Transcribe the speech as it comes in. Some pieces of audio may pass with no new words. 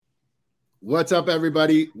What's up,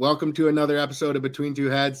 everybody? Welcome to another episode of Between Two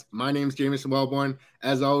Heads. My name is Jameson Wellborn,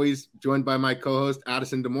 as always, joined by my co-host,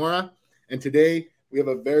 Addison Demora. And today, we have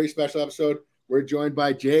a very special episode. We're joined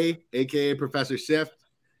by Jay, a.k.a. Professor Sift.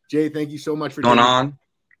 Jay, thank you so much for going on.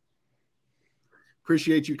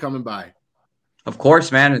 Appreciate you coming by. Of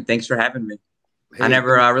course, man, and thanks for having me. Hey, I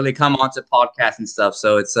never really come onto podcasts and stuff,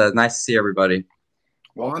 so it's nice to see everybody.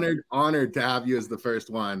 Honored to have you as the first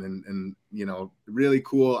one, and really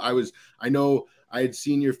cool. I know I had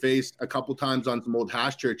seen your face a couple times on some old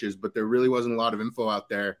hash churches, but there really wasn't a lot of info out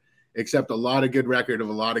there, except a lot of good record of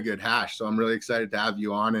a lot of good hash. So I'm really excited to have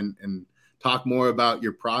you on and talk more about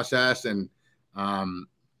your process and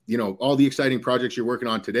all the exciting projects you're working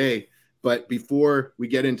on today. But before we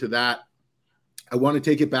get into that, I want to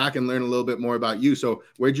take it back and learn a little bit more about you. So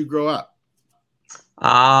where'd you grow up?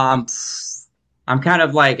 I'm kind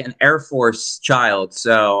of like an Air Force child.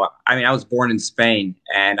 So, I was born in Spain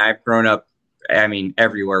and I've grown up,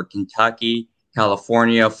 everywhere. Kentucky,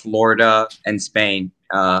 California, Florida, and Spain,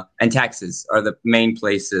 and Texas are the main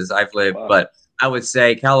places I've lived. Wow. But I would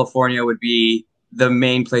say California would be the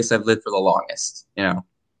main place I've lived for the longest,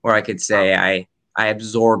 where I could say I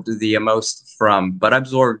absorbed the most from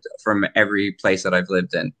every place that I've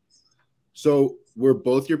lived in. So were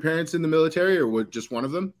both your parents in the military, or was just one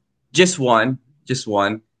of them? Just one.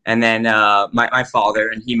 And then my father,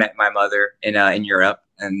 and he met my mother in Europe,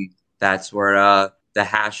 and that's where the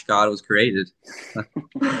hash god was created.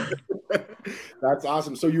 That's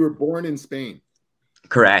awesome. So you were born in Spain?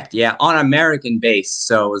 Correct. Yeah, on American base.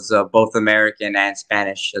 So it was both American and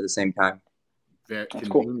Spanish at the same time. Very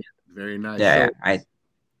convenient. Cool. Very nice. Yeah. So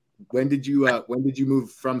when did you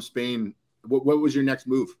move from Spain? What was your next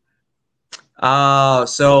move?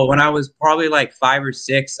 So when I was probably like 5 or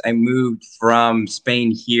 6, I moved from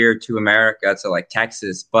Spain here to America to like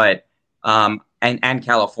Texas, but and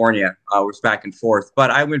California was back and forth.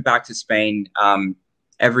 But I went back to Spain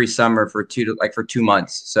every summer for 2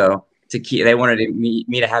 months. So they wanted me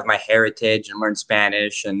to have my heritage and learn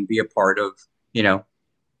Spanish and be a part of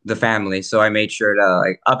the family. So I made sure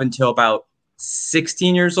to up until about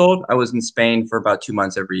 16 years old, I was in Spain for about 2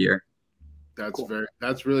 months every year.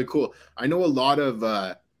 That's really cool. I know a lot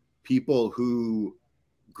of people who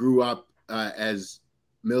grew up as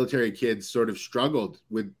military kids sort of struggled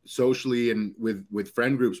with socially and with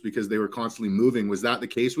friend groups because they were constantly moving. Was that the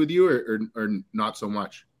case with you or not so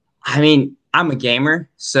much? I'm a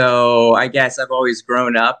gamer, so I guess I've always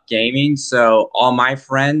grown up gaming. So all my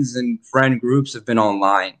friends and friend groups have been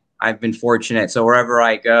online. I've been fortunate. So wherever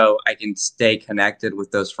I go, I can stay connected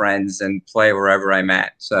with those friends and play wherever I'm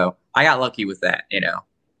at. So I got lucky with that,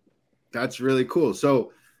 That's really cool.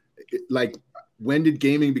 So when did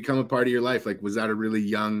gaming become a part of your life? Was that really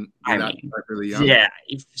young? Really young? Yeah,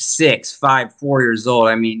 6, 5, 4 years old.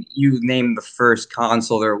 You name the first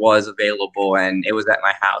console there was available, and it was at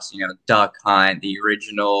my house. Duck Hunt, the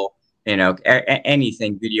original,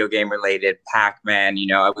 anything video game related, Pac-Man.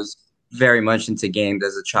 I was very much into games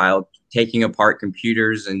as a child, taking apart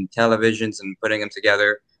computers and televisions and putting them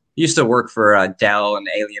together. I used to work for Dell and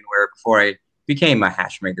Alienware before I became a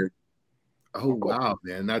hash maker. Oh, wow,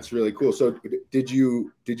 man. That's really cool. So did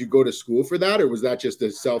you go to school for that, or was that just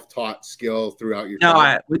a self-taught skill throughout your time? No,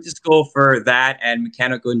 I went to school for that and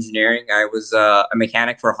mechanical engineering. I was a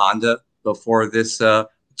mechanic for Honda before this, 2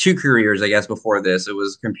 careers, I guess, before this. It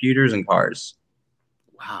was computers and cars.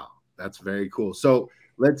 Wow, that's very cool. So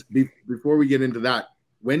before we get into that,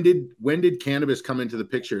 when did cannabis come into the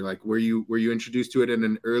picture? Were you introduced to it at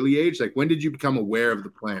an early age? When did you become aware of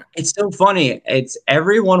the plant? It's so funny.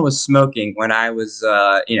 Everyone was smoking when I was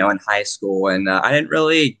in high school, and I didn't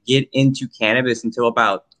really get into cannabis until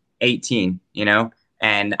about 18.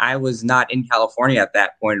 And I was not in California at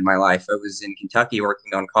that point in my life. I was in Kentucky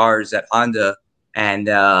working on cars at Honda, and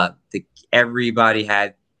everybody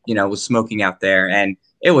was smoking out there, and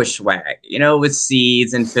it was swag, with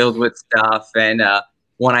seeds and filled with stuff. And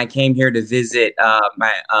when I came here to visit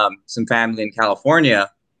my some family in California,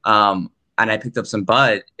 and I picked up some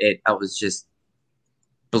bud, I was just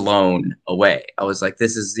blown away. I was like,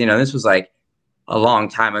 this was like a long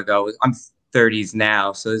time ago. I'm 30s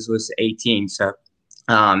now, so this was 18. So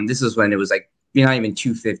this is when it was like not even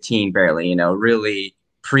 215 barely, really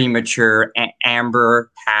premature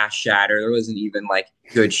amber past shatter. There wasn't even like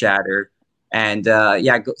good shatter. And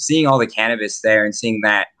seeing all the cannabis there and seeing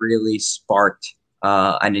that really sparked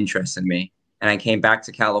an interest in me. And I came back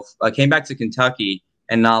to Kentucky,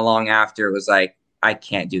 and not long after it was like, I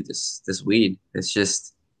can't do this weed. It's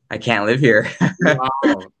just, I can't live here.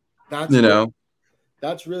 Wow.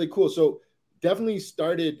 That's really cool. So definitely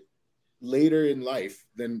started later in life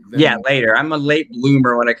Yeah, than. later. I'm a late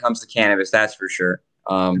bloomer when it comes to cannabis, that's for sure.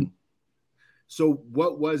 So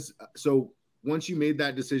once you made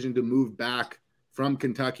that decision to move back from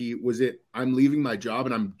Kentucky, was it I'm leaving my job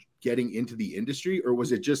and I'm getting into the industry, or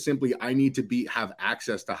was it just simply I need to have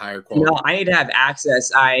access to higher No, quality? I need to have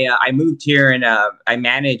access. I moved here and I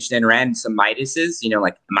managed and ran some Midases,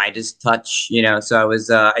 like Midas Touch, So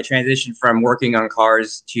I transitioned from working on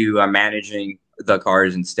cars to managing the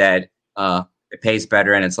cars instead. It pays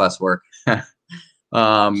better and it's less work.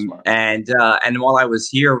 And while I was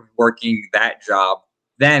here working that job,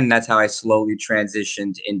 then that's how I slowly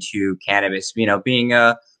transitioned into cannabis.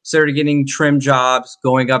 Being started getting trim jobs,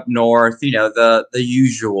 going up north, the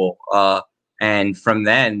usual. And from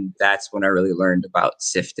then, that's when I really learned about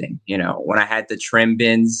sifting. When I had the trim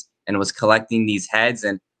bins and was collecting these heads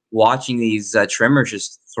and watching these trimmers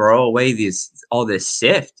just throw away all this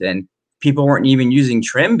sift, and people weren't even using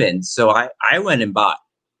trim bins. So I went and bought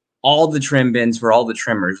all the trim bins for all the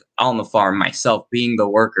trimmers on the farm, myself being the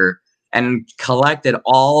worker, and collected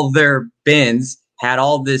all their bins, had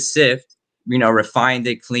all this sift, refined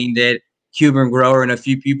it, cleaned it. Cuban grower and a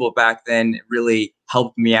few people back then really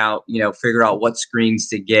helped me out, figure out what screens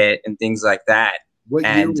to get and things like that. What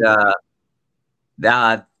year And was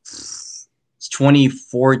that? it's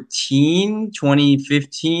 2014,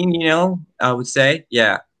 2015, I would say.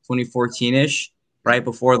 Yeah, 2014-ish, right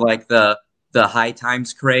before like the high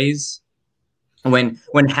times craze. When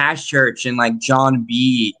Hash Church and like John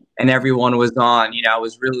B and everyone was on, I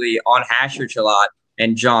was really on Hash Church a lot,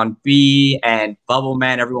 and John B and Bubble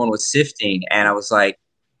Man, everyone was sifting, and I was like,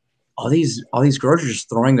 all these growers are just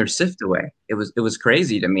throwing their sift away. It was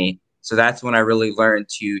crazy to me. So that's when I really learned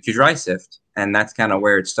to dry sift, and that's kind of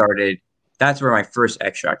where it started. That's where my first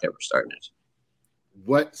extract ever started.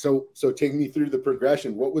 So take me through the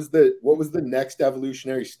progression. What was the next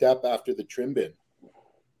evolutionary step after the trim bin?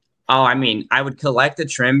 Oh, I mean, I would collect the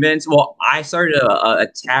trim bins. Well, I started a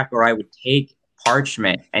tack where I would take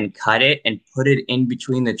parchment and cut it and put it in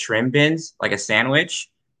between the trim bins like a sandwich.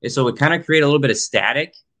 And so it would kind of create a little bit of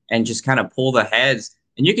static and just kind of pull the heads.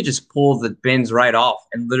 And you could just pull the bins right off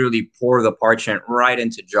and literally pour the parchment right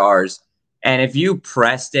into jars. And if you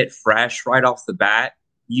pressed it fresh right off the bat,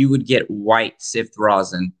 you would get white sift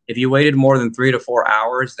rosin. If you waited more than 3 to 4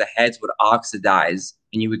 hours, the heads would oxidize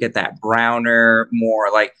and you would get that browner, more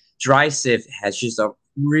like dry sift has just a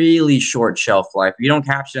really short shelf life. If you don't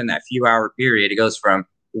capture it in that few hour period, it goes from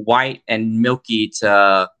white and milky to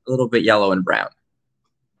a little bit yellow and brown.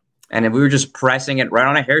 And if we were just pressing it right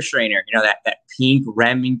on a hair straightener, that pink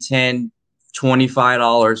Remington,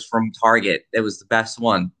 $25 from Target. It was the best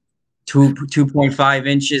one. 2.5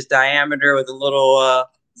 inches diameter with a little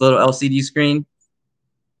LCD screen.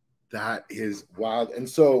 That is wild. And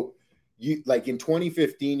so you like in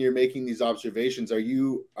 2015, you're making these observations. Are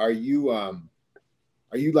you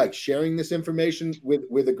like sharing this information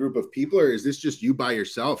with a group of people, or is this just you by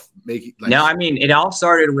yourself making like? No, I mean, it all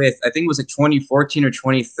started with, I think it was like 2014 or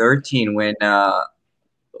 2013 when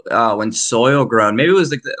Soil Grown, maybe it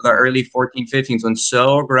was like the early 14, 15s, when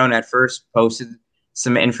Soil Grown at first posted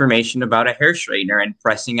some information about a hair straightener and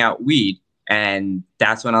pressing out weed. And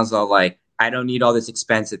that's when I was all like, I don't need all this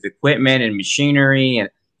expensive equipment and machinery, and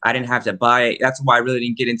I didn't have to buy it. That's why I really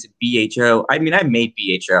didn't get into BHO. I mean, I made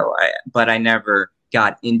BHO, but I never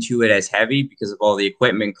got into it as heavy because of all the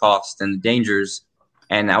equipment costs and the dangers.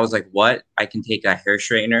 And I was like, what? I can take a hair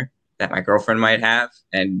straightener that my girlfriend might have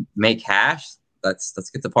and make hash. Let's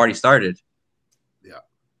get the party started. Yeah.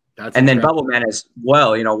 That's And then incredible. Bubble Man as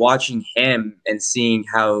well, watching him and seeing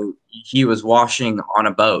how he was washing on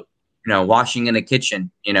a boat, washing in a kitchen,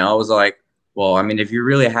 I was like, well, I mean, if you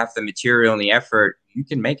really have the material and the effort, you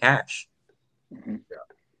can make hash. Mm-hmm.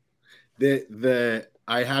 Yeah.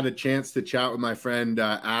 I had a chance to chat with my friend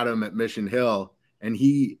Adam at Mission Hill, and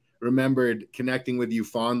he remembered connecting with you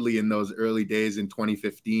fondly in those early days in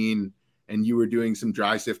 2015, and you were doing some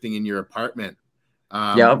dry sifting in your apartment.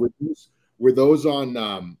 Yep. Were those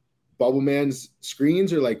on Bubble Man's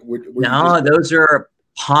screens, or like were no, you just... those are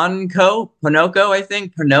Panoco, I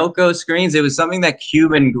think. Panoco screens. It was something that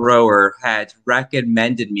Cuban grower had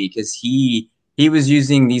recommended me because he was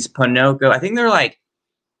using these Panoco. I think they're like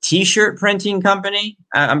t-shirt printing company.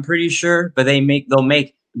 I'm pretty sure, but they'll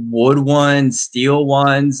make wood ones, steel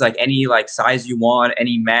ones, like any like size you want,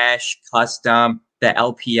 any mesh, custom, the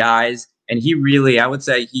LPIs. And I would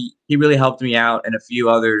say he really helped me out and a few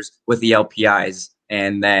others with the LPIs.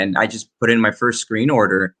 And then I just put in my first screen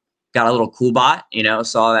order, got a little CoolBot,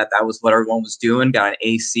 saw that was what everyone was doing, got an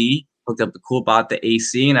AC, hooked up the CoolBot, the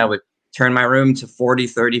AC, and I would turn my room to 40,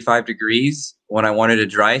 35 degrees when I wanted to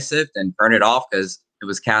dry sift and burn it off because It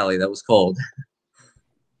was Cali. That was cold.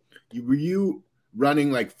 Were you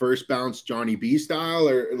running like first bounce Johnny B style,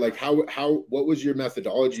 or like what was your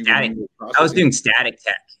methodology when Static. you were I was processing? doing static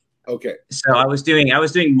tech. Okay. So I was doing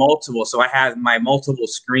multiple. So I had my multiple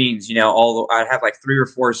screens, I have like 3 or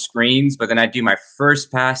 4 screens, but then I do my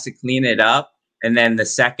first pass to clean it up. And then the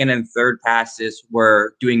second and third passes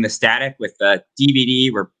were doing the static with the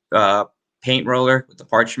DVD or paint roller with the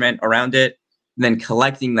parchment around it, and then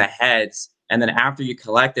collecting the heads. And then after you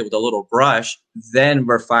collect it with a little brush, then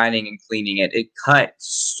refining and cleaning it. It cut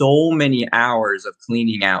so many hours of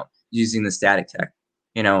cleaning out using the static tech,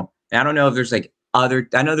 And I don't know if there's like I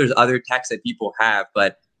know there's other techs that people have,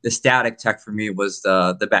 but the static tech for me was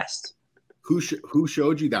the best. Who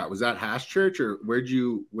showed you that? Was that Hash Church, or where did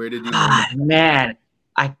you learn Ah, that? man,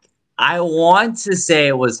 I want to say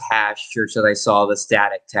it was Hash Church that I saw the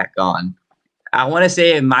static tech on. I want to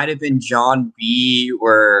say it might have been John B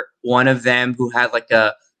or one of them who had like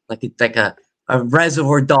a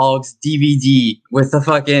Reservoir Dogs DVD with the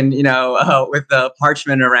fucking with the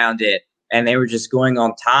parchment around it, and they were just going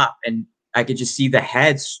on top, and I could just see the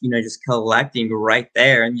heads, just collecting right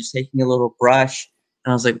there, and just taking a little brush,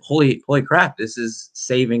 and I was like, holy crap, this is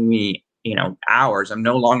saving me hours. I'm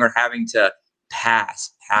no longer having to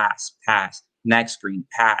pass next screen,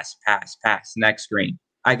 pass next screen.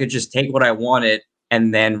 I could just take what I wanted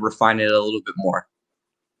and then refine it a little bit more.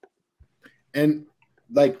 And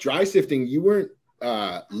like dry sifting, you weren't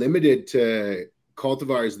limited to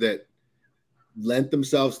cultivars that lent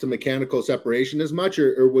themselves to mechanical separation as much,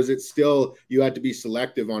 or was it still you had to be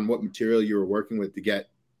selective on what material you were working with to get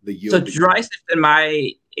the yield? So dry sift, in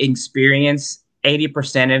my experience,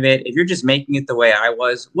 80% of it, if you're just making it the way I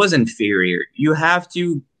was inferior. You have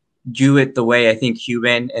to do it the way I think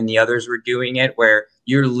Cuban and the others were doing it, where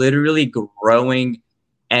you're literally growing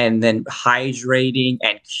and then hydrating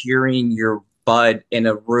and curing your bud in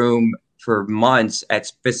a room for months at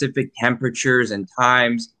specific temperatures and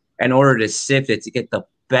times in order to sift it to get the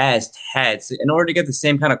best heads, in order to get the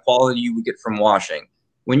same kind of quality you would get from washing.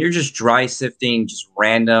 When you're just dry sifting, just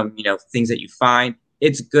random, things that you find,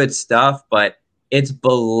 it's good stuff, but it's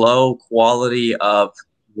below quality of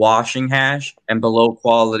washing hash and below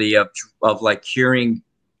quality of like curing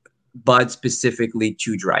bud specifically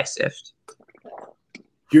to dry sift.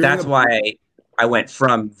 That's why I went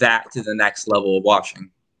from that to the next level of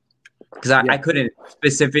washing, because I couldn't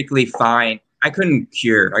specifically I couldn't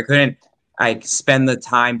cure. I couldn't spend the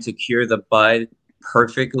time to cure the bud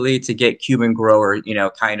perfectly to get Cuban grower,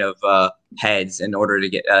 kind of heads in order to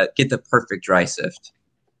get the perfect dry sift.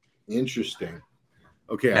 Interesting.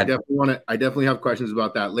 Okay, I definitely have questions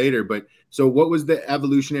about that later. But so what was the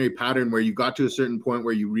evolutionary pattern where you got to a certain point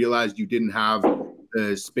where you realized you didn't have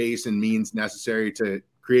the space and means necessary to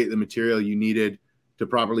create the material you needed to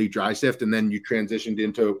properly dry sift, and then you transitioned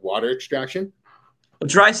into water extraction? Well,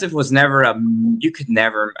 dry sift was never you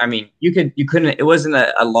couldn't, it wasn't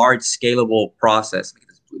a large scalable process. Get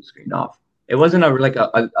this blue screen off. It wasn't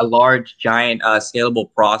a large, giant,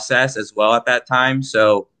 scalable process as well at that time.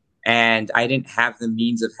 So, and I didn't have the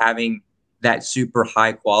means of having that super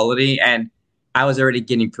high quality. And I was already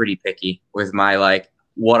getting pretty picky with my,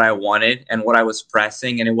 what I wanted and what I was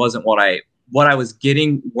pressing. And it wasn't what I was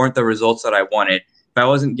getting weren't the results that I wanted. If I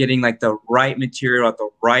wasn't getting the right material at the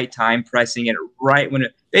right time, pressing it right when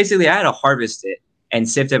basically I had to harvest it and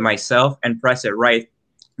sift it myself and press it right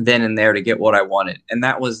then and there to get what I wanted. And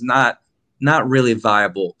that was not really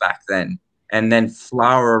viable back then. And then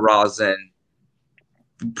flour rosin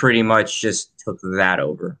pretty much just took that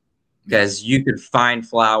over, because you could find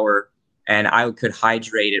flour and I could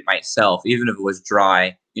hydrate it myself, even if it was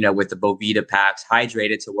dry, with the Bovita packs,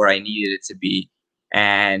 hydrate it to where I needed it to be.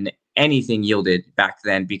 And anything yielded back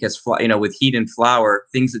then, because, with heat and flour,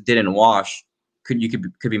 things that didn't wash could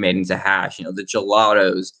be made into hash, the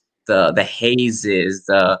gelatos, the hazes,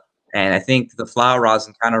 and I think the flour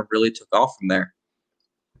rosin kind of really took off from there.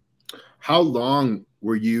 How long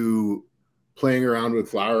were you playing around with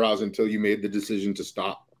flour rosin until you made the decision to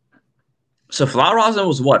stop? So flour rosin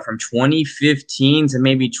was from 2015 to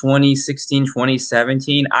maybe 2016,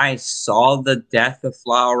 2017. I saw the death of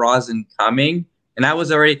flour rosin coming, and I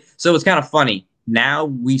was already, so it's kind of funny. Now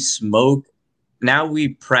we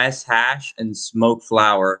press hash and smoke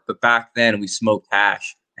flour, but back then we smoked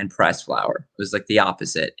hash and pressed flour. It was like the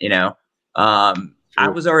opposite, I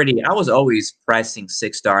was always pressing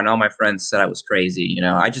 6-star, and all my friends said I was crazy.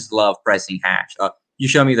 I just love pressing hash. You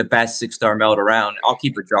show me the best 6-star melt around, I'll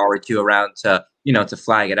keep a jar or two around to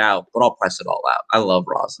flag it out, but I'll press it all out. I love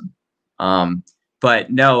rosin. But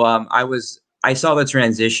no, I saw the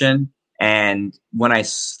transition, And when I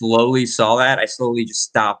slowly saw that, I slowly just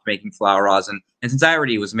stopped making flower rosin. And since I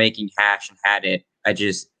already was making hash and had it, I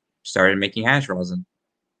just started making hash rosin.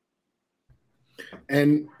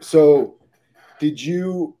 And so did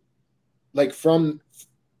you like from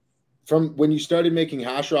when you started making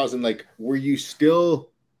hash rosin, like were you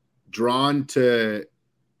still drawn to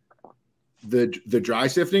the dry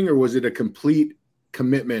sifting, or was it a complete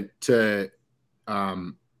commitment to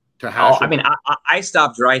hash I mean, I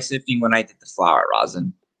stopped dry sifting when I did the flower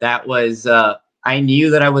rosin. That was I knew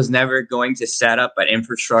that I was never going to set up an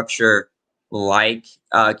infrastructure like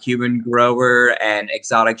Cuban Grower and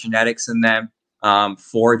Exotic Genetics in them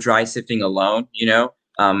for dry sifting alone.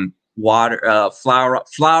 Water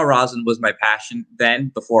flower rosin was my passion then,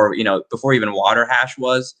 before before even water hash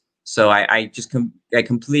was. So I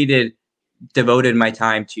completed devoted my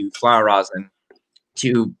time to flower rosin,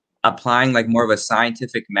 to applying like more of a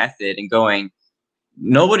scientific method and going,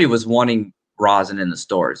 nobody was wanting rosin in the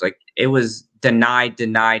stores. Like, it was denied,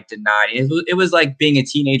 denied, denied. It was like being a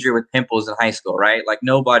teenager with pimples in high school, right? Like,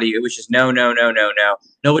 nobody, it was just no, no, no, no, no.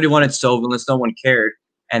 Nobody wanted solventless. No one cared.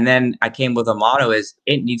 And then I came with a motto is,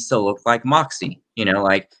 it needs to look like Moxie,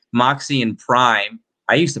 like Moxie and Prime.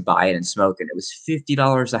 I used to buy it and smoke it. It was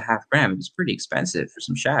 $50 a half gram. It was pretty expensive for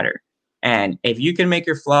some shatter. And if you can make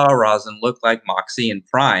your flower rosin look like Moxie and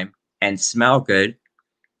Prime and smell good,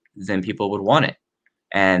 then people would want it.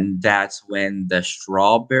 And that's when the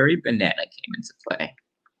strawberry banana came into play.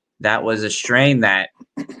 That was a strain that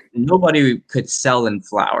nobody could sell in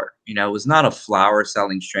flower. It was not a flower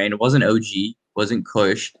selling strain. It wasn't OG, wasn't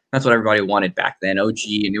Kush. That's what everybody wanted back then, OG.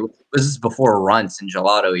 And it was just before Runts and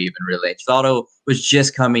Gelato even, really. Gelato was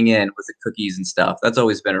just coming in with the cookies and stuff. That's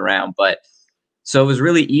always been around. But so it was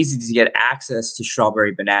really easy to get access to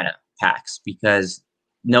strawberry banana packs because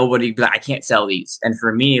nobody, I can't sell these. And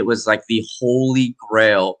for me, it was like the holy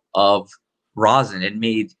grail of rosin. It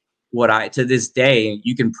made to this day,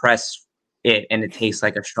 you can press it and it tastes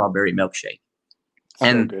like a strawberry milkshake.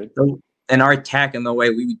 So good. And our tech and the way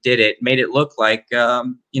we did it made it look like,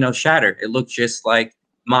 shatter. It looked just like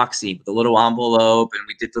Moxie with a little envelope, and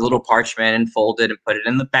we did the little parchment and folded and put it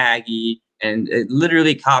in the baggie. And it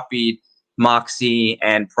literally copied Moxie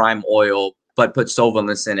and Prime Oil, but put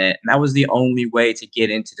solventless in it. And that was the only way to get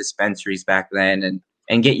into dispensaries back then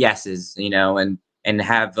and get yeses, and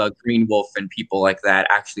have Green Wolf and people like that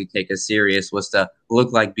actually take us serious, was to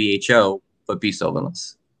look like BHO, but be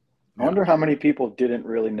solventless. I wonder how many people didn't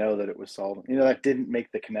really know that it was solvent. That didn't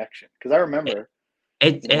make the connection. Because I remember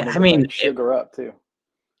sugar up too.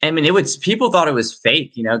 I mean, people thought it was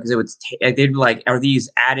fake, because it would, they'd be like, are these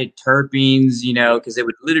added terpenes, because it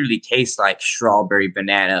would literally taste like strawberry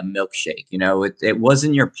banana milkshake. It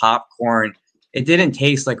wasn't your popcorn. It didn't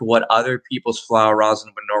taste like what other people's flower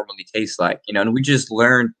rosin would normally taste like, and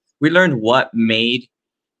we learned what made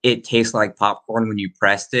it taste like popcorn when you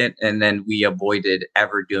pressed it. And then we avoided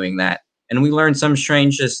ever doing that. And we learned some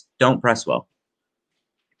strains just don't press well.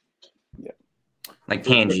 Yeah. Like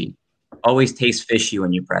Tangy. Always tastes fishy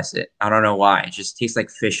when you press it. I don't know why. It just tastes like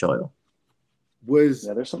fish oil. There's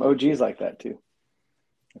some OGs like that too.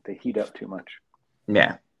 If they heat up too much.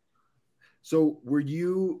 Yeah. So were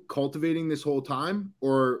you cultivating this whole time,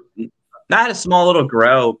 or? Not a small little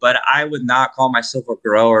grow, but I would not call myself a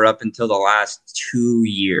grower up until the last 2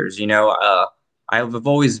 years. I've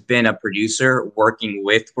always been a producer working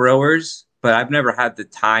with growers, but I've never had the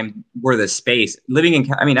time or the space. I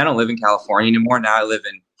don't live in California anymore. Now I live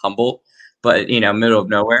in Humboldt, but middle of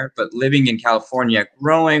nowhere. But living in California,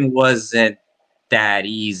 growing wasn't that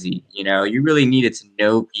easy. You really needed to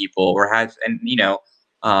know people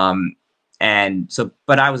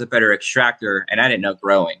but I was a better extractor and I didn't know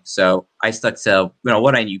growing. So I stuck to,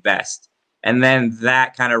 what I knew best. And then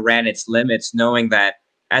that kind of ran its limits, knowing that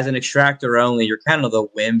as an extractor only, you're kind of the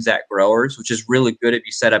whims at growers, which is really good if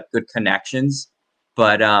you set up good connections.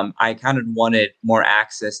 But I kind of wanted more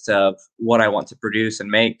access to what I want to produce and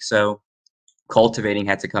make. So cultivating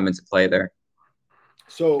had to come into play there.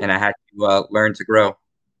 And I had to learn to grow.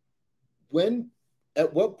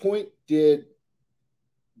 At what point did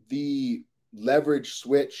the leverage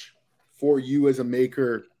switch for you as a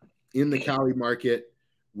maker in the Cali market,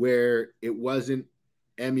 where it wasn't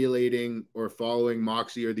emulating or following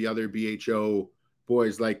Moxie or the other BHO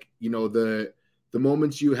boys? Like, the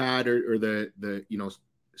moments you had, or the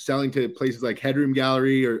selling to places like Headroom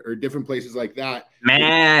Gallery or different places like that.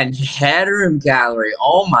 Man, Headroom Gallery.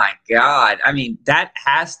 Oh my God. I mean, that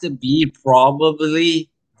has to be probably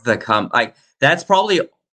that's probably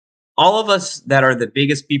all of us that are the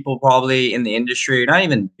biggest people probably in the industry. Not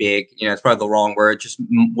even big, it's probably the wrong word, just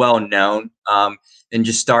well known. And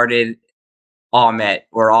just started all met.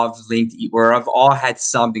 We're all linked. We've all had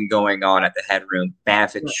something going on at the headroom.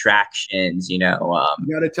 Banff attractions, you got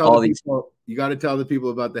to tell the people. You got to tell the people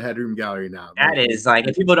about the headroom gallery now. That is like,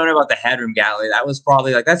 if people don't know about the headroom gallery, that was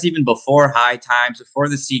probably like, that's even before High Times, before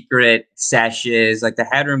the secret sessions. Like the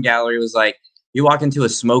headroom gallery was like, you walk into a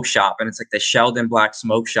smoke shop and it's like the Sheldon Black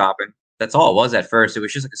smoke shop, and that's all it was at first. It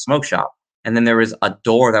was just like a smoke shop, and then there was a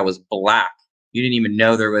door that was black. You didn't even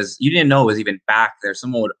know you didn't know it was even back there.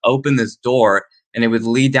 Someone would open this door and it would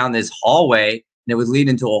lead down this hallway, and it would lead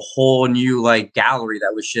into a whole new like gallery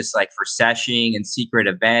that was just like for seshing and secret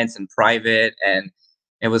events and private. And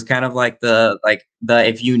it was kind of like the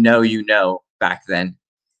if you know back then.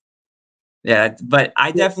 Yeah, but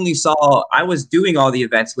I definitely saw, I was doing all the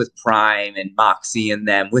events with Prime and Moxie and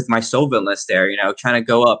them with my Sylvan list there, trying to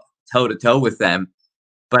go up toe to toe with them.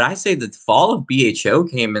 But I say the fall of BHO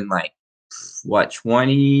came in like, what,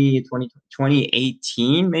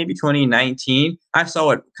 2018, maybe 2019. I saw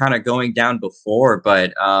it kind of going down before,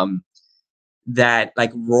 but that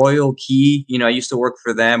like Royal Key, I used to work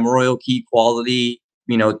for them, Royal Key quality,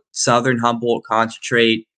 Southern Humboldt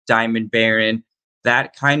concentrate, Diamond Baron,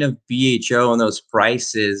 that kind of BHO and those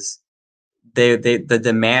prices, the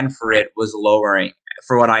demand for it was lowering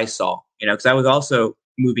for what I saw, because I was also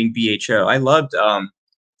moving BHO. I loved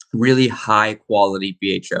really high quality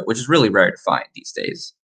BHO, which is really rare to find these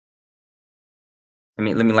days. I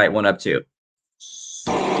mean, let me light one up too.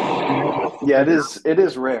 Yeah, it is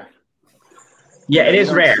rare. Yeah, it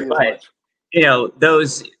is rare, but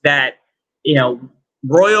those that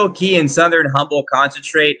Royal Key and Southern Humboldt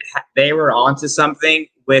concentrate, they were onto something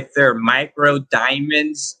with their micro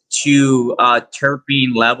diamonds to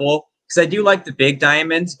terpene level. Because I do like the big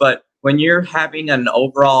diamonds, but when you're having an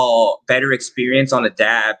overall better experience on a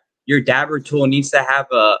dab, your dabber tool needs to have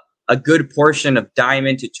a good portion of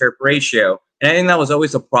diamond to terp ratio. And I think that was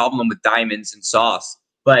always a problem with diamonds and sauce.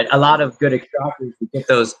 But a lot of good extractors would get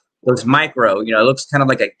those micro, it looks kind of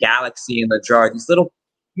like a galaxy in the jar, these little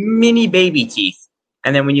mini baby teeth.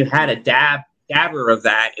 And then when you had a dabber of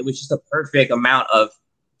that, it was just a perfect amount of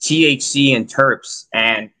THC and terps.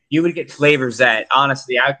 And you would get flavors that,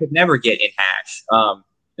 honestly, I could never get in hash.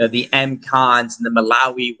 The M-Cons and the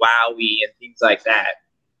Malawi Wowie and things like that.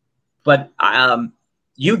 But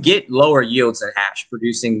you get lower yields in hash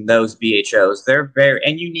producing those BHOs.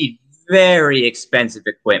 And you need very expensive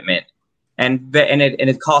equipment. And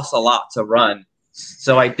it costs a lot to run.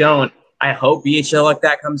 So I hope BHO like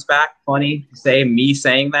that comes back. Funny to say me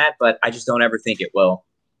saying that, but I just don't ever think it will.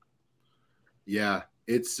 Yeah,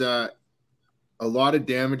 it's a lot of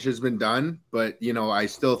damage has been done, but I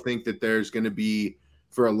still think that there's going to be,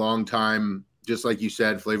 for a long time, just like you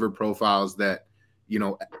said, flavor profiles that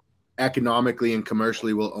economically and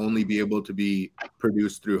commercially will only be able to be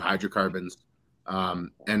produced through hydrocarbons,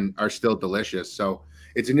 and are still delicious. So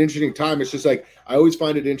it's an interesting time. It's just like, I always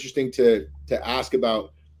find it interesting to ask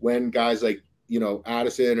about when guys like,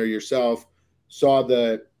 Addison or yourself saw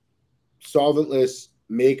the solventless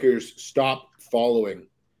makers stop following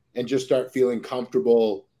and just start feeling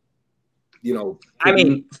comfortable, I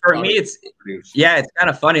mean, for me, it's kind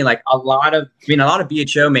of funny. Like a lot of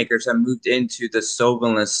BHO makers have moved into the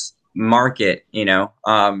solventless market,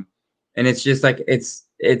 and it's just like,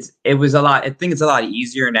 it was a lot. I think it's a lot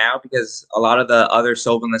easier now because a lot of the other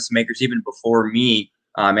solventless makers, even before me,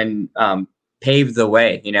 paved the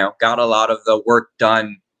way, got a lot of the work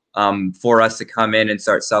done for us to come in and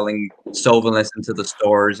start selling solventless into the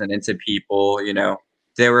stores and into people.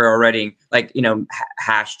 They were already like,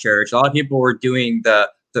 Hash Church. A lot of people were doing the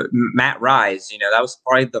Matt Rise. That was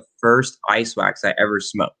probably the first ice wax I ever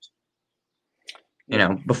smoked.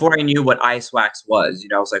 Before I knew what ice wax was,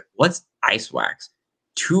 I was like, what's ice wax?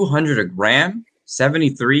 200 a gram,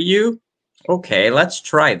 73U. Okay, let's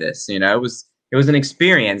try this. It was an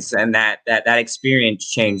experience, and that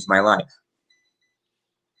experience changed my life.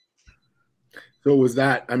 So was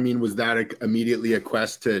that immediately a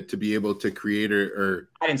quest to be able to create or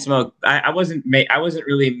I didn't smoke. I wasn't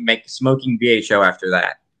really smoking BHO after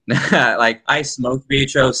that. Like I smoked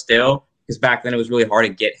BHO still because back then it was really hard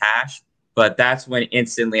to get hash. But that's when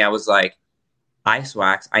instantly I was like, ice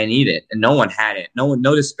wax, I need it. And no one had it. No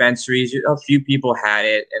dispensaries. A few people had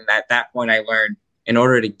it. And at that point I learned, in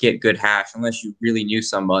order to get good hash, unless you really knew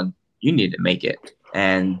someone, you need to make it.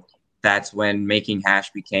 And that's when making hash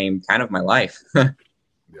became kind of my life. Yeah.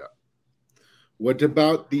 What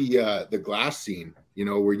about the glass scene?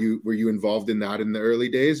 Were you involved in that in the early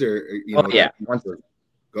days, or yeah.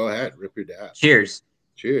 Go ahead, rip your dab. Cheers.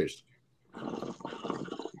 Cheers.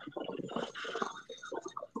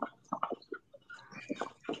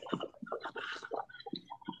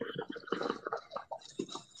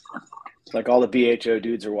 It's like all the BHO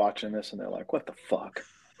dudes are watching this and they're like, what the fuck?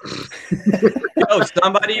 Oh,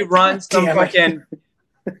 somebody runs some fucking,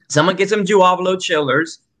 someone gets some Duavolo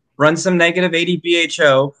chillers, runs some negative 80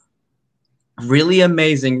 BHO, really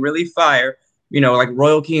amazing, really fire, like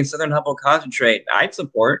Royal Key and Southern Humble concentrate. I'd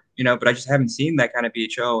support, but I just haven't seen that kind of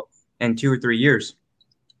BHO in 2 or 3 years.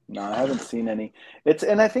 No, I haven't seen any.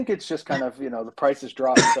 And I think it's just kind of, the prices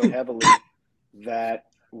dropped so heavily that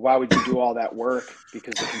why would you do all that work?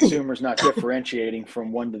 Because the consumer's not differentiating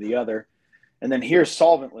from one to the other. And then here's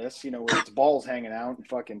solventless, where it's balls hanging out and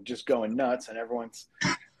fucking just going nuts, and everyone's,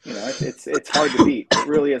 it's hard to beat. It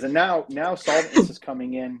really is. And now solventless is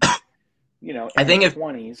coming in, I think in the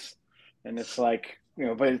 20s, and it's like,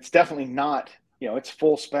 but it's definitely not, it's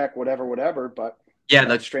full spec, whatever. But yeah,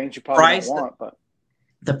 the strains you probably don't want, but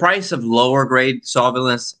the price of lower grade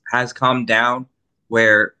solventless has come down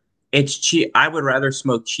where it's cheap. I would rather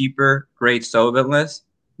smoke cheaper grade solventless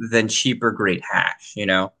than cheaper grade hash,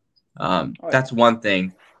 That's one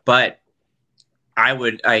thing. But I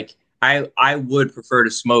would I would prefer to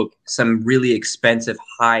smoke some really expensive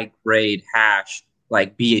high grade hash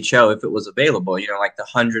like BHO if it was available, like the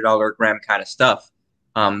 $100 gram kind of stuff.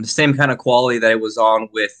 The same kind of quality that it was on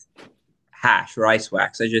with hash or ice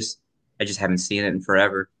wax. I just haven't seen it in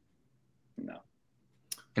forever. No.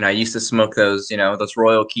 I used to smoke those, those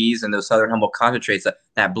Royal Keys and those Southern Humble concentrates,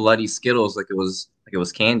 that bloody Skittles like it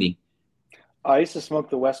was candy. I used to smoke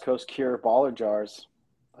the West Coast Cure baller jars,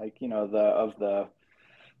 like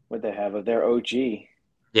what they have of their OG.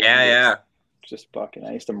 Yeah. Just fucking.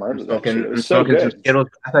 I used to murder that shit. It was so good. Skittles.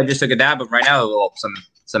 I just took a dab, but right now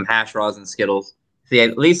some hash rosin Skittles. See,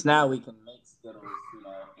 at least now we can make Skittles,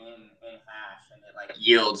 in hash, and it like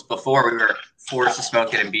yields. Before we were forced to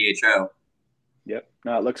smoke it in BHO. Yep.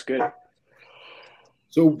 No, it looks good.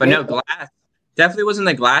 So, but no glass. Definitely wasn't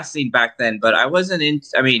the glass scene back then. But I wasn't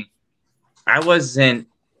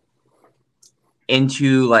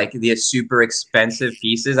into like the super expensive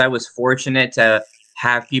pieces. I was fortunate to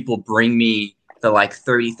have people bring me the like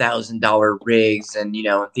 $30,000 rigs and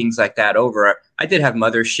things like that over. I did have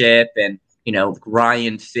Mothership and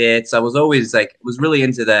Ryan Fitz. I was always was really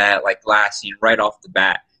into that like glass scene right off the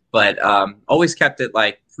bat, but always kept it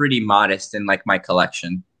like pretty modest in like my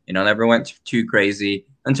collection. Never went too crazy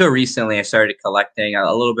until recently. I started collecting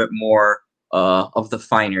a little bit more of the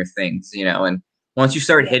finer things, and once you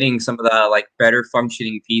start hitting some of the like better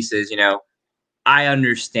functioning pieces, I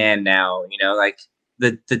understand now, like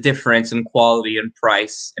the difference in quality and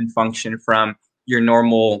price and function from your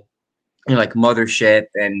normal, like Mothership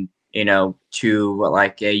and, to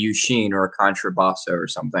like a Yushin or a Contrabasso or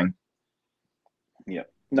something. Yeah.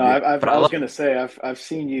 No, I was going to say, I've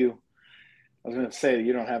seen you. I was going to say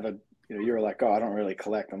you don't have a, you were like, oh, I don't really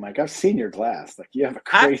collect. I'm like, I've seen your glass. Like you have a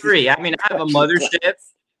crazy. I have three. I have a Mothership.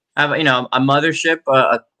 I have, a Mothership,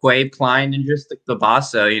 a Quay Pline, and just the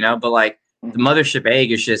Basso, but like the Mothership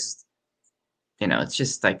egg is just, it's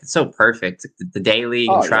just like, it's so perfect. The daily,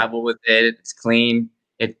 you can travel with it. It's clean.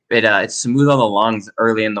 It's smooth on the lungs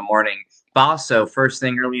early in the morning. Basso, first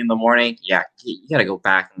thing early in the morning, yeah, you got to go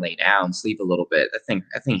back and lay down, sleep a little bit. I think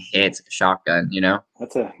hits like a shotgun,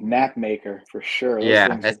 That's a nap maker for sure.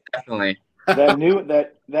 That's definitely.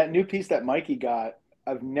 that new piece that Mikey got,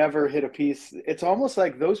 I've never hit a piece. It's almost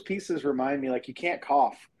like those pieces remind me like you can't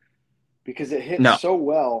cough because it hits so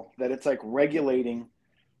well that it's like regulating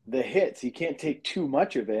the hits. You can't take too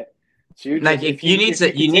much of it. So you're like just, you need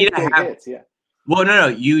to have hits, yeah. Well, no,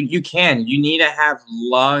 you can. You need to have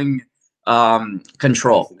lung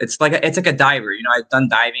control. It's like a diver. I've done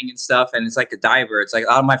diving and stuff, and it's like a diver. It's like a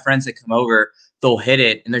lot of my friends that come over, they'll hit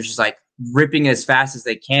it, and they're just like ripping it as fast as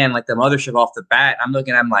they can, like the Mothership off the bat. I'm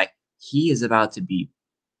looking, I'm like, he is about to be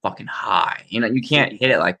fucking high. You can't hit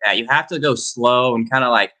it like that. You have to go slow and kind of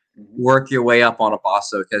like work your way up on a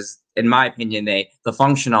Basso because, in my opinion, the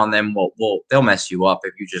function on them they'll mess you up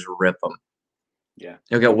if you just rip them. Yeah,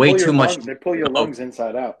 you'll get way too much. They pull your lungs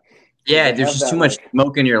inside out. Yeah, there's just too much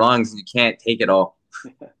smoke in your lungs and you can't take it all.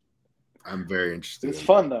 I'm very interested. It's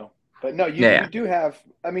fun though, but no, you do have.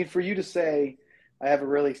 I mean, for you to say, I have a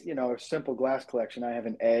really a simple glass collection. I have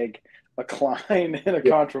an egg, a Klein, and a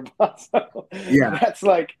Contrabasso. Yeah, that's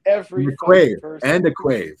like every person and a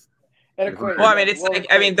Quave. Well, I mean, it's like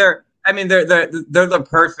they're the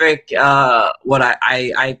perfect. What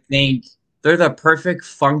I think. They're the perfect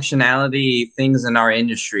functionality things in our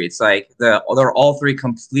industry. It's like they're all three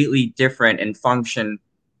completely different and function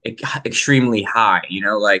extremely high.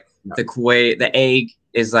 Like the egg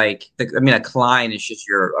is like a Klein is just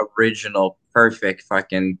your original perfect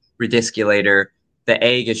fucking redisculator. The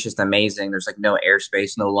egg is just amazing. There's like no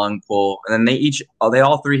airspace, no lung pull, and then they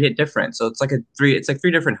all three hit different. So it's like three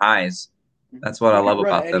different highs. That's what I love run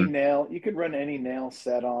about any them. nail. You could run any nail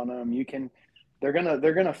set on them. They're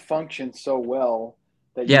gonna function so well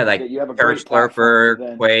that Yeah, you like have a Turf great platform to Slurper,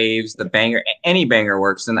 then. Quaves, the banger, any banger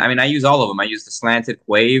works. And I mean, I use all of them. I use the slanted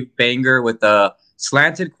Quave banger with the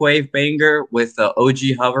slanted Quave banger with the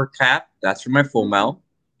OG hover cap. That's for my full melt.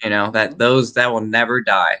 You know, that will never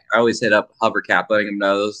die. I always hit up hover cap, letting them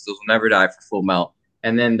know those will never die for full melt.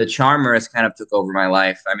 And then the Charmer has kind of took over my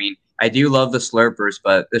life. I mean, I do love the Slurpers,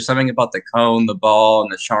 but there's something about the cone, the ball,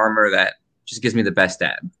 and the Charmer that just gives me the best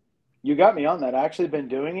dab. You got me on that. I actually been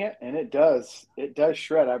doing it, and it does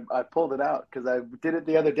shred. I pulled it out because I did it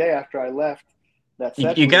the other day after I left that You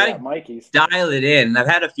session we were gotta at Mikey's. dial it in. I've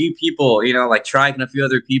had a few people, you know, like trying a few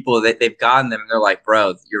other people that they've gotten them. And they're like,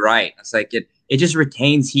 bro, you're right. It's like it just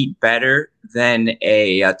retains heat better than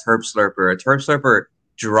a Terp Slurper. A Terp Slurper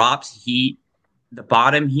drops heat. The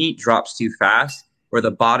bottom heat drops too fast, where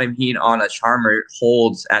the bottom heat on a Charmer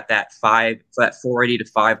holds at that 480 to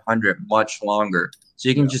 500 much longer. So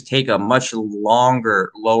you can just take a much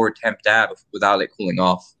longer, lower temp dab without it cooling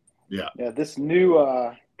off. Yeah. Yeah, this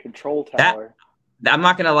new control tower. I'm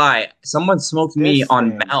not gonna lie. Someone smoked me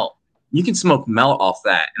on melt. You can smoke melt off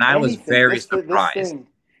that, and I was very surprised. This thing,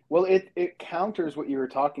 well, it counters what you were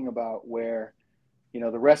talking about, where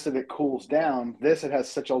the rest of it cools down. It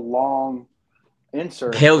has such a long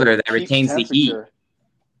insert Pillar that retains the heat.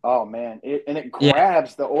 Oh man, it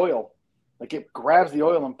grabs the oil, like it grabs the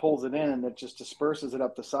oil and pulls it in, and it just disperses it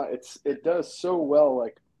up the side. It does so well.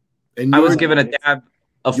 Like, and I was given a dab,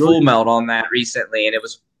 a full melt on that recently, and it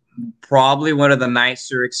was probably one of the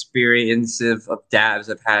nicer experiences of dabs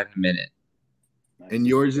I've had in a minute. And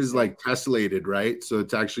yours is like tessellated, right? So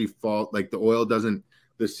it's actually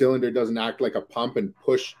the cylinder doesn't act like a pump and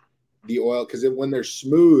push the oil, because when they're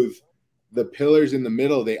smooth, the pillars in the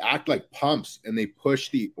middle, they act like pumps and they push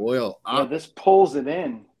the oil up. Yeah, this pulls it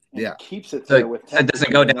in and keeps it there with temperature. It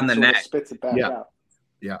doesn't go down the neck. Spits it back out.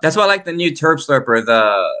 Yeah. That's why I like the new Terp Slurper,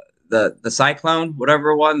 the Cyclone,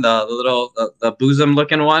 whatever one, the little the bosom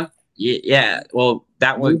looking one. Yeah. Well,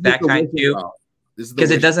 that kind too.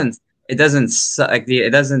 Because it doesn't suck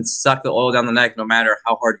the oil down the neck no matter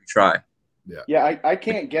how hard you try. Yeah, I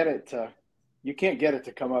can't get it to. You can't get it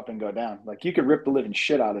to come up and go down. Like, you could rip the living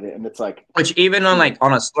shit out of it, and it's like. Which even on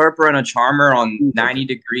a Slurper and a Charmer on 90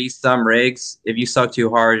 degrees some rigs, if you suck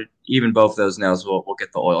too hard, even both those nails will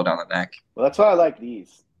get the oil down the neck. Well, that's why I like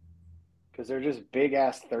these, because they're just big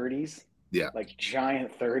ass 30s. Yeah. Like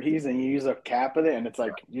giant 30s, and you use a cap of it, and it's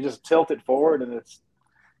like you just tilt it forward, and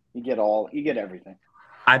you get everything.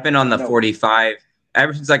 I've been on the 45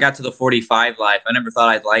 ever since I got to the 45 life. I never thought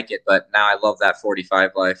I'd like it, but now I love that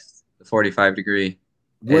 45 life. The 45 degree.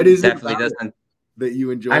 What is definitely it doesn't that you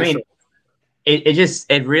enjoy? I mean,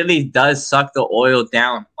 it really does suck the oil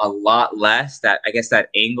down a lot less. That that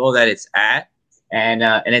angle that it's at, and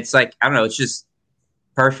it's like, I don't know, it's just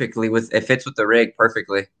perfectly it fits with the rig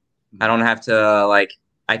perfectly. I don't have to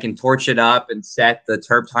I can torch it up and set the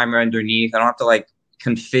terp timer underneath. I don't have to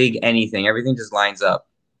config anything. Everything just lines up.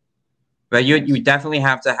 But you definitely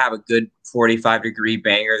have to have a good 45 degree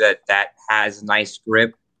banger that has nice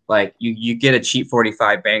grip. Like you get a cheap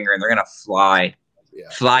 45 banger and they're gonna fly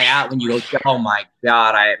out when you go. Oh my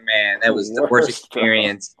god, that was the worst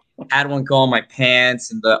experience. Had one go on my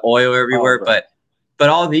pants and the oil everywhere. But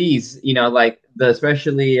all these,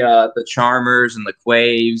 especially the Charmers and the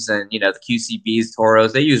Quaves and the QCBs,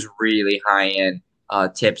 Toros, they use really high end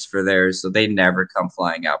tips for theirs, so they never come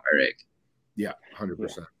flying out my rig. Yeah,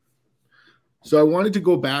 100%. So I wanted to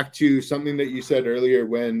go back to something that you said earlier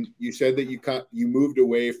when you said that you moved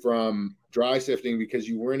away from dry sifting because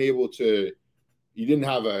you didn't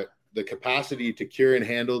have the capacity to cure and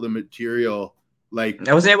handle the material. Like,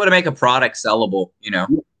 I wasn't able to make a product sellable,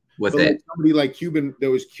 with it. Like somebody like Cuban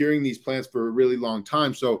that was curing these plants for a really long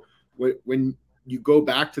time. So when you go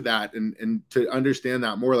back to that and to understand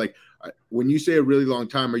that more, like when you say a really long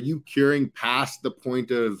time, are you curing past the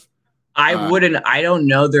point of I don't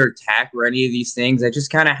know their tech or any of these things. I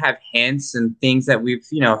just kind of have hints and things that we've,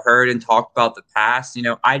 heard and talked about the past.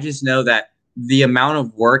 I just know that the amount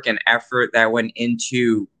of work and effort that went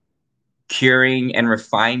into curing and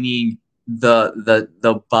refining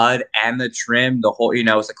the bud and the trim, the whole, it's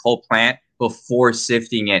like whole plant before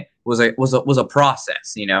sifting it was a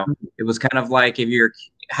process. It was kind of like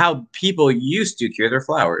how people used to cure their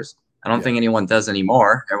flowers. I don't think anyone does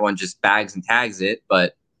anymore. Everyone just bags and tags it,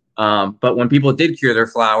 but when people did cure their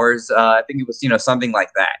flowers, I think it was, something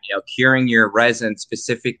like that, curing your resin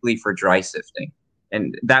specifically for dry sifting.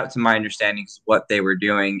 And that, to my understanding, is what they were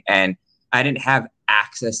doing. And I didn't have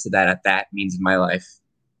access to that at that means in my life.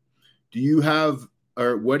 Do you have,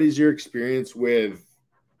 or what is your experience with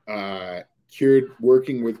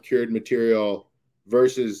working with cured material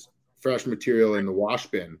versus fresh material in the wash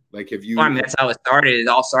bin? Like, have you? Well, I mean, that's how it started. It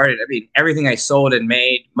all started. I mean, everything I sold and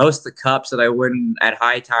made, most of the cups that I won at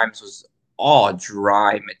High Times was all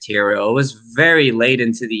dry material. It was very late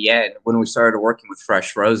into the end when we started working with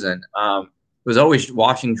fresh frozen. It was always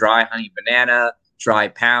washing dry honey banana, dry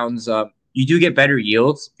pounds. You do get better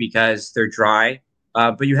yields because they're dry,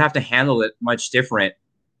 but you have to handle it much different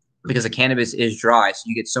because the cannabis is dry. So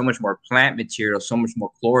you get so much more plant material, so much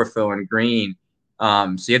more chlorophyll and green.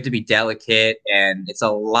 So you have to be delicate, and it's a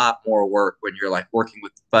lot more work when you're like working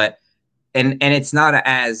with, but and it's not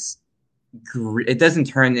as it doesn't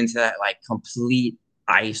turn into that like complete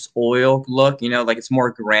ice oil look, like it's more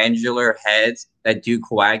granular heads that do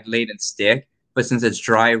coagulate and stick. But since it's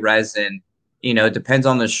dry resin, it depends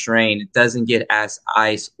on the strain. It doesn't get as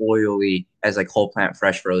ice oily as like whole plant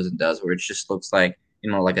fresh frozen does, where it just looks like,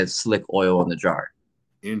 like a slick oil in the jar.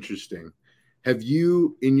 Interesting. Have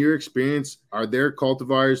you, in your experience, are there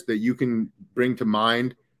cultivars that you can bring to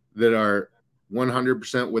mind that are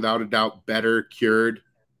 100% without a doubt better cured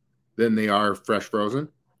than they are fresh frozen?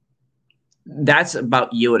 That's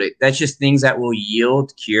about yielding. That's just things that will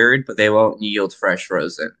yield cured, but they won't yield fresh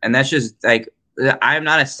frozen. And that's just like, I'm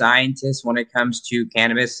not a scientist when it comes to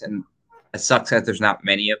cannabis, and it sucks that there's not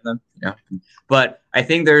many of them, But I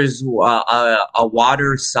think there's a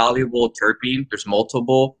water soluble terpene. There's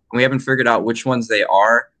multiple, and we haven't figured out which ones they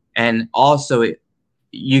are. And also,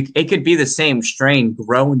 it could be the same strain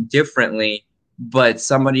grown differently, but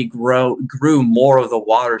somebody grew more of the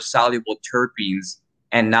water soluble terpenes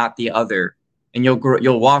and not the other. And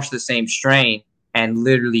you'll wash the same strain and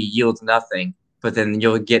literally yield nothing, but then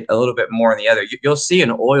you'll get a little bit more in the other. You'll see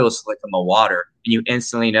an oil slick in the water, and you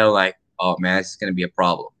instantly know, like, oh man, this is going to be a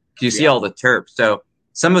problem. You see all the terps. So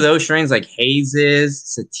some of those strains like hazes,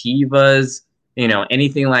 sativas,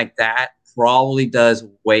 anything like that probably does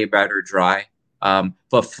way better dry.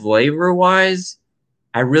 But flavor wise,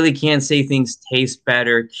 I really can't say things taste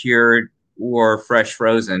better cured or fresh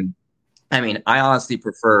frozen. I mean, I honestly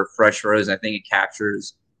prefer fresh frozen. I think it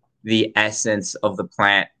captures the essence of the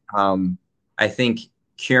plant. I think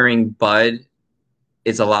curing bud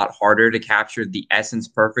is a lot harder to capture the essence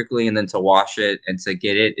perfectly, and then to wash it and to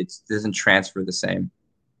get it, it doesn't transfer the same.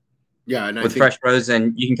 Yeah, and with fresh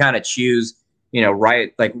frozen, you can kind of choose,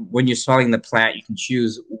 right? Like when you're smelling the plant, you can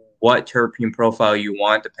choose what terpene profile you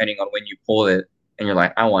want depending on when you pull it, and you're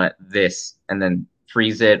like, I want it this, and then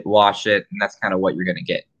freeze it, wash it, and that's kind of what you're gonna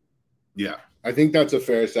get. Yeah, I think that's a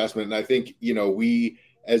fair assessment, and I think we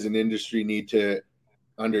as an industry need to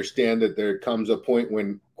understand that there comes a point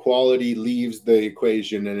when quality leaves the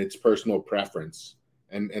equation and it's personal preference,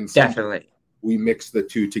 and definitely we mix the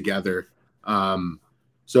two together.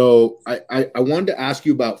 So I wanted to ask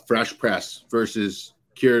you about fresh press versus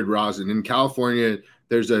cured rosin. In California,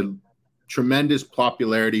 there's a tremendous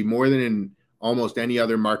popularity, more than in almost any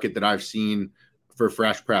other market that I've seen, for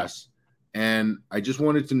fresh press. And I just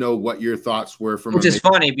wanted to know what your thoughts were from. Which is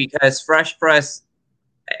funny because fresh press,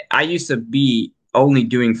 I used to be only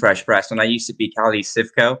doing fresh press when I used to be Cali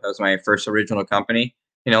Sifco. That was my first original company.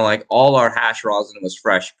 Like all our hash rosin was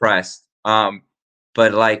fresh pressed.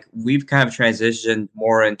 But like we've kind of transitioned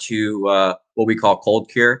more into what we call cold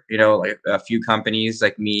cure. Like a few companies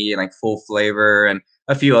like me and like Full Flavor and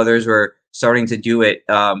a few others were starting to do it,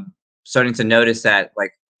 starting to notice that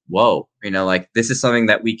like, whoa, like this is something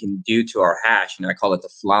that we can do to our hash. I call it the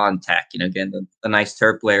flan tech, again, the nice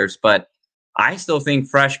terp layers. But I still think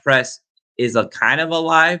fresh press is a kind of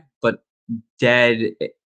alive, but dead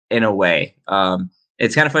in a way.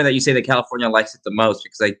 It's kind of funny that you say that California likes it the most,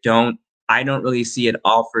 because I don't really see it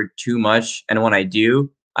offered too much. And when I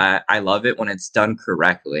do, I love it when it's done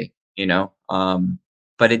correctly,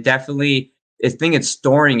 but it definitely, the thing it's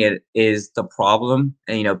storing it is the problem.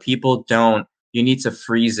 And, people don't, you need to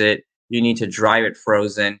freeze it. You need to dry it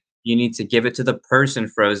frozen. You need to give it to the person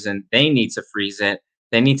frozen. They need to freeze it.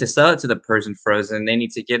 They need to sell it to the person frozen. They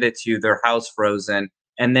need to get it to their house frozen.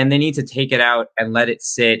 And then they need to take it out and let it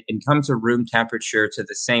sit and come to room temperature, to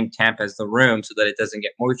the same temp as the room, so that it doesn't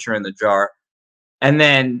get moisture in the jar. And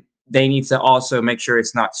then they need to also make sure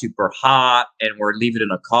it's not super hot, and we're leave it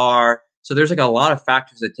in a car. So there's like a lot of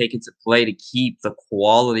factors that take into play to keep the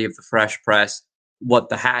quality of the fresh press what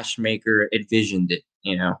the hash maker envisioned it,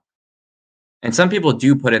 And some people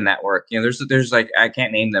do put in that work. There's like, I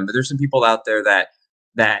can't name them, but there's some people out there that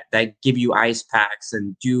give you ice packs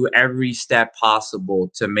and do every step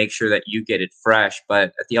possible to make sure that you get it fresh.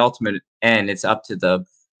 But at the ultimate end, it's up to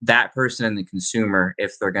that person and the consumer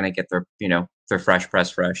if they're going to get their fresh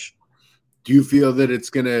press fresh. Do you feel that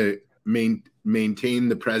it's going to maintain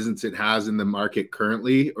the presence it has in the market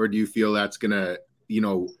currently, or do you feel that's gonna,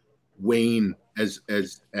 wane as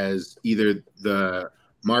either the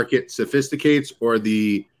market sophisticates or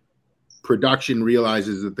the production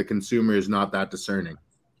realizes that the consumer is not that discerning?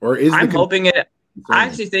 Or is I'm hoping it. I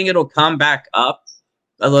actually think it'll come back up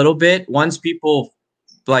a little bit once people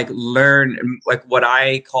like learn like what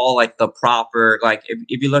I call like the proper, like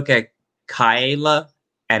if you look at Kaela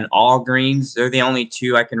and All Greens, they're the only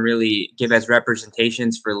two I can really give as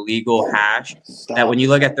representations for legal hash. That when you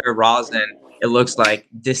look at their rosin, it looks like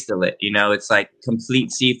distillate. It's like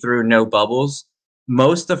complete see-through, no bubbles.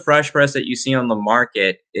 Most of the fresh press that you see on the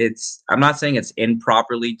market, I'm not saying it's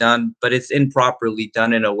improperly done, but it's improperly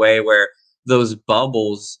done in a way where those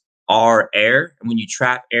bubbles are air. And when you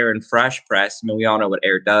trap air in fresh press, we all know what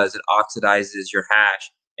air does. It oxidizes your hash,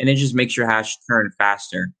 and it just makes your hash turn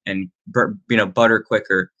faster and butter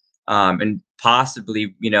quicker, and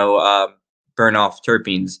possibly burn off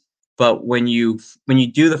terpenes. But when you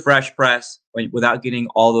do the fresh press without getting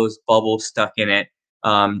all those bubbles stuck in it,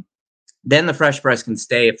 then the fresh press can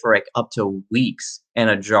stay for like up to weeks in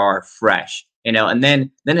a jar fresh, and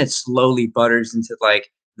then it slowly butters into like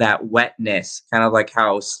that wetness, kind of like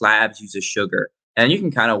how slabs uses sugar. And you can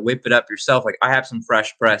kind of whip it up yourself. Like I have some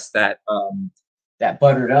fresh press that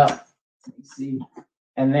buttered up. Let me see.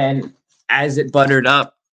 And then as it buttered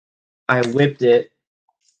up, I whipped it.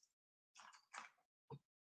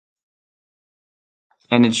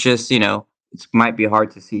 And it's just, it might be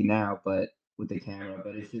hard to see now, but with the camera,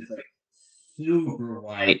 but it's just like super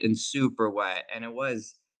white and super wet. And it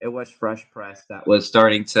was fresh press that was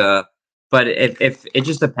starting to, but if it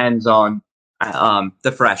just depends on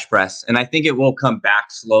the fresh press. And I think it will come back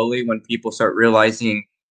slowly when people start realizing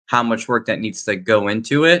how much work that needs to go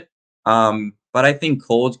into it. But I think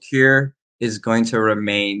cold cure is going to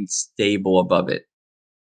remain stable above it.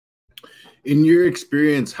 In your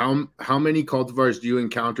experience, how many cultivars do you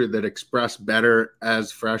encounter that express better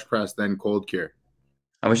as fresh press than cold cure?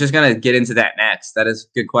 I was just going to get into that next. That is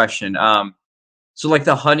a good question. So like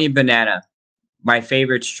the honey banana, my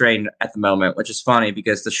favorite strain at the moment, which is funny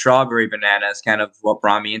because the strawberry banana is kind of what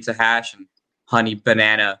brought me into hash, and honey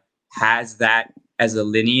banana has that as a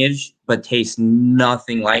lineage, but tastes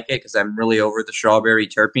nothing like it because I'm really over the strawberry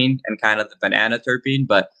terpene and kind of the banana terpene.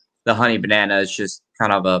 But the honey banana is just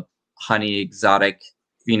kind of a honey exotic,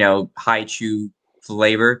 high chew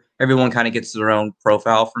flavor. Everyone kind of gets their own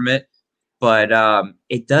profile from it. But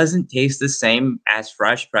it doesn't taste the same as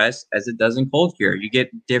fresh press as it does in cold cure. You get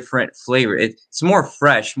different flavor. It's more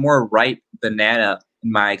fresh, more ripe banana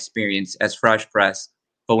in my experience as fresh press.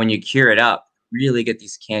 But when you cure it up, really get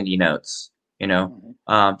these candy notes.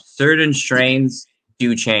 Certain strains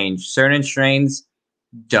do change. Certain strains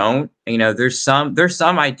don't. There's some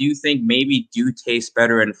I do think maybe do taste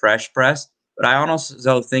better in fresh press, but I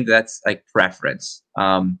also think that's like preference.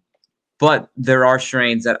 But there are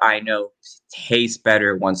strains that I know taste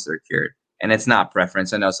better once they're cured. And it's not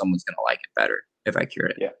preference. I know someone's going to like it better if I cure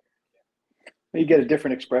it. Yeah. You get a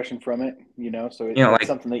different expression from it, so it's like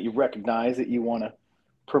something that you recognize that you want to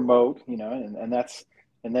promote, and that's,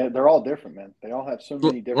 and they're all different, man. They all have so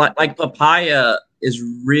many different. Like papaya is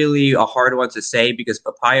really a hard one to say because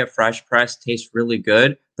papaya fresh press tastes really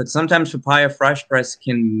good. But sometimes papaya fresh press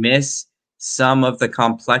can miss some of the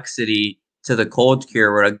complexity to the cold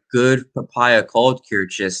cure, where a good papaya cold cure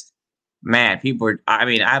just, man,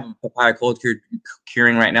 I have a papaya cold cure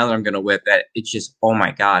curing right now that I'm going to whip that. It's just, oh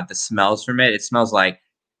my God, the smells from it. It smells like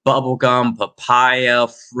bubblegum, papaya,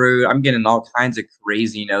 fruit. I'm getting all kinds of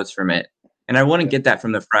crazy notes from it. And I wouldn't get that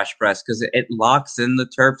from the fresh press because it locks in the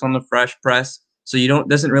terps on the fresh press. So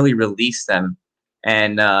doesn't really release them.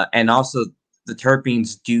 And also the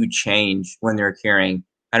terpenes do change when they're curing.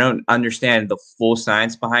 I don't understand the full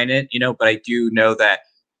science behind it, but I do know that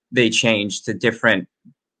they change to different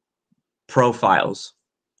profiles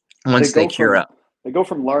once they cure up. They go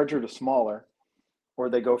from larger to smaller, or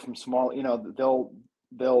they go from small,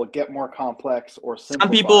 they'll get more complex or simplified.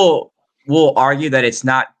 Some people will argue that it's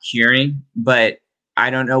not curing, but I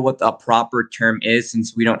don't know what the proper term is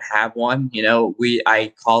since we don't have one.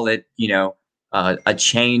 I call it, a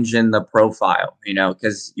change in the profile,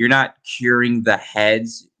 because you're not curing the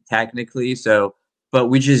heads technically. So, but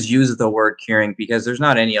we just use the word curing because there's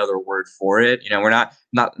not any other word for it. We're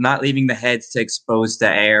not leaving the heads to expose to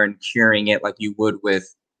air and curing it like you would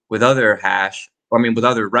with other hash. With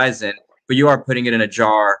other resin, but you are putting it in a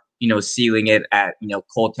jar, sealing it at,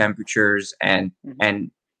 cold temperatures and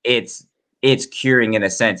it's curing in a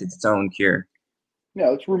sense. It's its own cure.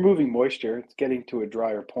 Yeah, it's removing moisture. It's getting to a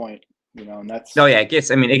drier point, and that's. Oh yeah,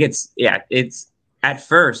 it's at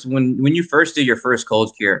first when you first do your first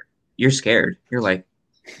cold cure, you're scared. You're like,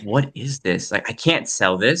 what is this? Like, I can't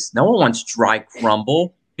sell this. No one wants dry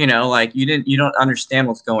crumble. Like you don't understand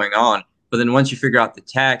what's going on. But then once you figure out the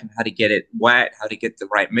tech and how to get it wet, how to get the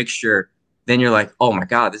right mixture, then you're like, oh my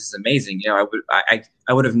God, this is amazing. I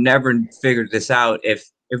would have never figured this out if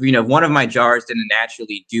one of my jars didn't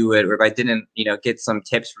naturally do it, or if I didn't, get some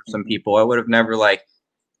tips from some people. I would have never like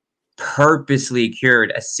purposely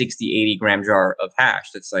cured a 60-80 gram jar of hash.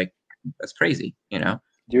 That's crazy. Do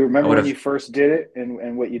you I remember would when have you first did it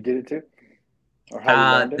and what you did it to, or how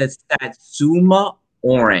you learned it? the Satsuma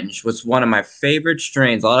Orange was one of my favorite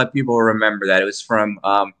strains. A lot of people remember that. It was from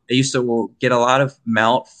I used to get a lot of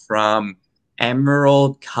melt from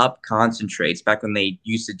Emerald Cup concentrates back when they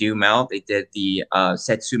used to do melt. They did the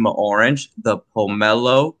Satsuma Orange, the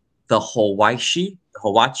Pomelo, the Hawachi.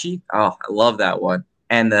 Oh, I love that one,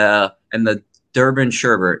 and the Durban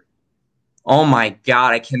Sherbet. Oh my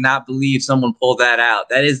God, I cannot believe someone pulled that out.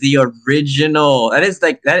 That is the original. That is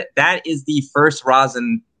like that is the first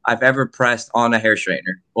rosin I've ever pressed on a hair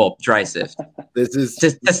straightener. Well, dry sift. This is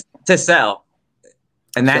to sell.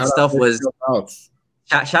 And that stuff was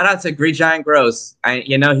shout out to Great Giant Gross.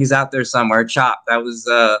 He's out there somewhere. Chop. That was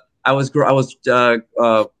I was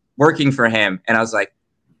working for him, and I was like,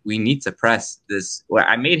 we need to press this.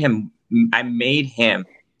 I made him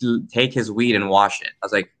take his weed and wash it. I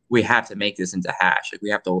was like, we have to make this into hash. Like, we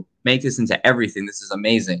have to make this into everything. This is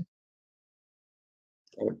amazing.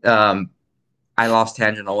 I lost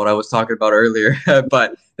tangent on what I was talking about earlier,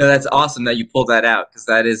 but no, that's awesome that you pulled that out, because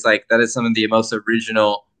that is some of the most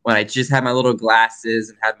original. When I just had my little glasses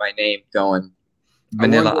and had my name going,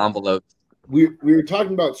 manila envelope. We were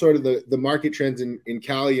talking about sort of the market trends in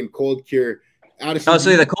Cali and cold cure. Addison,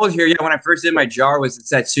 so the cold cure, when I first did my jar was the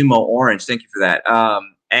Satsuma Orange. Thank you for that.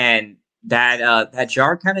 And that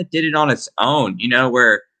jar kind of did it on its own,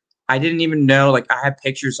 where I didn't even know. Like, I have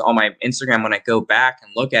pictures on my Instagram when I go back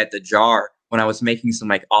and look at the jar when I was making some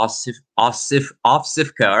like off Sifco.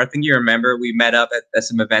 I think you remember we met up at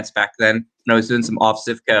some events back then when I was doing some off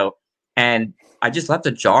Sifco, and I just left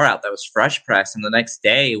a jar out that was fresh pressed, and the next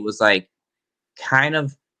day it was like kind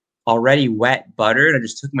of already wet buttered. I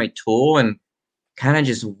just took my tool and kind of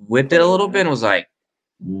just whipped it a little bit and was like,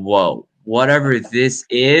 whoa, whatever this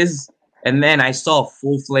is. And then I saw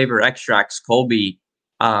Full Flavor Extracts Colby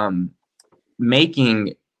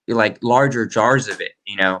making like larger jars of it,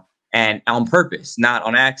 and on purpose, not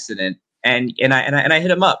on accident. And I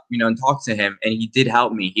hit him up, and talked to him, and he did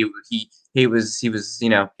help me. He was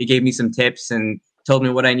he gave me some tips and told me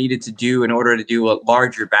what I needed to do in order to do a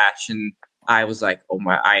larger batch. And I was like, oh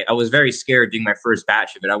my, I was very scared doing my first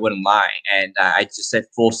batch of it. I wouldn't lie. And I just said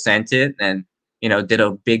full sent it and, did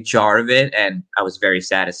a big jar of it. And I was very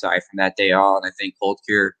satisfied from that day on. I think cold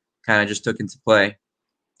cure kind of just took into play.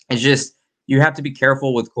 It's just, you have to be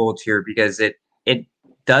careful with cold cure because it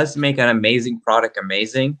does make an amazing product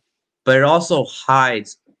amazing, but it also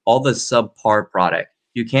hides all the subpar product.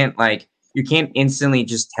 You can't instantly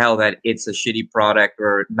just tell that it's a shitty product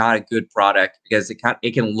or not a good product because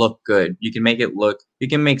it can look good. You can make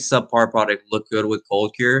subpar product look good with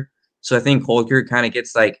cold cure. So I think cold cure kind of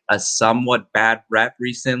gets like a somewhat bad rep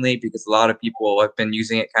recently because a lot of people have been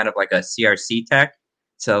using it kind of like a CRC tech.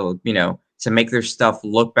 So, to make their stuff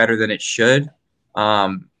look better than it should.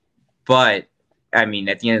 But I mean,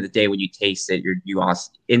 at the end of the day, when you taste it, you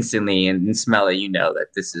instantly and smell it, that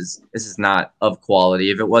this is not of quality.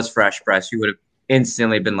 If it was fresh press, you would have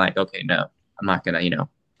instantly been like, okay, no, I'm not gonna,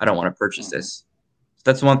 I don't want to purchase this. So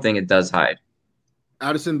that's one thing it does hide.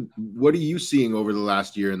 Addison, what are you seeing over the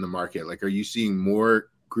last year in the market? Like, are you seeing more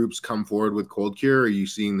groups come forward with cold cure? Are you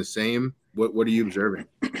seeing the same? What are you observing?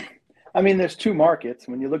 I mean, there's two markets.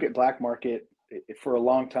 When you look at black market, for a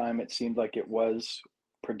long time, it seemed like it was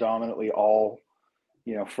predominantly all,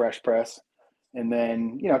 fresh press. And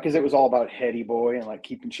then, because it was all about heady boy and like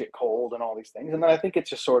keeping shit cold and all these things. And then I think it's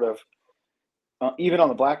just sort of, even on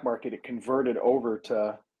the black market, it converted over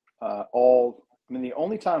to all. I mean, the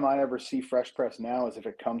only time I ever see fresh press now is if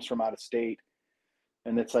it comes from out of state.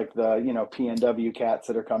 And it's like the, PNW cats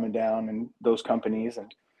that are coming down and those companies.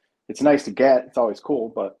 And it's nice to get. It's always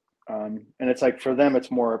cool. But, and it's like for them,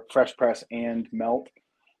 it's more fresh press and melt.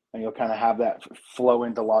 And you'll kind of have that flow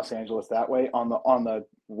into Los Angeles that way. On the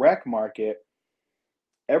rec market,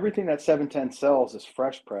 everything that 710 sells is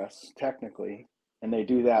fresh press technically, and they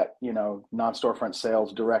do that, non-storefront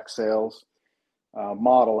sales, direct sales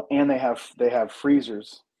model, and they have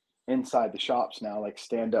freezers inside the shops now, like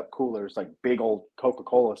stand-up coolers, like big old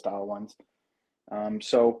Coca-Cola style ones.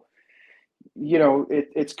 So,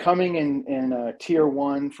 It's coming in tier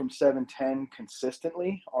 1 from 710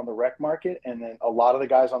 consistently on the rec market, and then a lot of the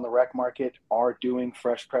guys on the rec market are doing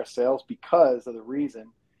fresh press sales because of the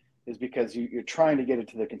reason is because you're trying to get it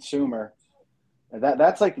to the consumer. And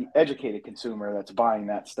that's like the educated consumer that's buying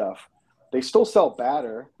that stuff. They still sell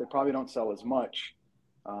batter. They probably don't sell as much,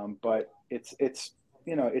 but it's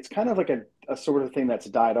kind of like a sort of thing that's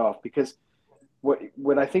died off because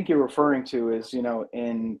what I think you're referring to is,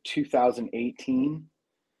 in 2018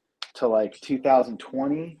 to like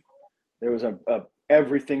 2020, there was a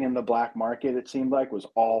everything in the black market, it seemed like, was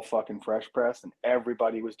all fucking fresh press, and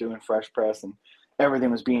everybody was doing fresh press, and everything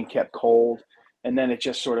was being kept cold. And then it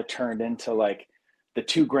just sort of turned into like the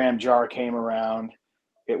 2-gram jar came around.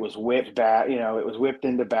 It was whipped it was whipped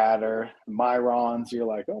into batter. Myrons, you're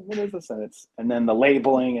like, oh, what is this? And then the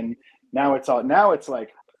labeling, and now it's like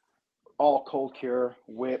all cold cure,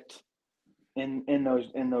 whipped in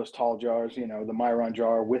those tall jars, the Myron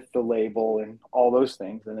jar with the label and all those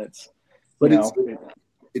things. And it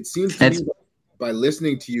seems to me by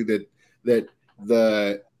listening to you that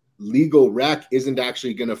the legal rec isn't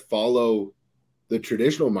actually going to follow the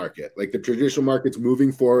traditional market. Like the traditional market's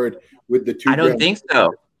moving forward with the 2 I don't think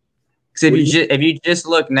so. Because if you just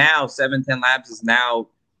look now, 710 Labs is now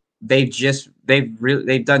they've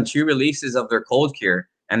done 2 releases of their cold cure,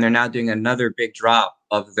 and they're now doing another big drop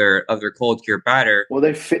of their cold cure batter. Well,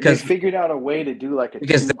 they figured out a way to do like a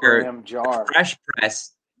 2-gram jar. Fresh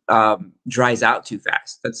press dries out too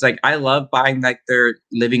fast. That's like, I love buying like their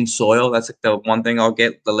living soil. That's like the one thing I'll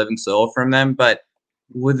get, the living soil from them. But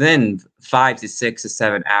within 5 to 6 to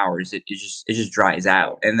 7 hours, it just dries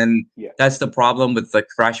out. And then that's the problem with the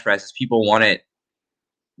fresh press is people want it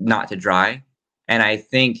not to dry. And I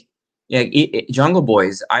think Jungle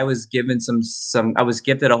Boys, I was given I was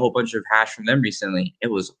gifted a whole bunch of hash from them recently. It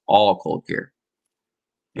was all cold cure.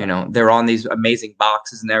 They're on these amazing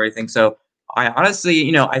boxes and everything. So I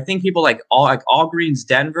honestly, I think people like All Greens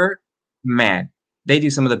Denver, man, they do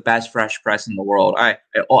some of the best fresh press in the world. I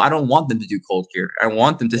don't want them to do cold cure. I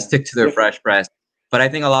want them to stick to their fresh press. But I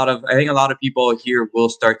think a lot of people here will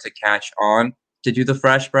start to catch on to do the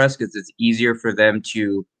fresh press because it's easier for them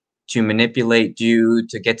to manipulate, to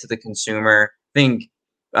get to the consumer.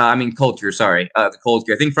 Cold cure. Sorry, the cold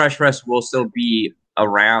cure. I think fresh press will still be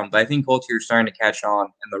around, but I think cold cure is starting to catch on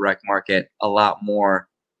in the rec market a lot more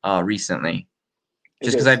recently,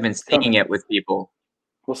 just because I've been seeing it with people.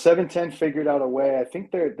 Well, 710 figured out a way. I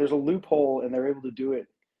think there's a loophole, and they're able to do it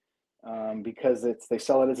because they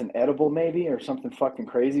sell it as an edible, maybe, or something fucking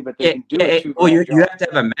crazy. But they can do it. Well, you have to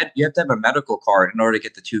have a medical card in order to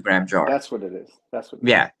get the 2-gram jar. That's what it is.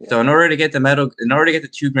 Yeah. So in order to get the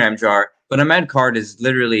 2-gram jar, but a med card is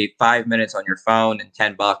literally 5 minutes on your phone and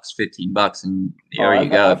 $10, $15, and there you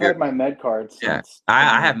go. I've had my med card since.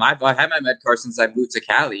 I have my med card since I moved to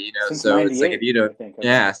Cali. So it's like if you don't,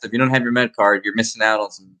 so if you don't have your med card, you're missing out on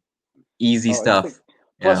some easy stuff.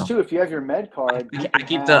 Plus, too, if you have your med card, I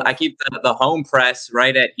keep the home press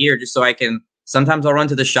right at here, just so I can. Sometimes I'll run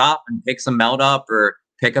to the shop and pick some melt up or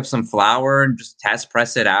pick up some flour and just test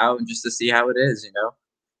press it out and just to see how it is.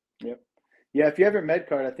 Yep. Yeah, if you have your med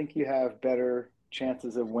card, I think you have better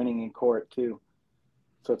chances of winning in court too.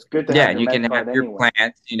 So it's good to have your med card your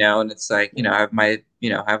plants, and it's like have my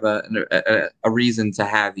have a reason to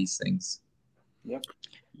have these things. Yep.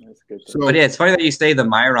 That's good. But it's funny that you say the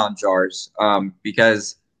Myron jars,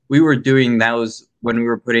 because we were doing those when we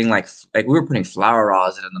were putting like we were putting flower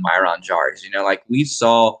rosin in the Myron jars. Like we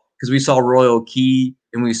saw Royal Key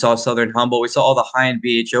and we saw Southern Humble, we saw all the high-end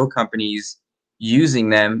BHO companies using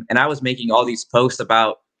them, and I was making all these posts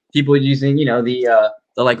about people using the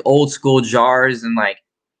like old school jars, and like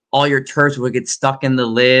all your turfs would get stuck in the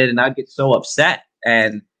lid, and I'd get so upset.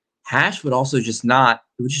 And hash would also just it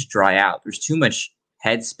would just dry out. There's too much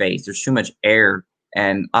headspace, there's too much air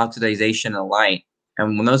and oxidization and light.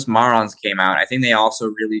 And when those Marons came out, I think they also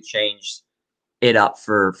really changed it up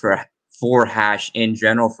for hash in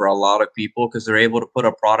general for a lot of people, because they're able to put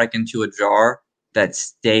a product into a jar that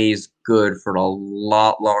stays good for a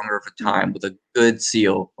lot longer of a time with a good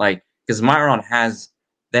seal. Like, because Myron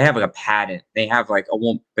they have like a patent. They have like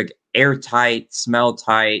airtight, smell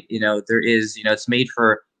tight. There is, it's made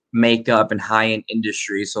for makeup and high-end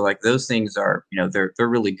industry. So like those things are, they're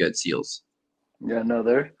really good seals. Yeah, no,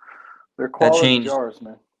 they're quality jars,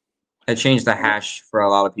 man. That changed the hash for a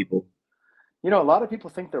lot of people. A lot of people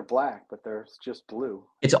think they're black, but they're just blue.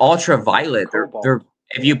 It's ultraviolet. They're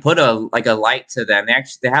if you put a light to them,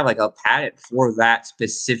 they have like a patent for that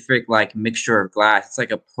specific like mixture of glass. It's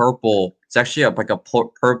like a purple. It's actually like a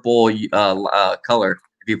purple color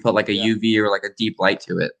if you put like a UV or like a deep light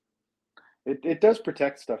to it. It does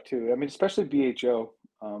protect stuff too. I mean, especially BHO.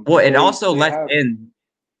 Well, But it also they lets have, in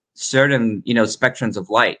certain, spectrums of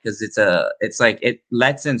light because it's like it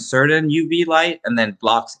lets in certain UV light and then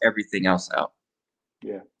blocks everything else out.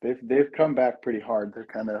 yeah, they've come back pretty hard. They're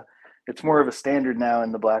kind of, it's more of a standard now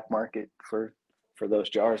in the black market for those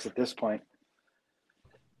jars at this point.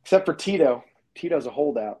 Except for Tito. Tito's a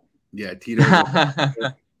holdout. Yeah, Tito's a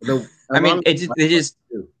I lot mean, of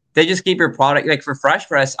they just keep your product like for fresh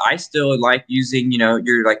press. I still like using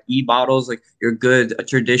your like bottles, like your good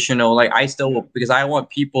traditional. Like I still will, because I want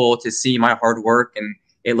people to see my hard work and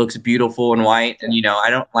it looks beautiful and white. And I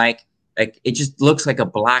don't like it just looks like a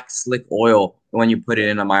black slick oil when you put it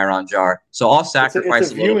in a Myron jar. So I'll It's a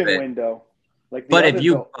sacrifice a little viewing bit. window. Like the But if other,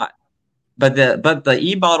 you but the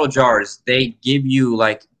e-bottle jars, they give you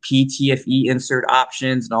like PTFE insert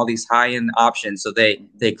options and all these high-end options. So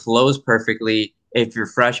they close perfectly. If your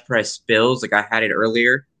fresh press spills, like I had it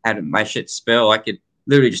earlier, had my shit spill, I could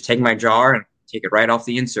literally just take my jar and take it right off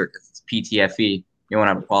the insert because it's PTFE. You won't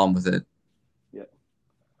have a problem with it. yeah.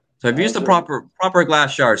 So if you use the proper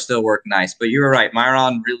glass jars, still work nice. But you were right,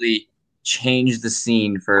 Myron really changed the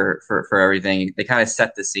scene for everything. They kind of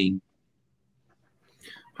set the scene.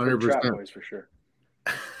 100%. Trap boys for sure.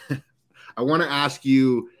 I want to ask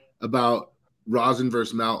you about rosin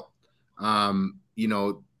versus melt.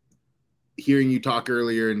 Hearing you talk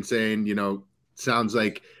earlier and saying, sounds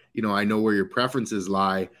like, I know where your preferences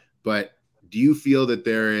lie, but do you feel that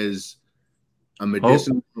there is a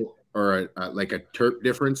medicinal or like a terp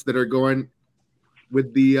difference that are going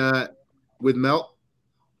with the with melt?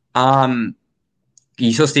 Can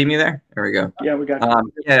you still see me there? There we go. Yeah, we got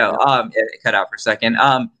it cut out for a second.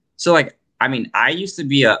 So like, I mean, I used to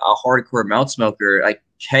be a hardcore melt smoker, like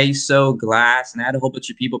queso, glass, and I had a whole bunch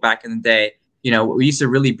of people back in the day. We used to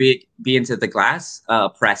really be into the glass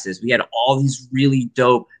presses. We had all these really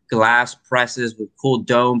dope glass presses with cool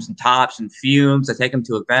domes and tops and fumes. I take them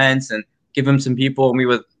to events and give them some people, and we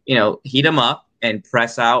would, heat them up and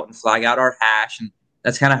press out and flag out our hash. And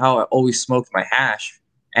that's kind of how I always smoked my hash.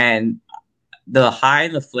 And the high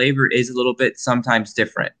and the flavor is a little bit sometimes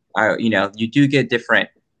different. You do get different,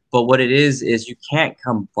 but what it is you can't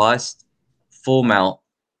combust full melt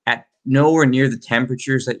at nowhere near the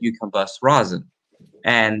temperatures that you combust rosin.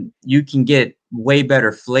 And you can get way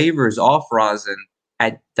better flavors off rosin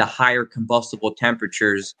at the higher combustible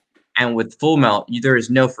temperatures. And with full melt, there is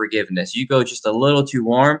no forgiveness. You go just a little too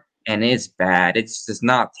warm and it's bad. It just does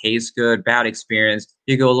not taste good. Bad experience.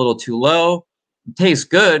 You go a little too low, it tastes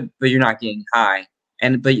good, but you're not getting high.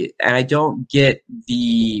 And I don't get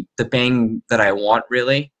the bang that I want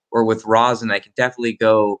really. Or with rosin, I can definitely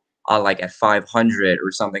go like at 500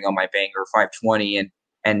 or something on my banger, or 520,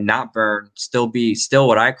 and not burn, still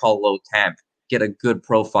what I call low temp, get a good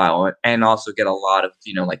profile, and also get a lot of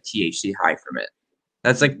like THC high from it.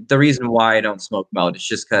 That's like the reason why I don't smoke melt. It's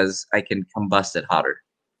just because I can combust it hotter.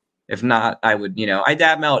 If not, I would I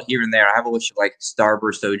dab melt here and there. I have a bunch of like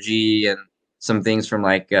Starburst OG and some things from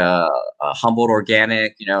like Humboldt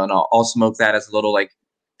Organic, and I'll smoke that as a little like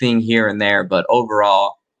thing here and there. But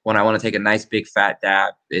overall, when I want to take a nice big fat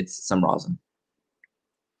dab, it's some rosin.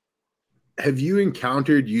 Have you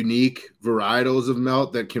encountered unique varietals of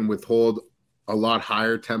melt that can withhold a lot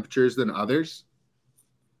higher temperatures than others?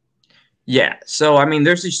 Yeah. So, I mean,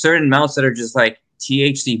 there's these certain melts that are just like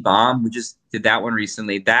THC bomb. We just did that one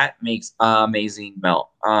recently. That makes amazing melt.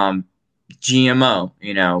 GMO,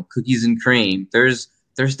 cookies and cream. There's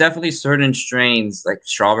definitely certain strains like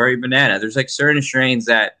strawberry banana. There's like certain strains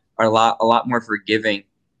that are a lot more forgiving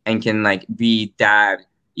and can like be dabbed.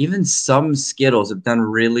 Even some Skittles have done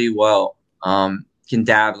really well. Can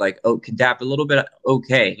dab a little bit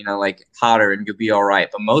okay, like hotter and you'll be all right.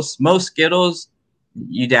 But most Skittles,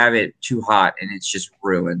 you dab it too hot and it's just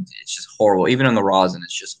ruined. It's just horrible. Even on the rosin,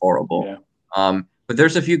 it's just horrible. Yeah. But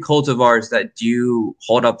there's a few cultivars that do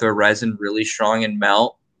hold up their resin really strong and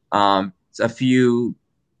melt. It's a few,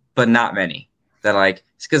 but not many. That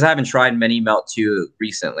it's because I haven't tried many melt too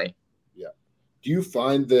recently. Yeah. Do you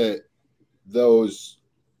find that those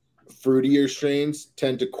fruitier strains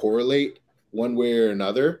tend to correlate one way or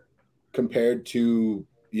another compared to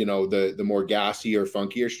the more gassy or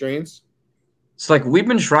funkier strains? It's like we've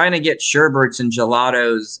been trying to get sherbets and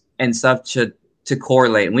gelatos and stuff to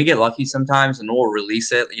correlate, and we get lucky sometimes, and we'll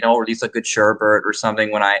release it. We'll release a good sherbet or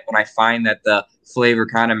something when I find that the flavor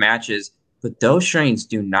kind of matches. But those strains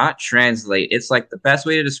do not translate. It's like the best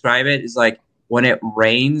way to describe it is like when it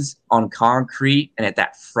rains on concrete and at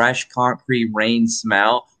that fresh concrete rain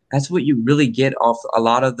smell. That's what you really get off a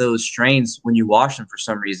lot of those strains when you wash them for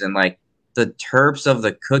some reason. Like the terps of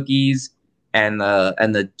the cookies and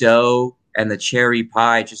the dough and the cherry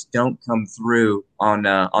pie just don't come through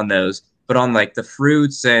on those. But on like the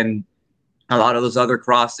fruits and a lot of those other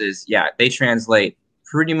crosses, yeah, they translate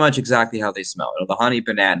pretty much exactly how they smell. You know, the honey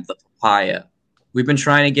banana, the papaya. We've been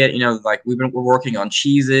trying to get, like we're working on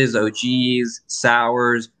cheeses, OGs,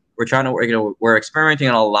 sours. We're trying to, we're experimenting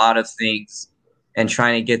on a lot of things and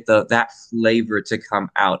trying to get that flavor to come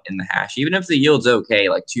out in the hash. Even if the yield's okay,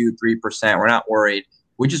 like 2-3%, we're not worried.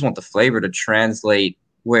 We just want the flavor to translate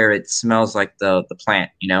where it smells like the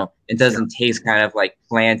plant. It doesn't taste kind of like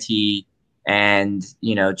planty and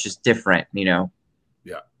just different. Yeah,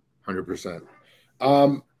 100%.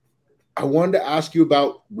 I wanted to ask you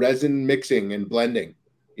about resin mixing and blending.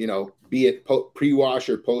 Be it pre-wash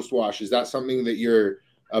or post-wash. Is that something that you're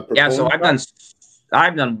a proponent? Yeah, so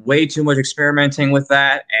I've done way too much experimenting with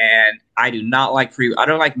that, and I do not like I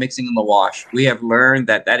don't like mixing in the wash. We have learned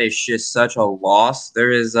that is just such a loss.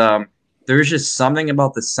 There is just something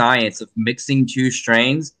about the science of mixing two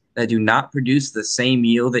strains that do not produce the same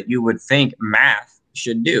yield that you would think math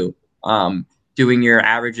should do. Doing your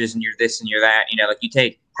averages and your this and your that, like you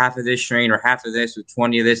take half of this strain or half of this with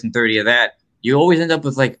 20 of this and 30 of that, you always end up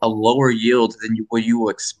with like a lower yield than what you will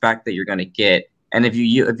expect that you're going to get. And if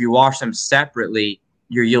you wash them separately,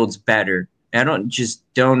 your yield's better. And I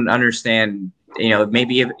don't understand,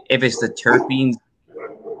 maybe if it's the terpenes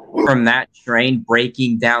from that strain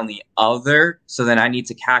breaking down the other, so then I need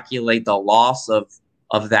to calculate the loss of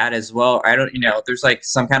that as well. I don't, there's like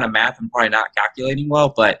some kind of math I'm probably not calculating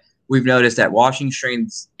well, but we've noticed that washing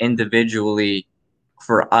strains individually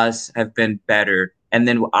for us have been better. And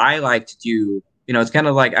then what I like to do, it's kind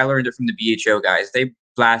of like I learned it from the BHO guys. They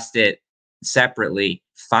blast it separately,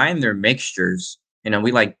 find their mixtures.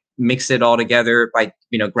 We like mix it all together by,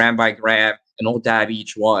 gram by gram, and we'll dab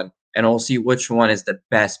each one. And we'll see which one is the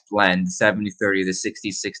best blend, 70-30, the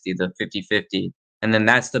 60-60, the 50-50. And then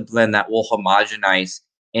that's the blend that will homogenize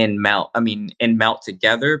and melt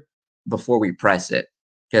together before we press it.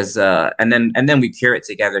 Because and then we cure it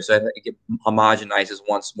together, so it homogenizes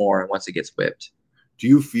once more once it gets whipped. Do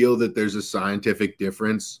you feel that there's a scientific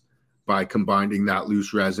difference by combining that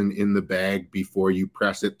loose resin in the bag before you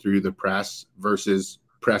press it through the press versus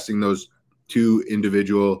pressing those two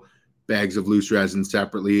individual bags of loose resin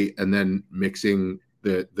separately and then mixing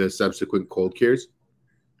the subsequent cold cures?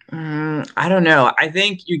 I don't know. I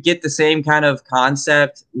think you get the same kind of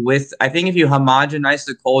concept I think if you homogenize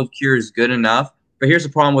the cold cures good enough. But here's the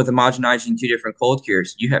problem with homogenizing two different cold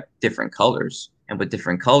cures. You have different colors. And with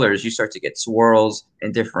different colors, you start to get swirls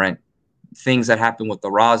and different things that happen with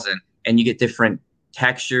the rosin. And you get different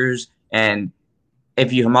textures. And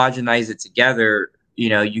if you homogenize it together,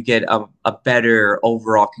 you get a better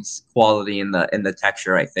overall quality in the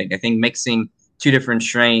texture, I think. I think mixing two different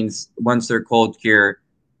strains, once they're cold cure,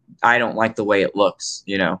 I don't like the way it looks,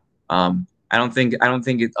 I don't think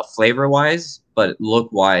it's a flavor wise, but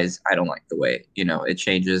look wise, I don't like the way, it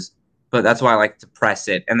changes. But that's why I like to press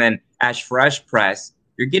it. And then as fresh press,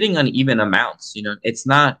 you're getting uneven amounts. It's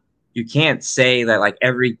not, you can't say that like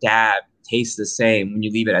every dab tastes the same when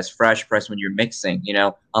you leave it as fresh press when you're mixing,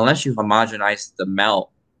 unless you homogenize the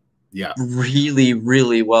melt really,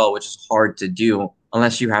 really well, which is hard to do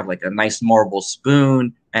unless you have like a nice marble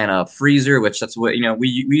spoon and a freezer, which that's what,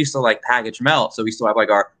 we used to like package melt. So we still have like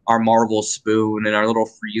our marble spoon and our little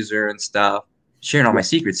freezer and stuff. Sharing all my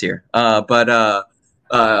secrets here. No,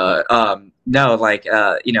 like,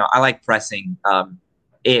 I like pressing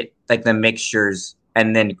it, like the mixtures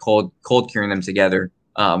and then cold curing them together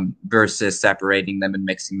versus separating them and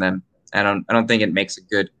mixing them. I don't think it makes a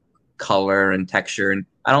good color and texture. And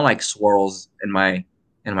I don't like swirls in my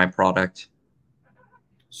product.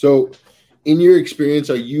 So in your experience,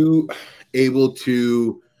 are you able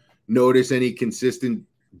to notice any consistent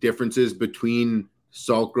differences between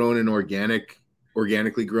salt grown and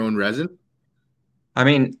organically grown resin? I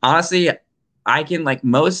mean, honestly, I can, like,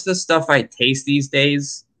 most of the stuff I taste these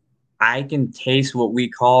days, I can taste what we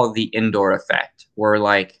call the indoor effect, where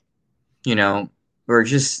like, we're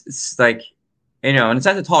just, it's like, and it's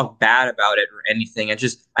not to talk bad about it or anything.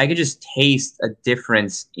 I could just taste a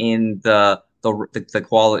difference in the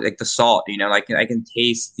quality, like the salt, like I can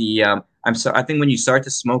taste the, I think when you start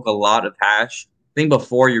to smoke a lot of hash, I think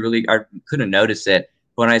before I couldn't notice it.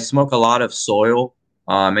 But when I smoke a lot of soil,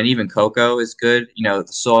 and even cocoa is good, the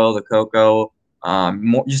soil, the cocoa,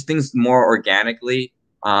 just things more organically.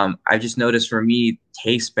 I just noticed for me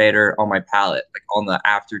tastes better on my palate, like on the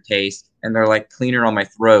aftertaste, and they're like cleaner on my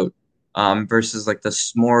throat, versus like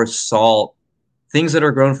the more salt things that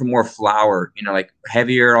are grown for more flour, like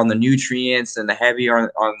heavier on the nutrients and the heavier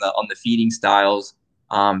on the feeding styles.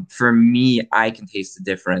 For me, I can taste the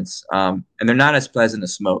difference. And they're not as pleasant to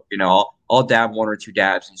smoke. You know, I'll dab 1 or 2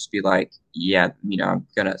 dabs and just be like, yeah, you know, I'm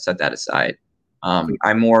gonna set that aside.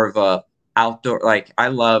 I'm more of a outdoor, like I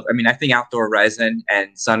think outdoor resin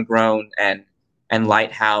and sun grown and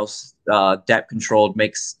lighthouse depth controlled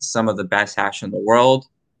makes some of the best hash in the world.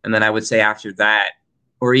 And then I would say after that,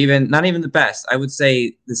 or even not even the best, I would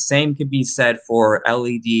say the same could be said for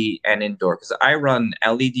LED and indoor, because I run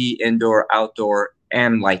LED indoor, outdoor,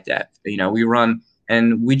 and light depth. You know, we run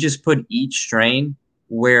and we just put each strain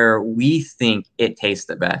where we think it tastes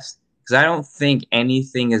the best. Because I don't think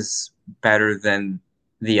anything is better than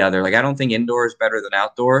the other. Like I don't think indoor is better than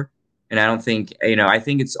outdoor, and I don't think, you know, I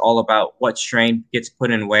think it's all about what strain gets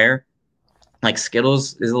put in where. Like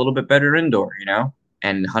Skittles is a little bit better indoor, you know,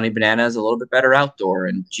 and Honey Banana is a little bit better outdoor,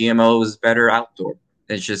 and GMO is better outdoor.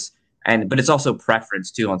 It's just, but it's also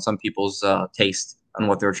preference too on some people's taste on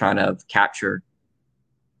what they're trying to capture.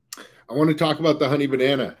 I want to talk about the Honey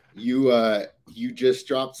Banana. You just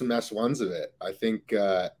dropped some S1s of it. I think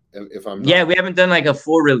if I'm not... Yeah, we haven't done like a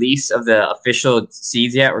full release of the official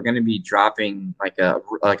seeds yet. We're going to be dropping like a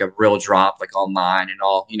real drop, like online and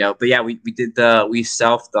all, you know. But yeah, we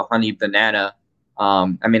self the Honey Banana.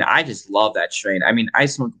 I mean, I just love that strain. I mean, I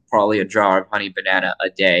smoke probably a jar of Honey Banana a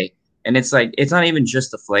day, and it's like it's not even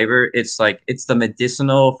just the flavor. It's like it's the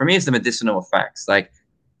medicinal. For me, it's the medicinal effects. Like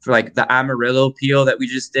for like the Amarillo peel that we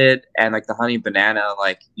just did, and like the Honey Banana,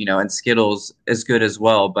 like, you know, and Skittles is good as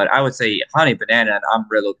well. But I would say Honey Banana and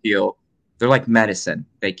Amarillo peel, they're like medicine.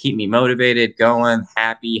 They keep me motivated, going,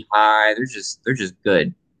 happy, high. They're just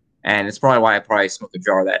good, and it's probably why I probably smoke a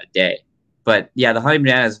jar of that a day. But yeah, the Honey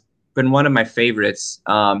Banana has been one of my favorites.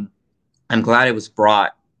 I'm glad it was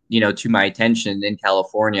brought, you know, to my attention in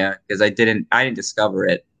California, because I didn't discover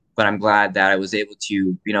it, but I'm glad that I was able to,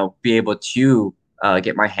 you know, be able to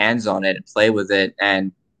get my hands on it and play with it.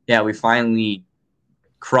 And yeah, we finally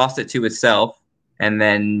crossed it to itself, and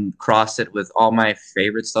then crossed it with all my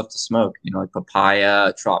favorite stuff to smoke, you know, like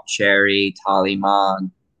papaya, trop cherry,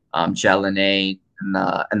 taliman, gelinade,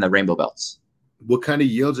 and the rainbow belts. What kind of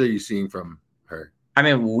yields are you seeing from her? I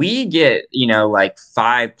mean, we get, you know, like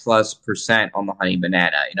 5+% on the Honey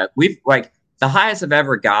Banana. You know, we've like the highest I've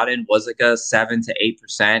ever gotten was like a 7 to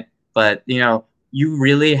 8%. But, you know, you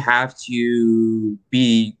really have to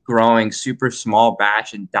be growing super small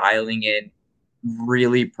batch and dialing in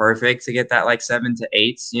really perfect to get that like 7 to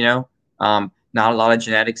 8, you know. Not a lot of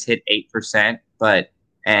genetics hit 8%, but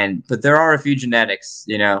there are a few genetics,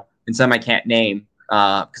 you know, and some I can't name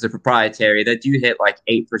because they're proprietary, that do hit like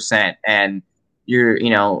 8%, and you're, you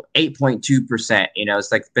know, 8.2%, you know,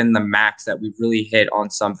 it's like been the max that we've really hit on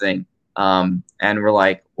something. And we're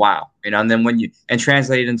like, wow, you know, and then when you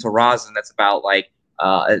translate it into rosin, that's about like,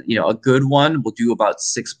 you know, a good one will do about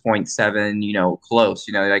 6.7, you know, close,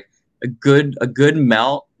 you know, like a good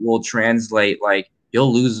melt will translate, like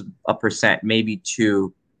you'll lose 1%, maybe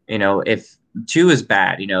 2, you know, if 2 is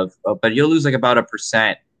bad, you know, but you'll lose like about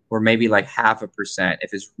 1%, or maybe like 0.5%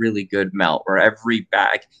 if it's really good melt, or every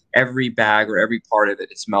bag or every part of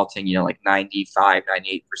it is melting, you know, like 95,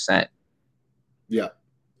 98%. Yeah.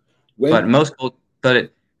 But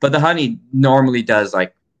the honey normally does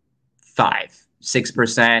like 5,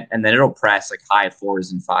 6%, and then it'll press like high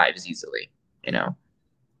 4s and 5s easily, you know.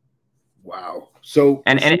 Wow. So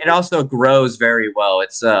and it also grows very well.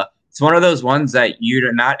 It's one of those ones that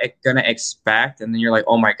you're not gonna expect, and then you're like,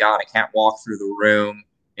 oh my god, I can't walk through the room.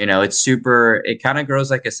 You know, it kind of grows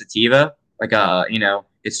like a sativa, like you know,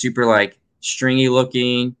 it's super like stringy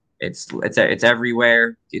looking. It's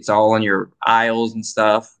everywhere. It's all in your aisles and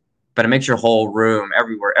stuff, but it makes your whole room,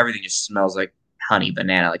 everywhere, everything just smells like Honey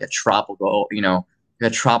Banana, like a tropical, you know,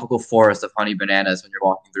 like a tropical forest of honey bananas when you're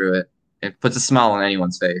walking through it. It puts a smile on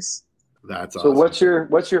anyone's face. That's awesome. So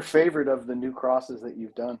what's your favorite of the new crosses that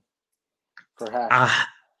you've done for hash?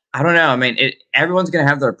 I don't know. I mean, everyone's gonna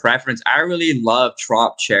have their preference. I really love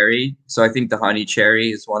trop cherry, so I think the honey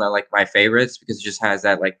cherry is one of like my favorites, because it just has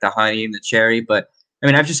that like the honey and the cherry. But I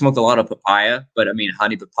mean, I've just smoked a lot of papaya, but I mean,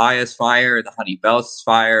 honey papaya is fire. The honey belts is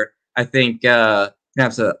fire. I think gonna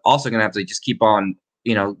have to just keep on,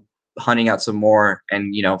 you know, hunting out some more,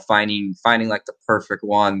 and, you know, finding like the perfect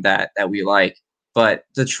one that we like. But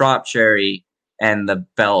the trop cherry and the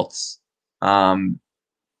belts, and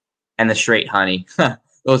the straight honey.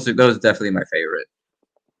 Those are definitely my favorite.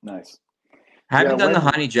 Nice. I haven't done the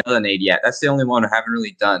honey gelinade yet. That's the only one I haven't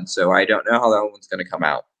really done, so I don't know how that one's going to come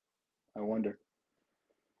out. I wonder.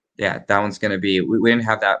 Yeah, that one's going to be. We didn't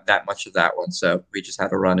have that much of that one, so we just had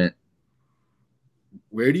to run it.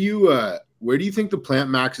 Where do you think the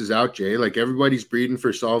plant maxes out, Jay? Like everybody's breeding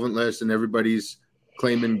for solventless, and everybody's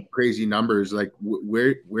claiming crazy numbers. Like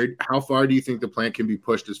where, how far do you think the plant can be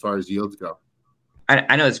pushed as far as yields go?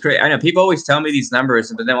 I know it's great. I know people always tell me these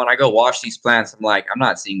numbers, but then when I go wash these plants, I'm like, I'm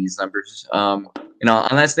not seeing these numbers.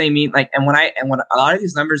 Unless they mean like, and when a lot of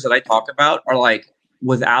these numbers that I talk about are like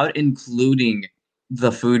without including the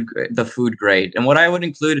food grade. And what I would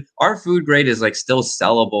include, our food grade is like still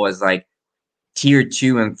sellable as like tier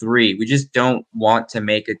 2 and 3. We just don't want to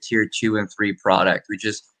make a tier 2 and 3 product. We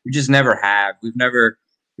just never have.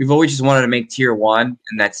 We've always just wanted to make tier 1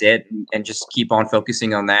 and that's it, and just keep on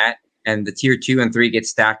focusing on that. And the tier 2 and 3 get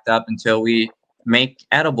stacked up until we make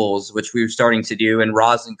edibles, which we were starting to do, and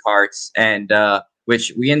rosin carts, and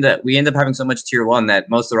which we end up having so much tier 1 that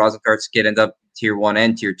most of the rosin carts end up tier 1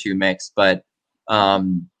 and tier 2 mix. But yeah,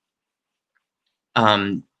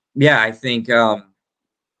 I think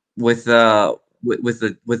with the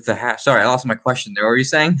hash. Sorry, I lost my question there. What were you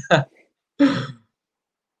saying?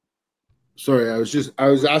 Sorry, I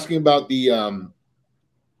was asking about the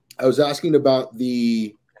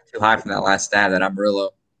Too high from that last stab, that Amarillo.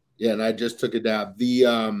 Yeah, and I just took a dab. We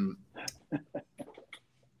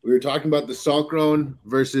were talking about the salt grown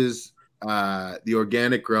versus the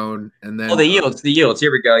organic grown, and then the yields.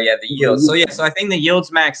 Here we go. Yeah, the yields. So I think the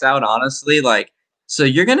yields max out, honestly. Like, so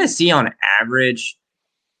you're gonna see on average,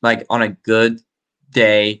 like on a good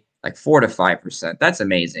day, like 4 to 5%. That's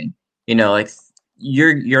amazing. Like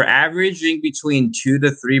you're averaging between 2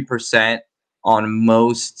 to 3% on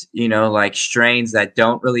most, like strains that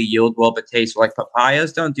don't really yield well but taste like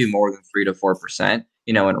papayas don't do more than 3 to 4%.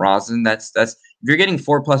 In rosin, that's if you're getting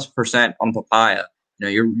 4+% on papaya,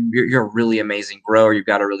 you're a really amazing grower. You've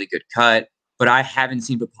got a really good cut. But I haven't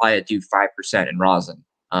seen papaya do 5% in rosin.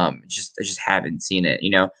 I just haven't seen it.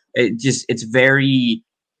 It's very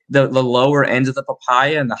the lower ends of the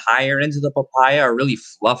papaya and the higher ends of the papaya are really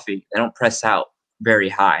fluffy. They don't press out very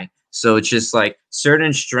high. So it's just like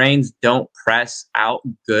certain strains don't press out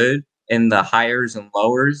good in the highers and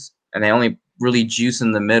lowers, and they only really juice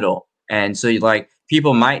in the middle. And so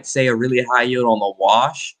people might say a really high yield on the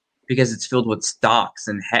wash because it's filled with stalks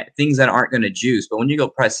and things that aren't going to juice. But when you go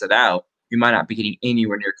press it out, you might not be getting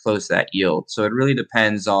anywhere near close to that yield. So it really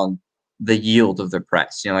depends on the yield of the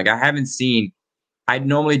press. I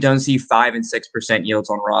normally don't see 5 and 6% yields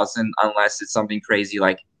on rosin unless it's something crazy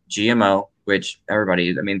like GMO, which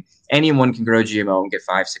anyone can grow GMO and get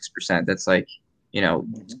 5-6%. That's like,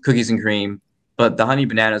 cookies and cream. But the honey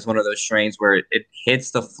banana is one of those strains where it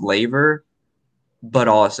hits the flavor, but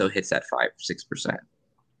also hits that 5-6%.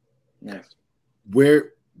 Yes.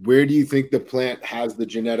 Where do you think the plant has the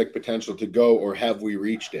genetic potential to go, or have we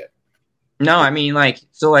reached it? No, if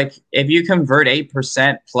you convert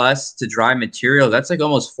 8% plus to dry material, that's like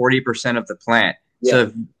almost 40% of the plant. Yeah.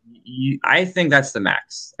 So I think that's the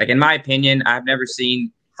max. Like, in my opinion, I've never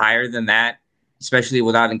seen higher than that, especially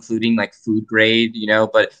without including like food grade,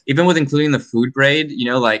 but even with including the food grade,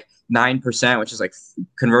 like 9%, which is like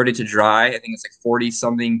converted to dry, I think it's like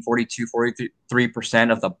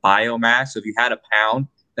 43% of the biomass. So if you had a pound,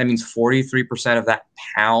 that means 43% of that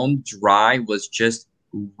pound dry was just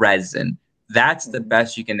resin. That's the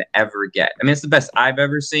best you can ever get. It's the best I've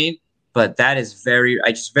ever seen, but that is very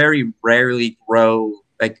rarely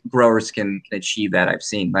growers can achieve that. I've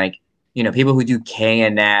seen people who do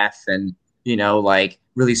KNF and, like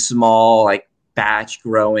really small, like batch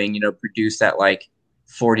growing, produce that like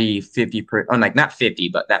 40, 50, not 50,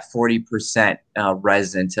 but that 40%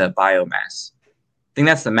 resin to biomass. I think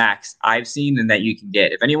that's the max I've seen and that you can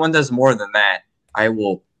get. If anyone does more than that, I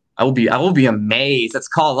will be amazed. Let's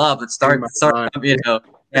call up. Let's start up,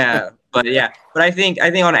 yeah. But I think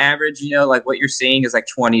on average, like what you're seeing is like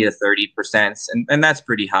 20 to 30%, and that's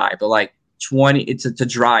pretty high. But like 20, it's a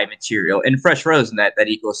dry material, and fresh rosin that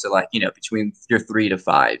equals to like between your 3 to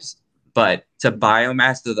 5s. But to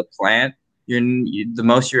biomass to the plant, the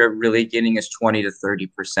most you're really getting is 20 to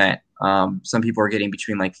 30%. Some people are getting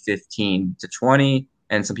between like 15 to 20,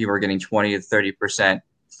 and some people are getting 20 to 30%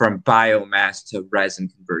 from biomass to resin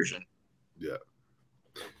conversion. Yeah.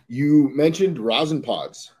 You mentioned rosin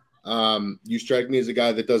pods. You strike me as a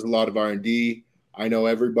guy that does a lot of R&D. I know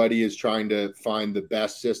everybody is trying to find the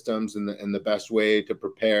best systems and the best way to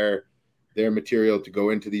prepare their material to go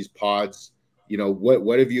into these pods.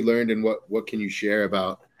 What have you learned, and what can you share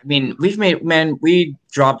about? We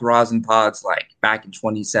dropped rosin pods like back in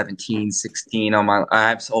 2017, 16 I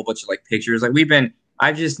have a whole bunch of like pictures.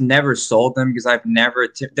 I've just never sold them because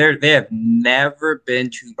they have never been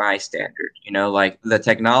to my standard, like the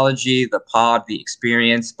technology, the pod, the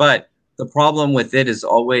experience. But the problem with it is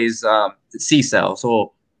always the C-cell.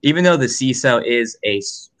 So even though the C-cell is a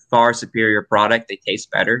far superior product, they taste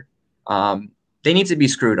better. They need to be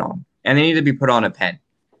screwed on. and they need to be put on a pen.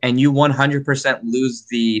 And you 100% lose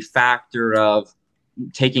the factor of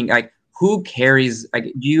taking, like, who carries, like,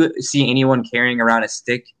 do you see anyone carrying around a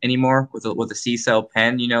stick anymore with a C-cell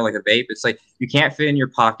pen, you know, like a vape? It's like, you can't fit in your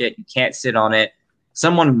pocket. You can't sit on it.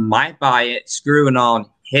 Someone might buy it, screw it on,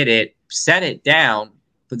 hit it, set it down,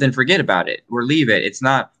 but then forget about it or leave it. It's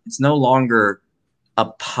no longer a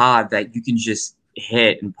pod that you can just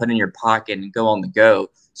hit and put in your pocket and go on the go.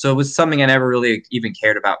 So it was something I never really even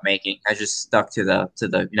cared about making. I just stuck to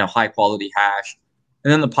the high quality hash.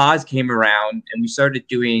 And then the pods came around and we started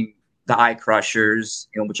doing the eye crushers,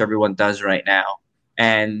 which everyone does right now.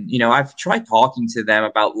 And, I've tried talking to them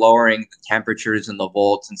about lowering the temperatures and the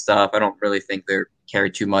volts and stuff. I don't really think they care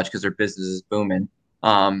too much because their business is booming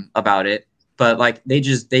about it. But like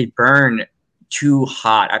they burn too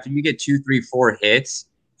hot. After you get 2, 3, 4 hits,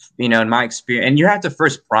 in my experience, and you have to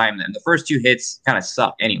first prime them. The first 2 hits kind of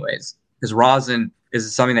suck anyways, because rosin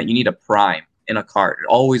is something that you need to prime in a cart. It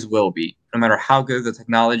always will be. No matter how good the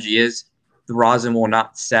technology is, the rosin will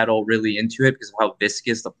not settle really into it because of how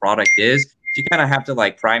viscous the product is. So you kind of have to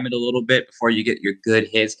like prime it a little bit before you get your good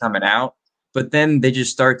hits coming out. But then they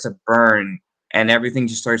just start to burn and everything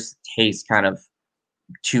just starts to taste kind of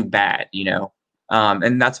too bad,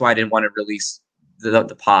 and that's why I didn't want to release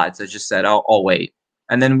the pods. I just said, I'll wait.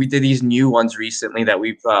 And then we did these new ones recently that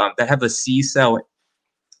we've that have a C cell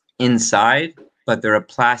inside, but they're a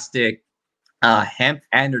plastic hemp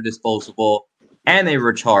and they're disposable and they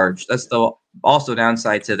recharge. That's the also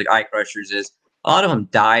downside to the eye crushers is a lot of them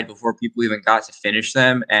died before people even got to finish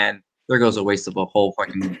them, and there goes a waste of a whole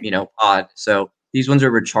fucking pod. So these ones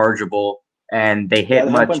are rechargeable and they hit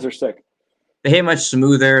the much. ones are sick. They hit much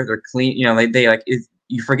smoother. They're clean. They like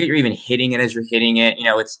you forget you're even hitting it as you're hitting it.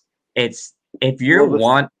 It's if you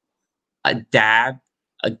want a dab,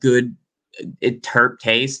 a good terp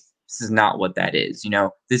taste, this is not what that is.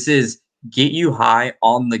 This is get you high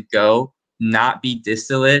on the go, not be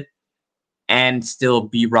distillate, and still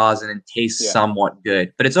be rosin and taste somewhat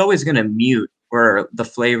good. But it's always going to mute or the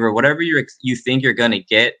flavor, whatever you think you're going to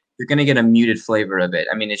get, you're going to get a muted flavor of it.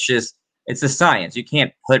 I mean, it's a science. You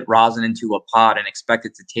can't put rosin into a pod and expect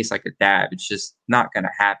it to taste like a dab. It's just not going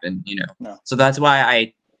to happen, No. So that's why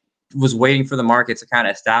I was waiting for the market to kind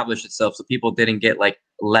of establish itself so people didn't get like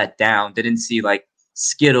let down, didn't see like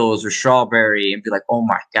Skittles or strawberry and be like, oh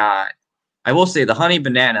my God. I will say the honey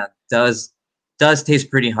banana does taste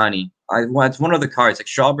pretty honey. It's one of the cards, like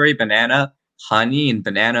strawberry, banana, honey, and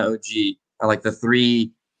banana OG are like the 3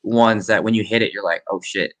 ones that when you hit it, you're like, oh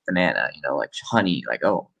shit, banana, like honey, like,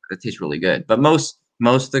 oh, that tastes really good. But most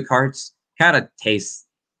of the carts kind of taste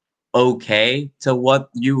okay to what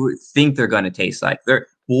you think they're going to taste like. They're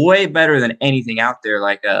way better than anything out there.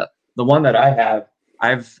 Like the one that I have,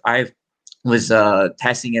 I've was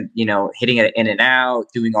testing it, hitting it in and out,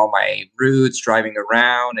 doing all my routes, driving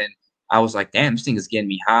around, and I was like, damn, this thing is getting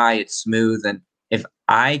me high. It's smooth, and if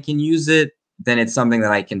I can use it, then it's something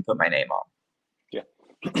that I can put my name on.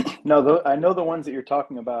 Yeah. No, I know the ones that you're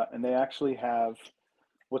talking about, and they actually have.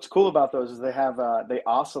 What's cool about those is they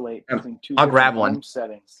oscillate between 2 different home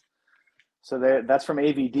settings. So that's from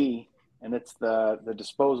AVD, and it's the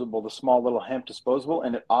disposable, the small little hemp disposable,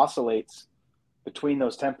 and it oscillates between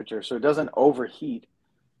those temperatures, so it doesn't overheat.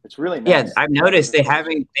 It's really nice. Yeah, I've noticed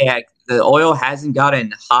the oil hasn't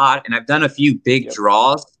gotten hot, and I've done a few big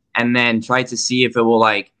draws, and then tried to see if it will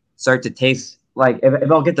like start to taste like if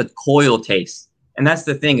I'll get the coil taste. And that's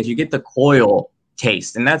the thing is you get the coil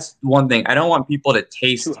taste, and that's one thing I don't want people to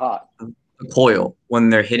taste too hot. The coil when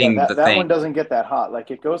they're hitting the thing. That one doesn't get that hot. Like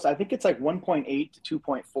it goes, I think it's like 1.8 to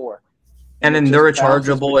 2.4. And then they're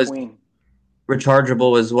rechargeable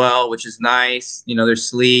as well, which is nice. They're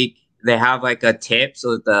sleek. They have like a tip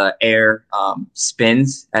so that the air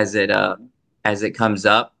spins as it comes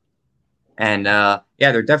up. And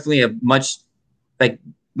they're definitely a much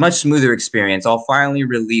smoother experience. I'll finally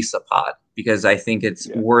release a pod because I think it's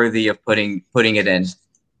worthy of putting it in.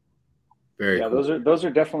 Very cool. Those are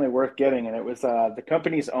definitely worth getting. And it was the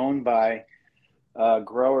company's owned by a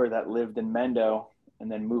grower that lived in Mendo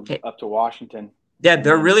and then moved up to Washington. Yeah,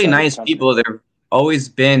 they're really nice people. They've always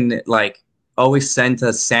been always sent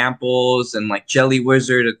us samples, and like Jelly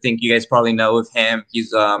Wizard, I think you guys probably know of him.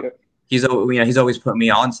 He's always put me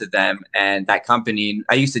onto them and that company.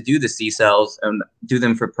 I used to do the C-cells and do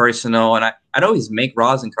them for personal, and I'd always make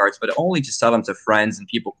rosin carts, but only to sell them to friends and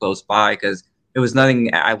people close by because it was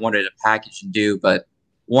nothing I wanted to package and do. But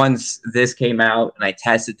once this came out and I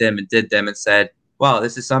tested them and did them and said, wow,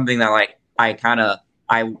 this is something that like I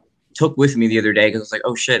took with me the other day because I was like,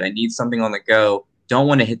 oh shit, I need something on the go. Don't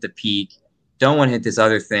want to hit the peak. Don't want to hit this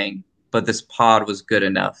other thing. But this pod was good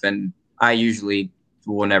enough. And I usually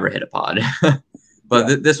will never hit a pod.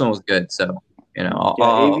 But this one was good. So, you know,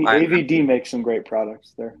 AVD makes some great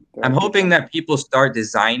products. I'm hoping that people start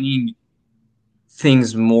designing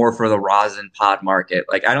things more for the rosin pod market.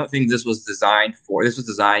 Like, I don't think this was designed,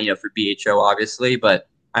 you know, for BHO, obviously, but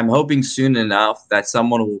I'm hoping soon enough that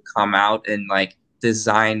someone will come out and like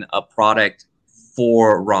design a product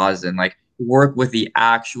for rosin, like work with the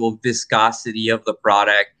actual viscosity of the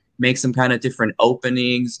product, make some kind of different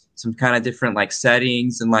openings, some kind of different like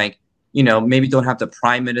settings, and like, you know, maybe don't have to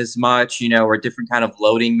prime it as much, you know, or a different kind of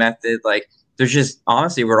loading method. Like, there's just,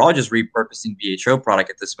 honestly, we're all just repurposing BHO product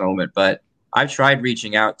at this moment. But I've tried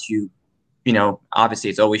reaching out to, you know, obviously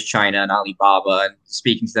it's always China and Alibaba and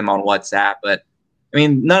speaking to them on WhatsApp, but I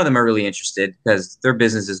mean, none of them are really interested because their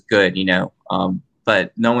business is good, you know.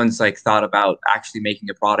 But no one's like thought about actually making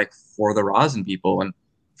a product for the rosin people. And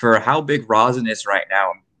for how big rosin is right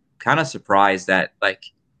now, I'm kind of surprised that like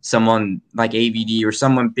someone like AVD or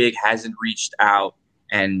someone big hasn't reached out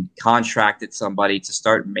and contracted somebody to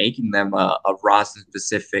start making them a rosin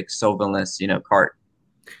specific solventless, you know, cart.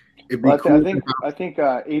 Well, I think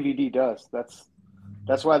AVD does.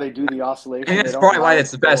 That's why they do the oscillation. And that's probably why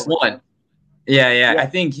that's the best one. Yeah. I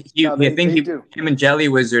think him and Jelly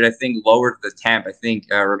Wizard, I think, lowered the temp. I think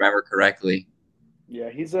remember correctly. Yeah,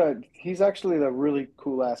 he's actually a really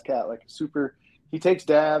cool ass cat. Like super, he takes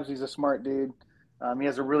dabs. He's a smart dude. He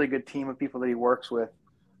has a really good team of people that he works with,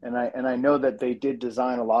 and I know that they did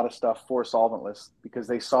design a lot of stuff for solventless because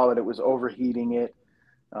they saw that it was overheating it,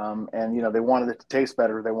 and you know they wanted it to taste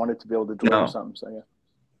better. They wanted to be able to deliver something. So yeah.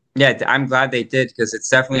 Yeah, I'm glad they did because it's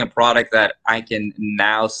definitely a product that I can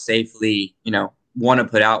now safely, you know, want to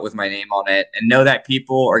put out with my name on it and know that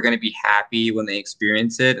people are going to be happy when they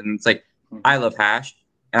experience it. And it's like, I love hash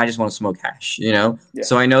and I just want to smoke hash, you know? Yeah.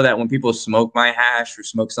 So I know that when people smoke my hash or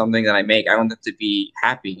smoke something that I make, I want them to be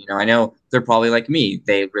happy. You know, I know they're probably like me.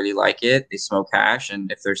 They really like it. They smoke hash.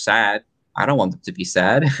 And if they're sad, I don't want them to be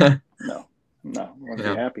sad. No, I want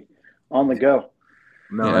to be happy. On the go.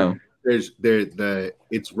 No, you know?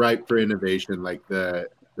 It's ripe for innovation. Like the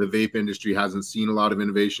vape industry hasn't seen a lot of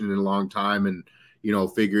innovation in a long time, and you know,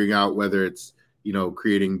 figuring out whether it's, you know,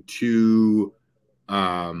 creating two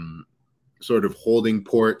sort of holding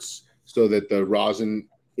ports so that the rosin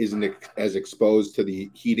isn't as exposed to the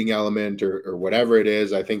heating element or whatever it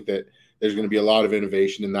is. I think that there's going to be a lot of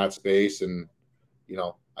innovation in that space, and you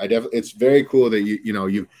know, it's very cool that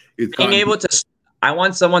being able to. I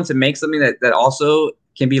want someone to make something that also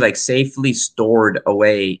can be like safely stored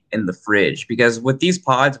away in the fridge, because with these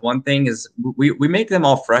pods, one thing is we make them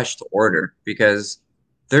all fresh to order because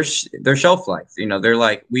their shelf life, you know, they're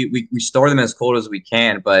like, we store them as cold as we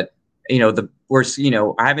can, but you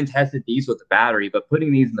know, I haven't tested these with the battery, but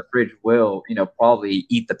putting these in the fridge will, you know, probably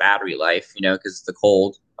eat the battery life, you know, because it's the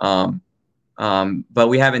cold. But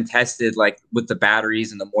we haven't tested like with the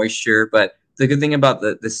batteries and the moisture. But the good thing about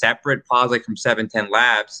the separate pods, like from 710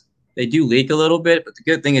 Labs, they do leak a little bit, but the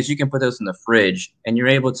good thing is you can put those in the fridge and you're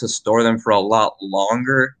able to store them for a lot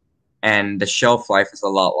longer, and the shelf life is a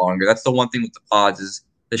lot longer. That's the one thing with the pods is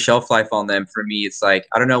the shelf life on them. For me, it's like,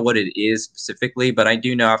 I don't know what it is specifically, but I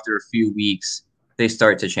do know after a few weeks, they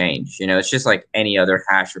start to change. You know, it's just like any other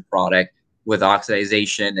hash or product with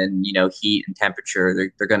oxidization and, you know, heat and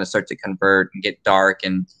temperature. They're going to start to convert and get dark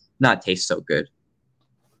and not taste so good.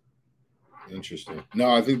 Interesting.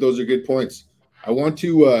 No, I think those are good points. I want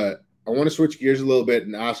to switch gears a little bit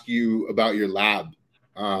and ask you about your lab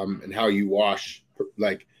and how you wash,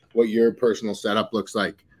 like what your personal setup looks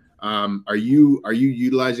like. Are you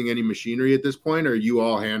utilizing any machinery at this point, or are you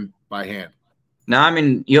all hand by hand? No, I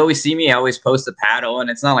mean, you always see me. I always post the paddle, and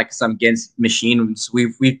it's not like I'm against machines.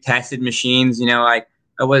 We've tested machines. You know, I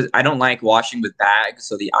don't like washing with bags,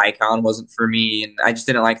 so the icon wasn't for me, and I just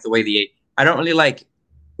didn't like the way I don't really like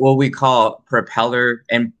what we call propeller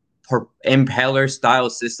and impeller style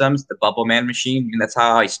systems. The Bubble Man machine, and that's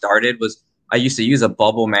how I started. I used to use a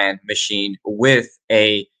Bubble Man machine with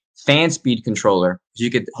a fan speed controller. You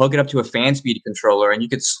could hook it up to a fan speed controller, and you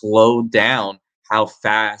could slow down how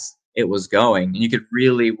fast it was going, and you could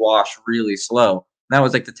really wash really slow. And that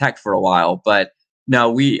was like the tech for a while, but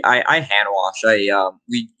no, I hand wash.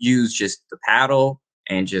 We use just the paddle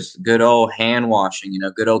and just good old hand washing, you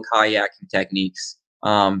know, good old kayaking techniques.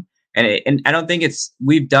 And I don't think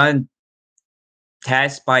we've done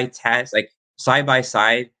test by test, like side by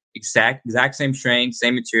side, exact same strength,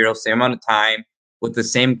 same material, same amount of time with the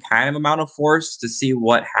same kind of amount of force to see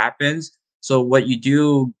what happens. So what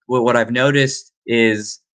I've noticed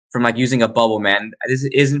is from like using a Bubble Man, this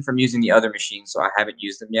isn't from using the other machines, so I haven't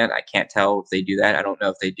used them yet. I can't tell if they do that. I don't know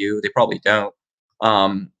if they do. They probably don't.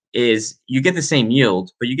 is you get the same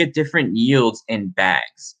yield, but you get different yields in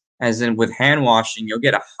bags. As in with hand washing, you'll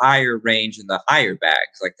get a higher range in the higher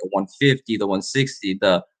bags, like the 150, the 160,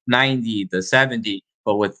 the 90, the 70.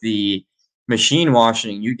 But with the machine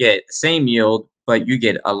washing, you get the same yield, but you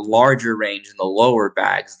get a larger range in the lower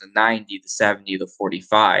bags, the 90, the 70, the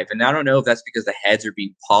 45. And I don't know if that's because the heads are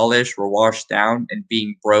being polished or washed down and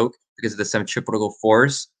being broke because of the centripetal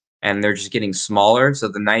force, and they're just getting smaller. So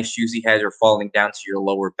the nice juicy heads are falling down to your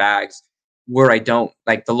lower bags. Where I don't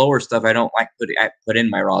like the lower stuff, I don't like put in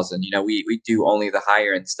my rosin. We do only the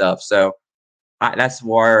higher end stuff. So that's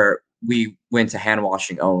where we went to hand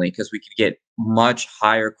washing only, because we could get much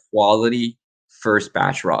higher quality first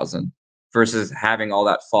batch rosin versus having all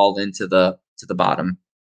that fall into the bottom.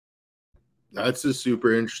 That's a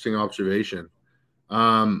super interesting observation.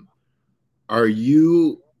 Are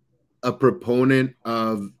you a proponent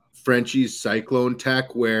of Frenchie's cyclone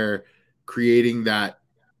tech, where creating that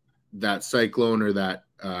cyclone or that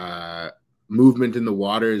movement in the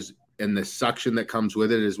waters and the suction that comes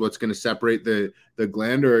with it is what's going to separate the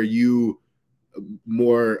gland? Or are you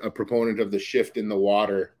more a proponent of the shift in the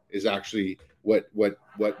water is actually what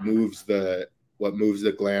moves the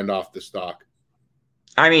gland off the stalk?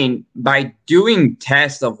 I mean, by doing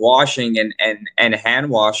tests of washing and hand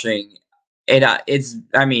washing, it's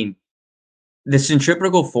I mean, the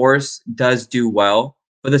centripetal force does do well,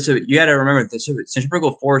 but you got to remember the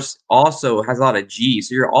centripetal force also has a lot of G,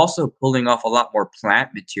 so you're also pulling off a lot more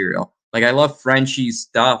plant material. Like, I love Frenchie's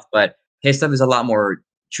stuff, but his stuff is a lot more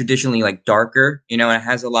traditionally like darker, and it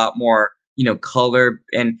has a lot more color.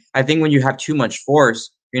 And I think when you have too much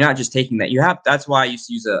force, you're not just taking that. That's why I used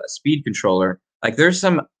to use a speed controller. Like, there's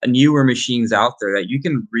some newer machines out there that you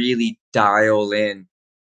can really dial in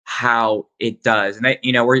how it does, and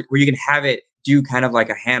where you can have it do kind of like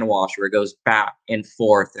a hand wash where it goes back and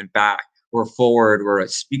forth and back or forward, where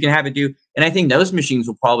you can have it do. And I think those machines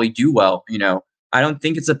will probably do well. I don't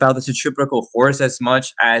think it's about the centripetal force as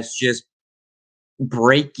much as just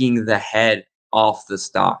breaking the head off the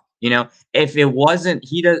stock. If it wasn't,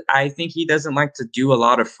 I think he doesn't like to do a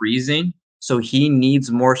lot of freezing, so he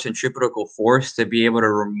needs more centripetal force to be able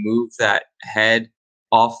to remove that head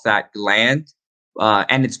off that gland.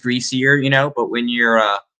 And it's greasier, but when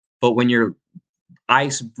you're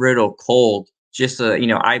ice brittle cold, just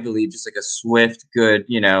I believe just like a swift, good,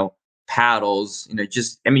 paddles,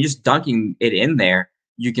 just dunking it in there,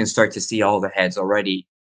 you can start to see all the heads already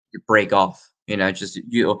break off.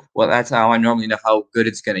 Well, that's how I normally know how good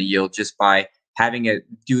it's going to yield, just by having it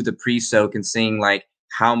do the pre-soak and seeing like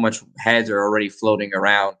how much heads are already floating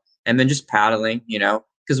around, and then just paddling,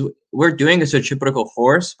 because we're doing a centripetal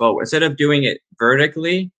force, but instead of doing it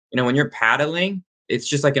vertically, when you're paddling, it's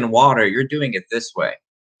just like in water, you're doing it this way.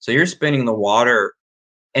 So you're spinning the water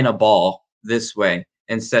in a ball this way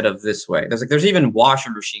instead of this way. There's even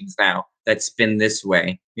washing machines now that spin this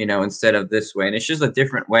way, instead of this way. And it's just a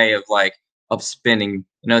different way of spinning.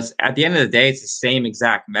 It's at the end of the day, it's the same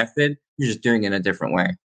exact method. You're just doing it in a different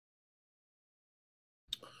way.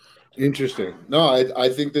 Interesting. No, I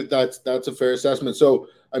think that's a fair assessment. So,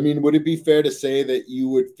 I mean, would it be fair to say that you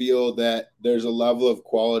would feel that there's a level of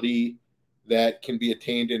quality that can be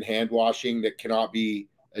attained in hand washing that cannot be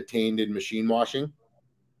attained in machine washing?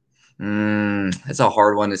 It's a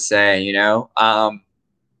hard one to say,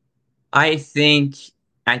 I think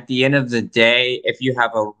at the end of the day, if you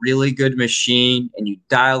have a really good machine and you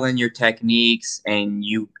dial in your techniques and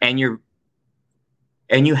you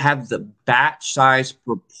have the batch size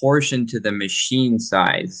proportion to the machine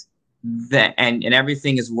size, and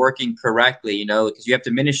everything is working correctly, because you have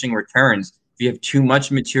diminishing returns. If you have too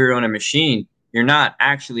much material in a machine, you're not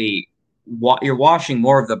actually you're washing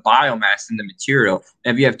more of the biomass than the material.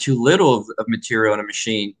 And if you have too little of material in a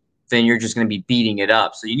machine, then you're just going to be beating it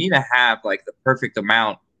up. So you need to have like the perfect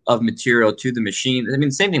amount of material to the machine. I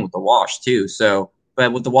mean, same thing with the wash too. So,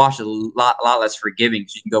 but with the wash, a lot less forgiving,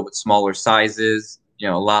 because you can go with smaller sizes. A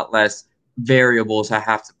lot less variables.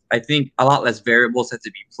 I think a lot less variables have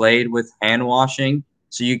to be played with hand washing,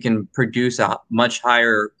 so you can produce a much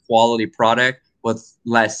higher quality product with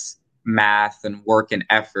less math and work and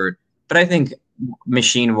effort. But I think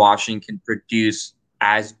machine washing can produce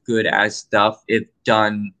as good as stuff if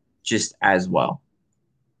done just as well.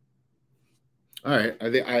 All right. I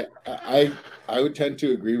think I would tend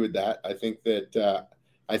to agree with that. I think that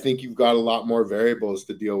I think you've got a lot more variables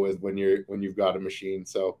to deal with when you've got a machine.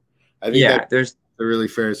 So I think there's a really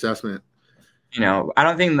fair assessment. I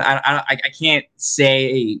don't think I can't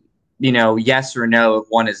say yes or no if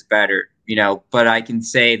one is better. But I can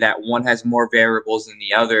say that one has more variables than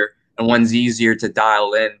the other, and one's easier to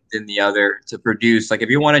dial in than the other to produce. Like, if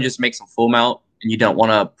you want to just make some full melt and you don't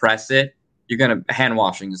want to press it, hand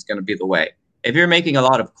washing is gonna be the way. If you're making a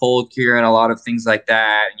lot of cold cure and a lot of things like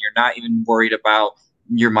that, and you're not even worried about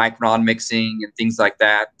your micron mixing and things like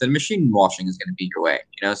that, then machine washing is going to be your way.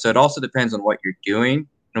 So it also depends on what you're doing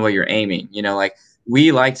and what you're aiming. Like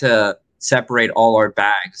we like to separate all our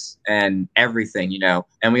bags and everything,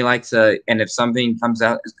 and we like to, and if something comes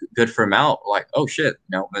out is good for melt, like, oh shit,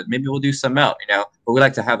 but maybe we'll do some melt, but we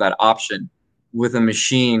like to have that option. With a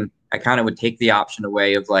machine, I kind of would take the option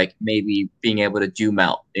away of like maybe being able to do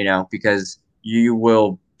melt, because you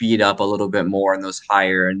will beat up a little bit more in those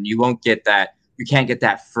higher, and you can't get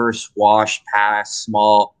that first wash pass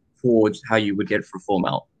small full how you would get for full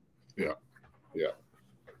melt. Yeah.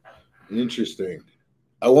 Interesting.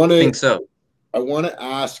 I think so. I want to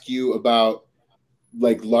ask you about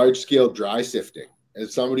like large scale dry sifting.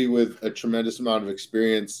 As somebody with a tremendous amount of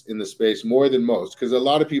experience in the space, more than most, because a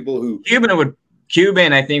lot of people who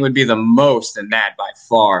Cuban, I think, would be the most in that by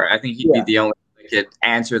far. I think he'd be the only one that could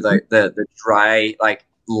answer the dry, like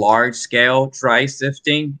large scale dry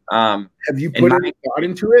sifting. Have you put any thought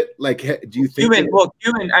into it? Like, do you think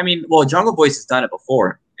Cuban? I mean, Jungle Boys has done it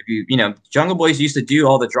before. If Jungle Boys used to do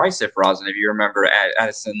all the dry sift rosin. If you remember, at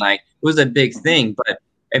Edison, like it was a big thing. But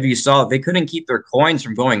if you saw, they couldn't keep their coins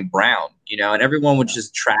from going brown. And everyone would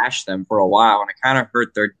just trash them for a while, and it kind of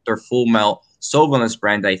hurt their full melt Sovalence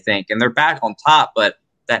brand, I think. And they're back on top, but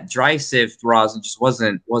that dry sift rosin just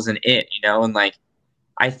wasn't it. And like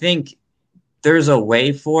I think there's a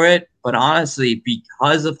way for it, but honestly,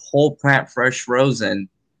 because of whole plant fresh frozen,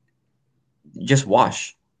 just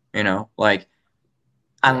wash, like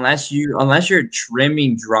unless you're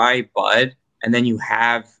trimming dry bud and then you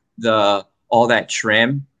have all that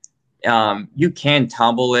trim, you can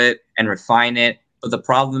tumble it and refine it. But the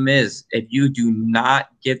problem is if you do not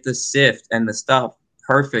get the sift and the stuff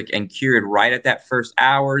perfect and cured right at that first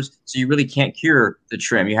hours, so you really can't cure the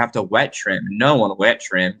trim. You have to wet trim. No one wet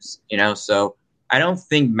trims, so I don't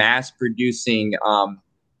think mass producing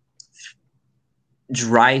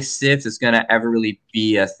dry sift is going to ever really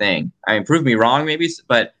be a thing. I mean, prove me wrong maybe,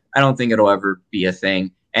 but I don't think it'll ever be a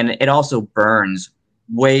thing. And it also burns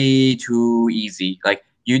way too easy. Like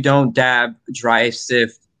you don't dab dry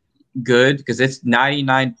sift good because it's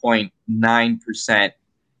 99.9%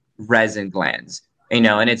 resin glands,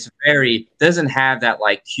 and it's doesn't have that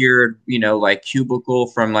like cured, like cubicle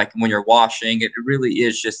from like when you're washing. It really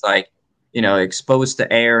is just like, exposed to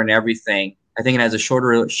air and everything. I think it has a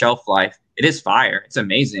shorter shelf life. It is fire. It's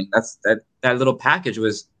amazing. That little package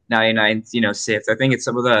was 99, Sift. I think it's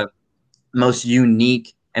some of the most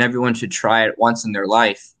unique, and everyone should try it once in their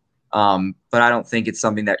life. But I don't think it's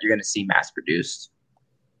something that you're going to see mass produced.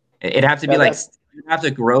 It'd have to be like, you have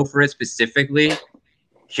to grow for it specifically,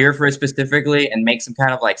 cure for it specifically, and make some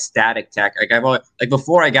kind of like static tech. Like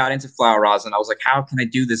before I got into flower rosin, I was like, how can I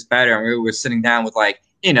do this better? And we were sitting down with like,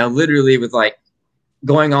 literally with like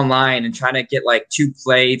going online and trying to get like 2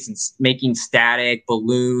 plates and making static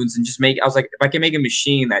balloons and I was like, if I can make a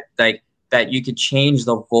machine that you could change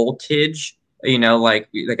the voltage, like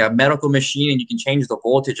a medical machine, and you can change the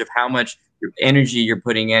voltage of how much energy you're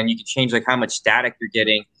putting in. You can change like how much static you're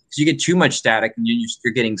getting. Because you get too much static and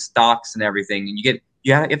you're getting stocks and everything, and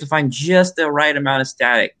you have to find just the right amount of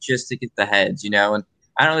static just to get the heads, And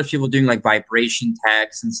I don't know if people doing like vibration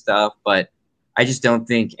techs and stuff, but I just don't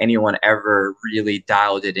think anyone ever really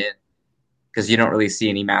dialed it in because you don't really see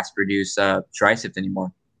any mass-produced dry sift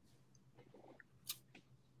anymore.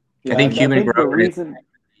 Yeah, I think Cuban Grower is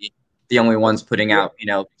the only ones putting out,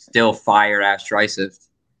 still fire-ass dry sift.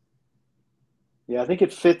 Yeah, I think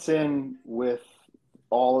it fits in with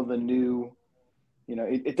all of the new,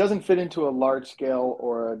 it doesn't fit into a large scale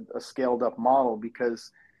or a scaled up model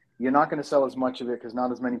because you're not going to sell as much of it because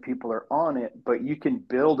not as many people are on it, but you can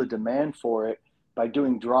build a demand for it by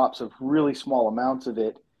doing drops of really small amounts of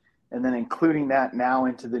it and then including that now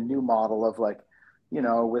into the new model of like,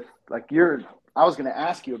 with like I was going to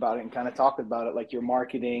ask you about it and kind of talk about it, like your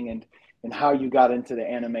marketing and how you got into the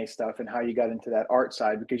anime stuff and how you got into that art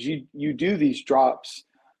side, because you do these drops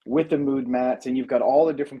with the mood mats and you've got all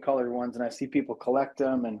the different colored ones and I see people collect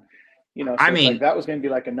them and, so I mean, like that was going to be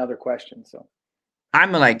like another question. So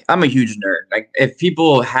I'm a huge nerd. Like if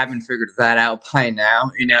people haven't figured that out by now,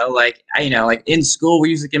 like in school we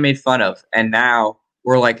used to get made fun of, and now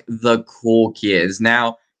we're like the cool kids.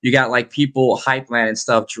 Now you got like people Hypeland and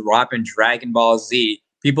stuff dropping Dragon Ball Z.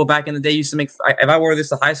 People back in the day used to if I wore this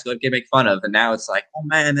to high school, I'd get made fun of, and now it's like, oh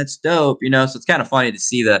man, that's dope, So it's kind of funny to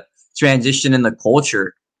see the transition in the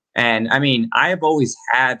culture. And I mean, I have always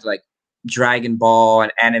had like Dragon Ball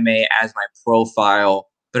and anime as my profile,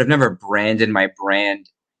 but I've never branded my brand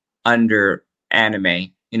under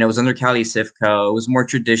anime. It was under Cali Sifco. It was more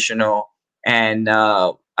traditional. And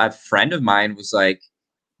a friend of mine was like,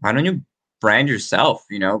 why don't you brand yourself,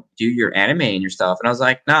 do your anime and your stuff? And I was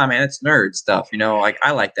like, nah, man, it's nerd stuff, like I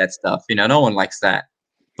like that stuff, no one likes that.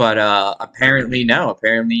 But apparently, no,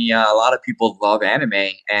 apparently a lot of people love anime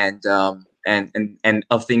and of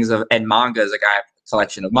things and mangas. Like I have a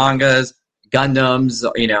collection of mangas, Gundams,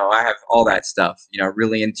 I have all that stuff,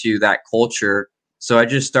 really into that culture. So I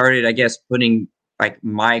just started, I guess, putting like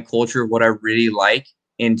my culture, what I really like,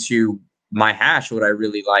 into my hash, what I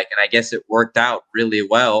really like, and I guess it worked out really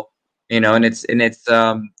well, and it's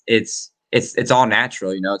all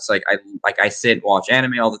natural, It's like I sit and watch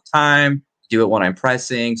anime all the time, do it when I'm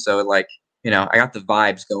pressing, so like I got the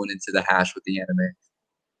vibes going into the hash with the anime.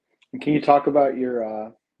 And can you talk about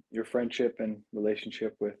your friendship and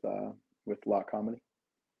relationship with Lot Comedy?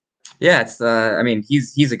 Yeah, it's I mean,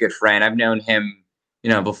 he's a good friend. I've known him,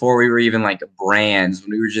 before we were even like brands, when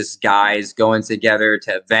we were just guys going together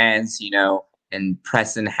to events, and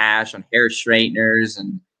pressing hash on hair straighteners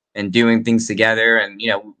and doing things together. And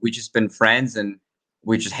we just been friends, and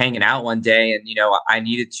we just hanging out one day, and I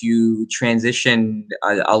needed to transition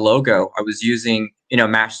a logo. I was using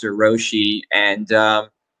Master Roshi and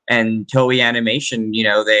Toei Animation.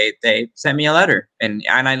 They sent me a letter, and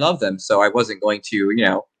I love them, so I wasn't going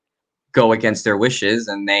to go against their wishes,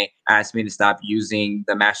 and they asked me to stop using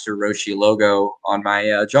the Master Roshi logo on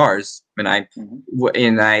my jars. And I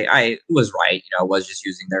was right. I was just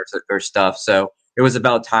using their stuff. So it was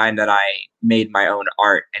about time that I made my own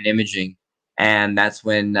art and imaging. And that's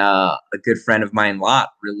when a good friend of mine, Lot,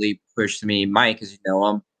 really pushed me, Mike, as you know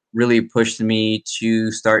him, really pushed me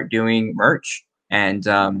to start doing merch and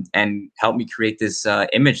help me create this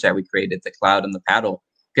image that we created, the cloud and the paddle.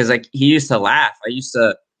 Because like he used to laugh. I used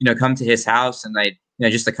to come to his house, and I'd,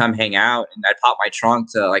 just to come hang out, and I'd pop my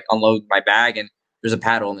trunk to like unload my bag, and there's a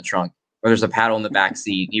paddle in the trunk, or there's a paddle in the back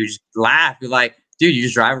seat. And you just laugh. You're like, dude, you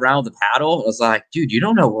just drive around with a paddle? I was like, dude, you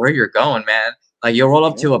don't know where you're going, man. Like you'll roll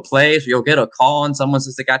up to a place, you'll get a call, and someone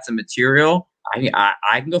says they got some material.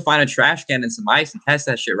 I can go find a trash can and some ice and test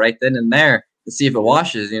that shit right then and there to see if it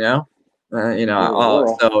washes, So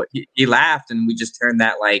he laughed, and we just turned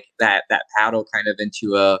that that paddle kind of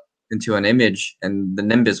into an image, and the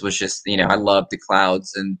Nimbus was just, I loved the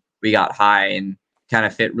clouds, and we got high and kind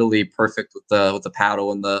of fit really perfect with the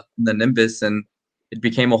paddle and the Nimbus, and it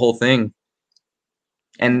became a whole thing.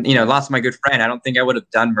 And lost my good friend. I don't think I would have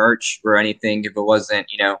done merch or anything if it wasn't,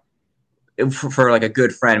 for like a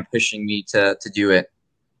good friend pushing me to do it.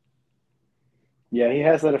 Yeah, he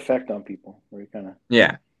has that effect on people where he kind of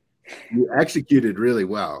You executed really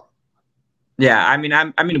well. Yeah, I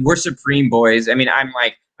mean, we're Supreme boys. I mean,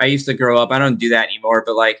 I used to grow up. I don't do that anymore,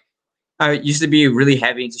 but like I used to be really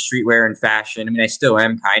heavy into streetwear and fashion. I mean, I still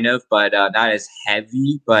am kind of, but not as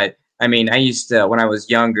heavy. But I mean, I used to, when I was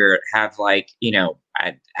younger, have I'd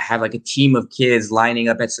have like a team of kids lining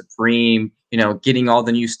up at Supreme, getting all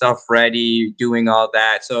the new stuff ready, doing all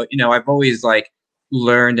that. So, I've always like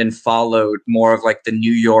learned and followed more of like the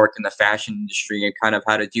New York and the fashion industry, and kind of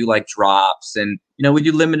how to do like drops. And, we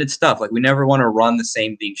do limited stuff. Like we never want to run the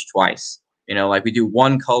same things twice. Like we do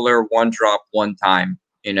one color, one drop, one time.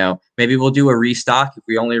 Maybe we'll do a restock. If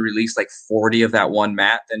we only release like 40 of that one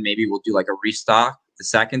mat, then maybe we'll do like a restock the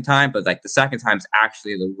second time. But like the second time is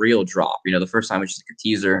actually the real drop. The first time was just like a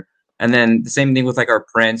teaser. And then the same thing with like our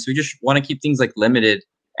prints. We just want to keep things like limited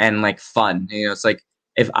and like fun. It's like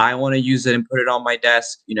if I want to use it and put it on my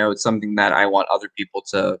desk, it's something that I want other people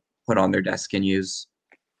to put on their desk and use.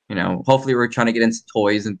 Hopefully we're trying to get into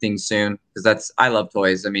toys and things soon, because I love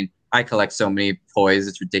toys. I mean, I collect so many toys,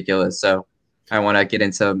 it's ridiculous. So I want to get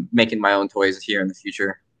into making my own toys here in the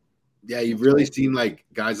future. Yeah, you've really seen like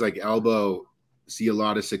guys like Elbow see a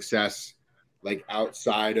lot of success like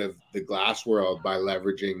outside of the glass world by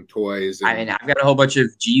leveraging toys. I mean, I've got a whole bunch of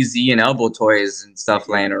GZ and Elbow toys and stuff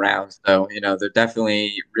laying around. So, they're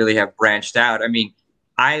definitely really have branched out. I mean,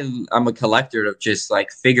 I'm a collector of just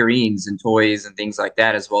like figurines and toys and things like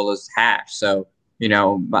that, as well as hash. So,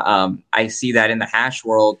 I see that in the hash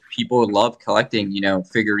world, people love collecting,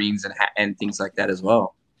 figurines and things like that as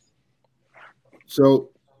well.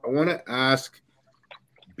 So I want to ask,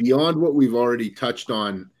 beyond what we've already touched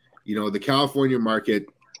on, the California market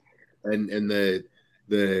and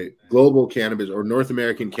the global cannabis or North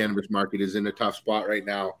American cannabis market is in a tough spot right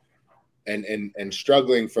now, and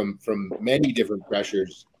struggling from many different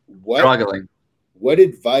pressures. What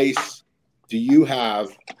advice do you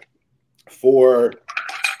have for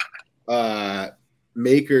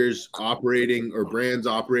makers operating or brands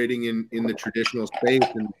operating in the traditional space,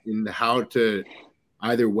 and in how to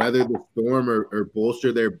either weather the storm or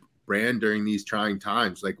bolster brand during these trying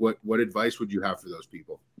times? Like what advice would you have for those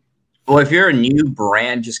people? Well, if you're a new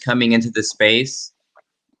brand just coming into the space,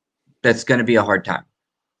 that's going to be a hard time.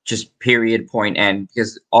 Just period, point end,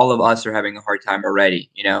 because all of us are having a hard time already,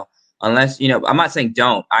 unless, I'm not saying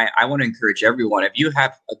don't. I want to encourage everyone. If you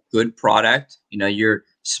have a good product, your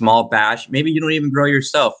small batch, maybe you don't even grow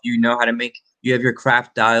yourself. You know how to make, you have your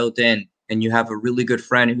craft dialed in, and you have a really good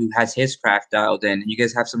friend who has his craft dialed in, and you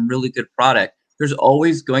guys have some really good product. There's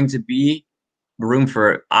always going to be room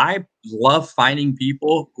for it. I love finding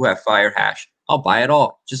people who have fire hash. I'll buy it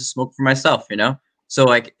all just to smoke for myself. So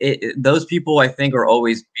like those people I think are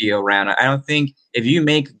always be around. I don't think if you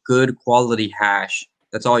make good quality hash,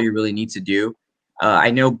 that's all you really need to do. I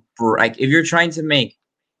know like if you're trying to make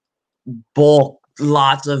bulk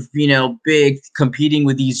lots of big competing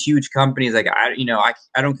with these huge companies, like I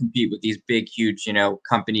don't compete with these big huge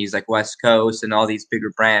companies like West Coast and all these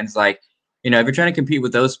bigger brands. Like if you're trying to compete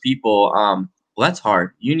with those people, well, that's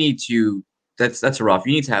hard. You need to that's rough.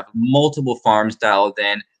 You need to have multiple farms dialed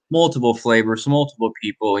in, multiple flavors, multiple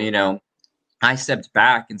people. I stepped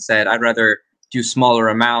back and said I'd rather do smaller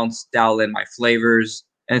amounts, dial in my flavors,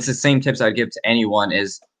 and it's the same tips I'd give to anyone: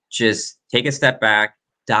 is just take a step back,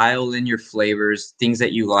 dial in your flavors, things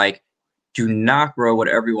that you like. Do not grow what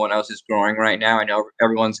everyone else is growing right now. I know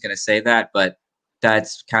everyone's going to say that, but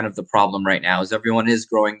that's kind of the problem right now. Is everyone is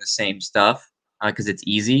growing the same stuff because it's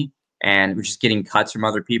easy, and we're just getting cuts from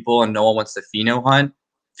other people, and no one wants to pheno hunt.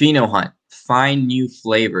 Pheno hunt, find new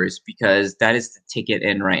flavors, because that is the ticket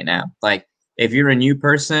in right now. Like if you're a new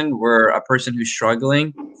person or a person who's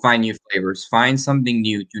struggling, find new flavors, find something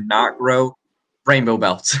new. Do not grow rainbow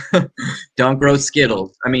belts. Don't grow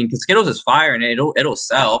Skittles. I mean, because Skittles is fire and it'll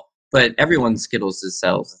sell, but everyone's Skittles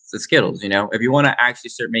sells. It's the Skittles. If you want to actually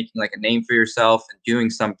start making like a name for yourself and doing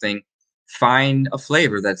something, find a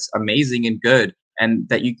flavor that's amazing and good, and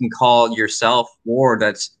that you can call yourself, or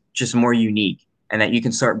that's just more unique, and that you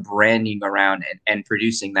can start branding around and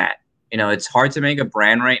producing that. It's hard to make a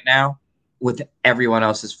brand right now with everyone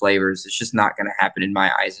else's flavors. It's just not going to happen in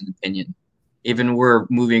my eyes and opinion. Even we're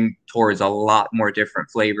moving towards a lot more different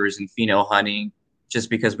flavors and pheno hunting, just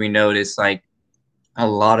because we notice like a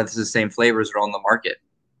lot of the same flavors are on the market.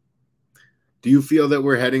 Do you feel that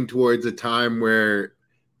we're heading towards a time where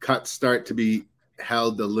cuts start to be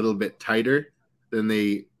held a little bit tighter than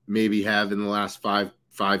they maybe have in the last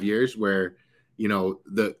five years, where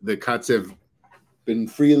the cuts have been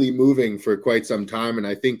freely moving for quite some time? And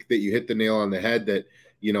I think that you hit the nail on the head that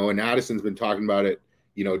and Addison's been talking about it.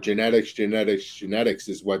 Genetics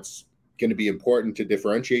is what's going to be important to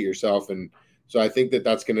differentiate yourself. And so I think that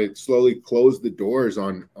that's going to slowly close the doors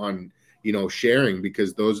on sharing,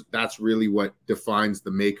 because that's really what defines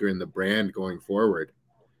the maker and the brand going forward.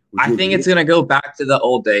 I think it's going to go back to the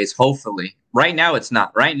old days. Hopefully. Right now, it's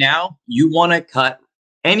not. Right now, you want to cut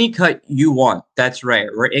any cut you want. That's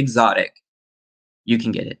rare or exotic. You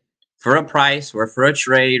can get it for a price, or for a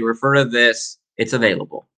trade, or for this. It's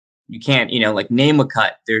available. You can't, like name a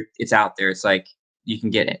cut there. It's out there. It's like, you can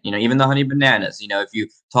get it, even the honey bananas, if you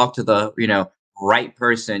talk to the, right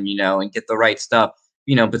person, and get the right stuff,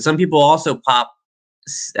 but some people also pop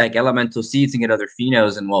like elemental seeds and get other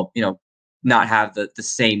phenos and not have the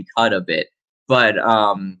same cut of it. But,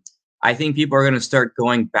 I think people are going to start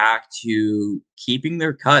going back to keeping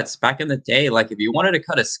their cuts back in the day. Like if you wanted to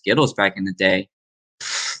cut a Skittles back in the day,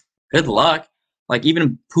 good luck. Like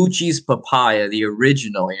even Poochie's papaya, the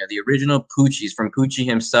original Poochie's from Poochie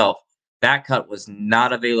himself, that cut was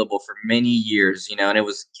not available for many years, and it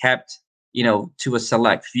was kept, to a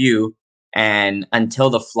select few. And until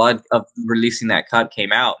the flood of releasing that cut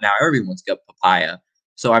came out, now everyone's got papaya.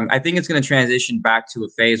 So I think it's going to transition back to a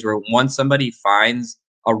phase where once somebody finds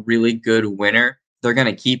a really good winner, they're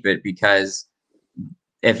going to keep it, because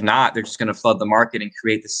if not, they're just going to flood the market and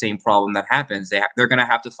create the same problem that happens. They're going to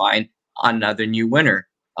have to find another new winner,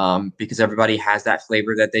 because everybody has that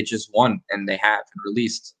flavor that they just won and they have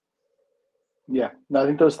released. Yeah, no, I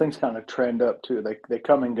think those things kind of trend up too. They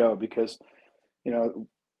come and go, because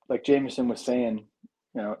like Jameson was saying,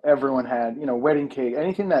 everyone had wedding cake,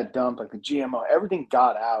 anything that dumped, like the GMO, everything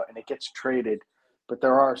got out and it gets traded. But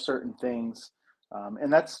there are certain things,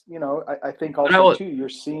 and that's I think also too you're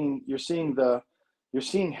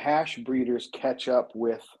seeing hash breeders catch up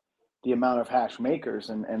with the amount of hash makers,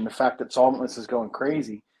 and the fact that solventless is going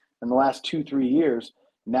crazy in the last 2-3 years.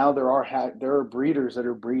 Now there are breeders that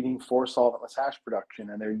are breeding for solventless hash production,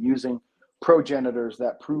 and they're using progenitors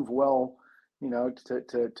that prove well,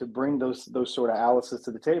 to bring those sort of Alices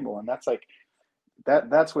to the table. And that's like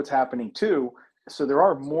that's what's happening too. So there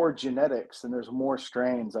are more genetics and there's more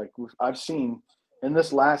strains. Like I've seen in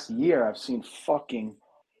this last year, I've seen fucking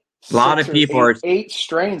A lot of people are eight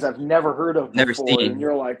strains I've never heard of never before, seen. and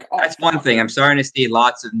you're like, oh, that's one thing. I'm starting to see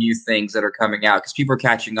lots of new things that are coming out because people are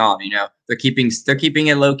catching on. They're keeping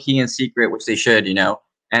it low key and secret, which they should.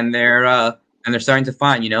 And they're starting to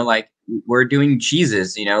find. Like we're doing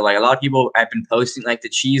cheeses. Like a lot of people have been posting like the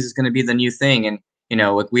cheese is going to be the new thing, and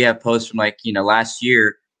like we have posts from like last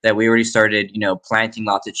year that we already started planting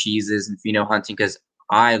lots of cheeses and pheno hunting because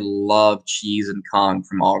I love cheese and Kong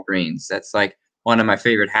from All Greens. That's like one of my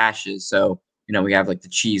favorite hashes. So, we have like the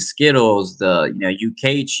cheese Skittles, the,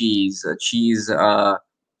 UK cheese,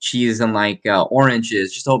 cheese and like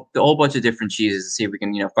oranges, just a whole bunch of different cheeses to see if we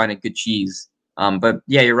can, find a good cheese. But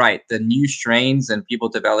yeah, you're right. The new strains and people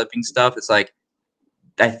developing stuff, it's like,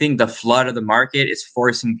 I think the flood of the market is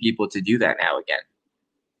forcing people to do that now again.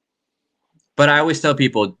 But I always tell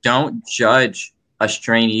people, don't judge a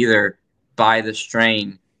strain either by the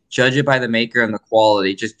strain. Judge it by the maker and the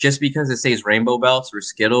quality. Just because it says Rainbow Belts or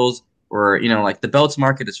Skittles or, like the belts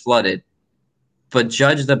market is flooded. But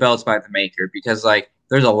judge the belts by the maker because, like,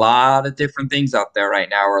 there's a lot of different things out there right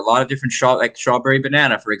now, or a lot of different like strawberry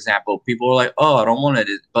banana, for example. People are like, oh, I don't want it.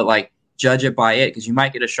 But, like, judge it by it because you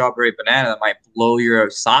might get a strawberry banana that might blow your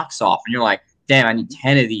socks off. And you're like, damn, I need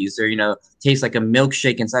 10 of these. Or, taste like a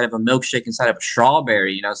milkshake inside of a milkshake inside of a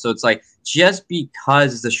strawberry, So it's like just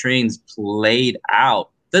because the strain's played out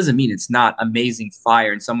doesn't mean it's not amazing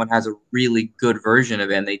fire and someone has a really good version of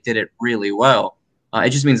it and they did it really well. It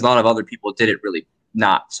just means a lot of other people did it really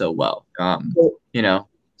not so well,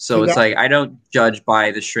 So it's like I don't judge by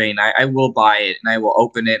the strain. I will buy it and I will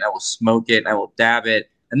open it. I will smoke it. I will dab it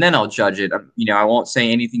and then I'll judge it. I won't say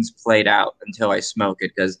anything's played out until I smoke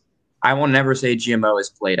it because I will never say GMO is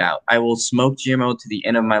played out. I will smoke GMO to the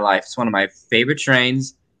end of my life. It's one of my favorite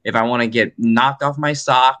strains. If I want to get knocked off my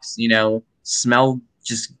socks, smell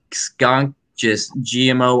just skunk, just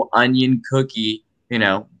GMO onion cookie,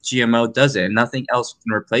 GMO does it. And nothing else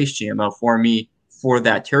can replace GMO for me for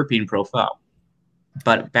that terpene profile.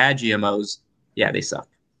 But bad GMOs, yeah, they suck.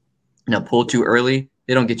 Pull too early,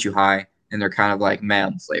 they don't get you high, and they're kind of like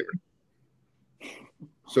mad flavored.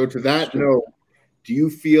 So to that note,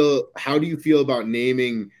 how do you feel about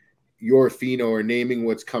naming your pheno or naming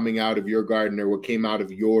what's coming out of your garden or what came out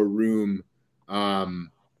of your room,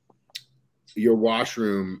 your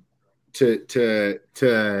washroom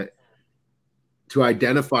to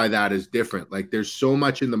identify that as different? Like there's so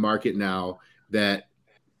much in the market now that,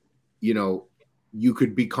 you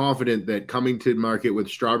could be confident that coming to market with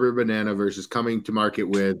strawberry banana versus coming to market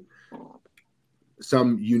with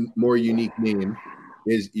some more unique name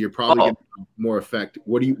is you're probably getting more effect.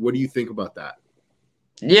 What do you think about that?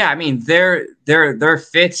 Yeah, I mean, there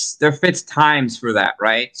fits times for that,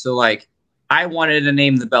 right? So like I wanted to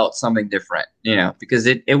name the belt something different, because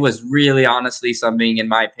it was really honestly something, in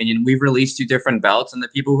my opinion. We've released 2 different belts, and the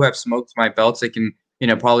people who have smoked my belts, they can,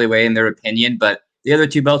 probably weigh in their opinion. But the other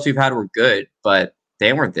 2 belts we've had were good, but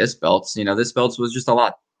they weren't this belts. This belts was just a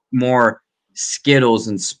lot more Skittles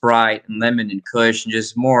and Sprite and lemon and Kush and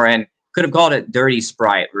just more. And could have called it Dirty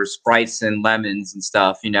Sprite or Sprites and lemons and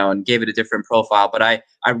stuff, and gave it a different profile. But I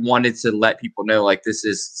wanted to let people know, like, this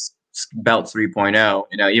is Belt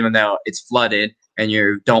 3.0, even though it's flooded and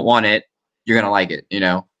you don't want it, you're going to like it,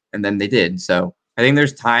 and then they did. So I think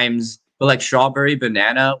there's times, but like strawberry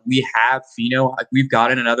banana, we have pheno, like we've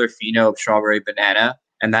gotten another pheno of strawberry banana,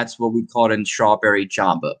 and that's what we call it in strawberry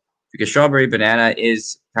jamba, because strawberry banana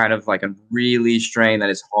is kind of like a really strain that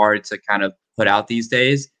is hard to kind of put out these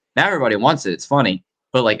days. Now everybody wants it. It's funny.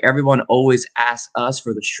 But like everyone always asks us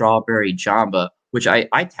for the strawberry jamba, which I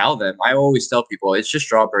tell them, I always tell people it's just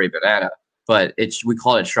strawberry banana, but we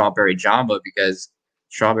call it strawberry jamba because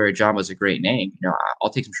strawberry jamba is a great name. I'll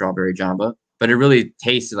take some strawberry jamba, but it really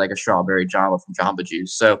tasted like a strawberry jamba from Jamba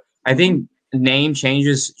Juice. So I think name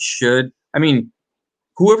changes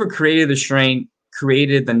whoever created the strain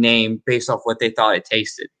created the name based off what they thought it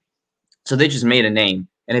tasted. So they just made a name.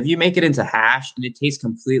 And if you make it into hash and it tastes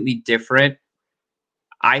completely different,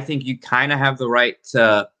 I think you kind of have the right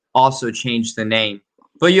to also change the name.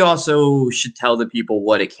 But you also should tell the people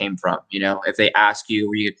what it came from. If they ask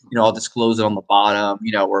you, I'll disclose it on the bottom,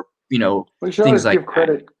 or things like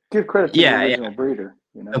that. Give credit to the original breeder.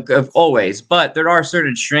 Always. But there are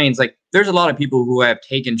certain strains, like there's a lot of people who have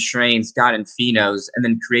taken strains, gotten phenos, and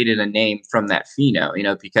then created a name from that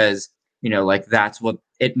pheno, because, like that's what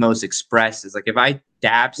it most expresses. Like if I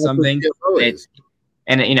dab something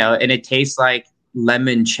and it tastes like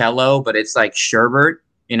limoncello, but it's like sherbet,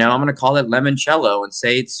 I'm going to call it limoncello and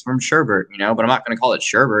say it's from sherbet, but I'm not going to call it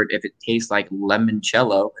sherbet if it tastes like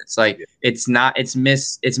limoncello. It's like, it's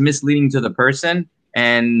misleading to the person,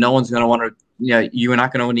 and no one's going to want to you're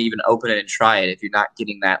not going to even open it and try it if you're not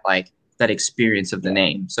getting that that experience of the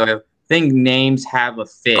name. So I think names have a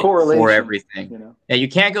fit for everything. Yeah, you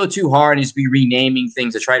can't go too hard and just be renaming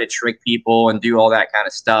things to try to trick people and do all that kind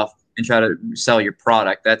of stuff and try to sell your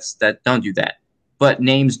product. Don't do that. But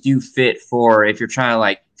names do fit for if you're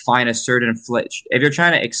trying to find a certain if you're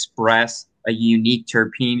trying to express a unique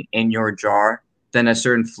terpene in your jar, then a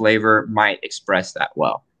certain flavor might express that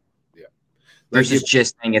well. Yeah. Versus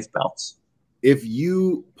just saying it's belts. If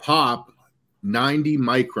you pop 90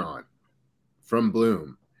 micron from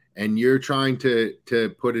Bloom and you're trying to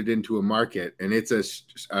put it into a market and it's a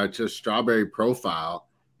strawberry profile,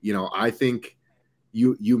 I think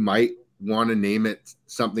you might want to name it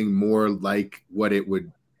something more like what it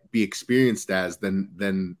would be experienced as than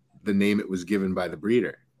the name it was given by the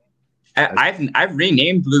breeder. I've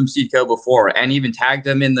renamed Bloom Seed Co. before and even tagged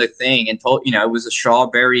them in the thing and told it was a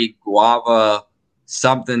strawberry guava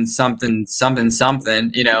something,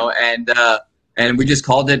 and we just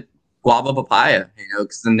called it guava papaya,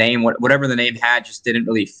 because the name, whatever the name had, just didn't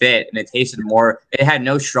really fit, and it tasted more. It had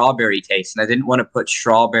no strawberry taste, and I didn't want to put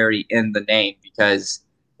strawberry in the name because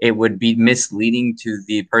it would be misleading to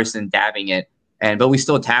the person dabbing it. But we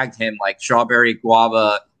still tagged him strawberry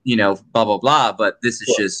guava, blah blah blah. But this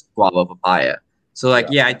is just guava papaya. So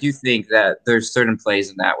I do think that there's certain plays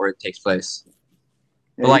in that where it takes place.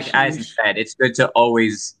 But as you said, it's good to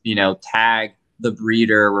always, tag the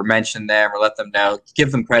breeder or mention them or let them know,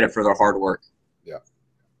 give them credit for their hard work. Yeah,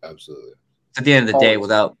 absolutely. At the end of the day,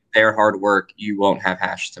 without their hard work, you won't have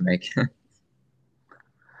hash to make.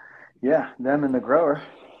 Yeah, them and the grower.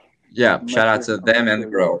 Yeah, shout out to them and the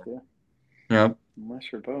grower. Both, yeah.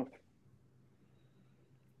 Unless you're both.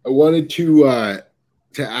 I wanted to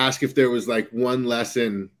ask if there was one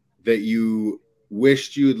lesson that you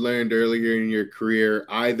wished you had learned earlier in your career,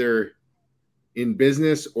 either in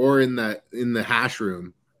business or in the hash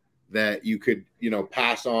room, that you could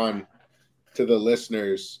pass on to the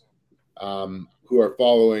listeners who are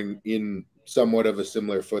following in somewhat of a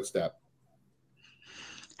similar footstep.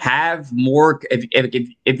 Have more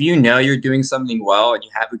if you're doing something well and you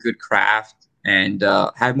have a good craft, and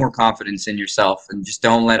have more confidence in yourself, and just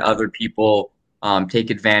don't let other people take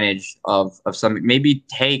advantage of something. Maybe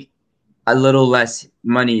take a little less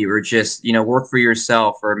money, or just work for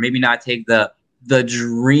yourself, or maybe not take the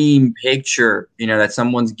dream picture that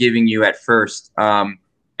someone's giving you at first,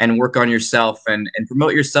 and work on yourself and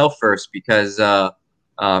promote yourself first, because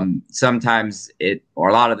sometimes or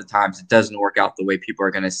a lot of the times it doesn't work out the way people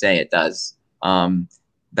are going to say it does.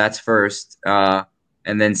 That's first.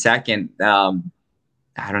 And then second, I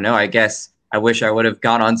don't know, I guess I wish I would have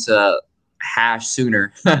gone on to hash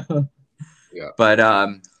sooner. Yeah. But,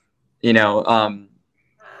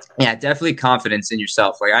 yeah, definitely confidence in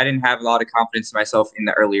yourself. I didn't have a lot of confidence in myself in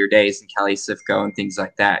the earlier days in Cali Sifco and things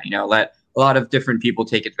like that. Let a lot of different people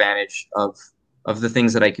take advantage of the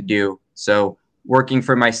things that I could do. So working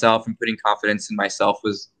for myself and putting confidence in myself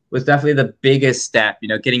was definitely the biggest step.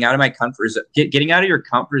 Getting out of my comfort zone. Getting out of your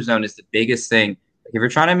comfort zone is the biggest thing. If you're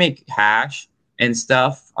trying to make hash and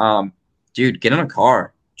stuff, dude, get in a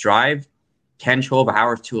car, drive 10, 12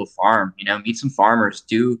 hours to a farm, meet some farmers,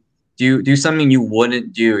 do something you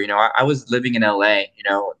wouldn't do. I was living in LA,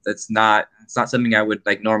 it's not something I would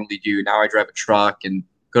normally do. Now I drive a truck and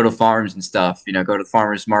go to farms and stuff, go to the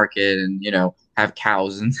farmer's market and, have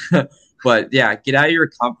cows and, but yeah, get out of your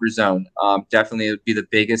comfort zone. Definitely it would be the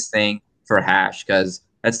biggest thing for hash, because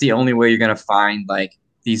that's the only way you're going to find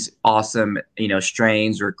these awesome,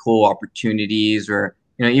 strains or cool opportunities, or,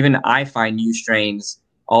 even I find new strains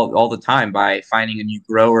all the time by finding a new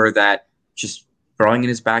grower that just growing in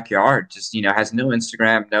his backyard, just, has no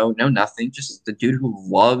Instagram, no nothing, just the dude who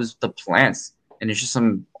loves the plants, and it's just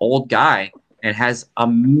some old guy and has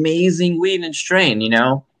amazing weed and strain,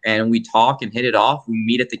 and we talk and hit it off. We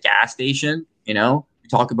meet at the gas station, we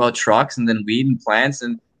talk about trucks and then weed and plants,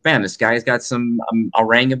 and bam, this guy's got some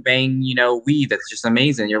orangabang, weed that's just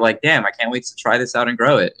amazing. You're like, damn, I can't wait to try this out and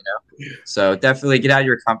grow it, So definitely get out of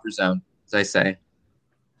your comfort zone, as I say.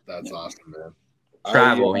 That's awesome, man.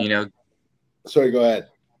 Travel, Sorry, go ahead.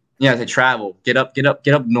 Yeah, to travel, get up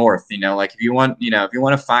north, if you want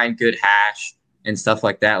to find good hash and stuff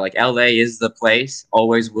like that, LA is the place,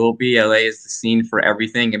 always will be. LA is the scene for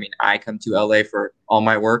everything. I mean, I come to LA for all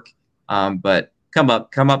my work, but come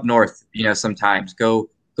up north, sometimes go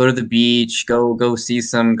to the beach, go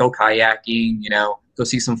kayaking, go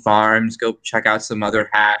see some farms, go check out some other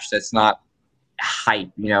hash that's not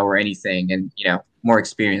hype, or anything, and, more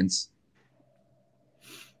experience.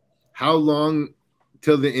 How long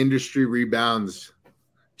till the industry rebounds,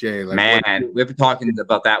 Jay? Man, we've been talking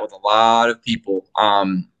about that with a lot of people.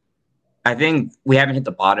 I think we haven't hit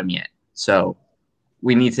the bottom yet. So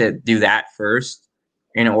we need to do that first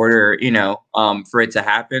in order, for it to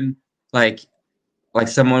happen. Like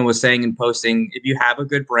someone was saying in posting, if you have a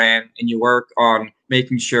good brand and you work on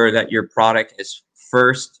making sure that your product is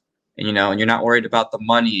first, and you're not worried about the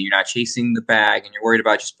money, you're not chasing the bag, and you're worried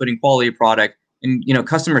about just putting quality product, and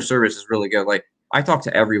customer service is really good. Like I talk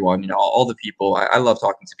to everyone, all the people. I love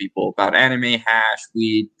talking to people about anime, hash,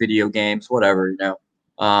 weed, video games, whatever.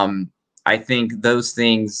 Um, I think those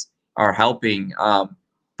things are helping,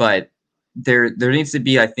 but there needs to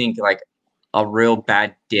be, I think, like a real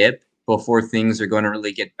bad dip before things are going to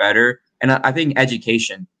really get better. And I think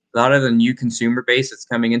education, a lot of the new consumer base that's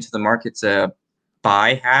coming into the market to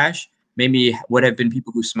buy hash, maybe would have been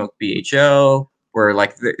people who smoke BHO, or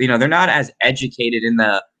like, they're not as educated in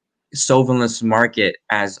the solventless market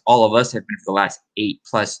as all of us have been for the last 8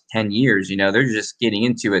 plus 10 years. They're just getting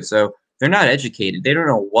into it. So they're not educated. They don't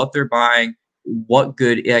know what they're buying, what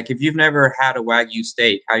good, like if you've never had a Wagyu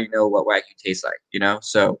steak, how do you know what Wagyu tastes like,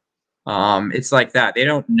 So it's like that. They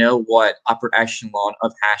don't know what upper echelon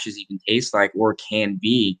of hashes even taste like or can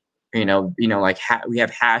be. Like we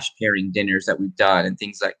have hash pairing dinners that we've done and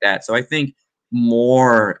things like that. So I think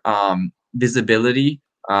more visibility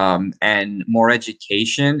and more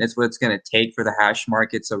education is what it's going to take for the hash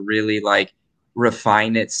market to really like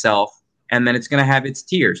refine itself. And then it's going to have its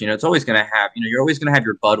tiers. It's always going to have. You're always going to have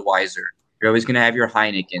your Budweiser. You're always going to have your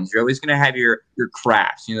Heinekens. You're always going to have your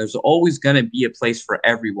crafts. There's always going to be a place for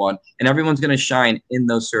everyone, and everyone's going to shine in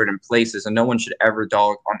those certain places. And no one should ever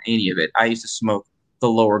dog on any of it. I used to smoke the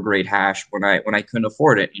lower grade hash when I couldn't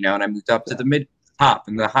afford it, and I moved up to the mid top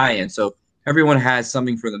and the high end. So everyone has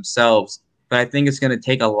something for themselves, but I think it's going to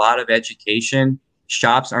take a lot of education.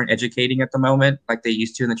 Shops aren't educating at the moment like they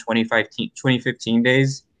used to in the 2015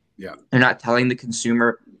 days. Yeah, they're not telling the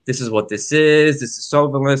consumer, this is what this is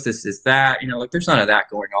solventless, this is that, like there's none of that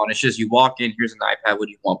going on. It's just you walk in, here's an iPad, what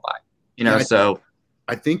do you want by?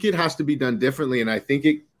 I think it has to be done differently, and I think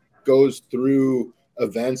it goes through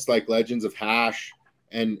events like Legends of Hash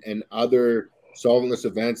and other solventless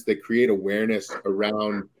events that create awareness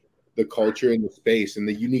around the culture in the space and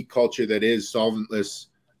the unique culture that is solventless.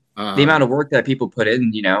 The amount of work that people put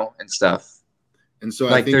in, and stuff. And so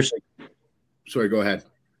like I think sorry, go ahead.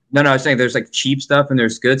 No, I was saying there's like cheap stuff and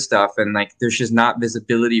there's good stuff, and like there's just not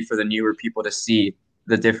visibility for the newer people to see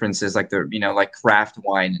the differences, like the like craft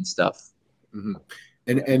wine and stuff.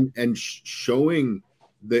 Mm-hmm. And showing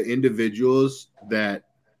the individuals that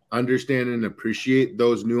understand and appreciate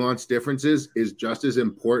those nuanced differences is just as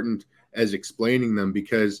important as explaining them,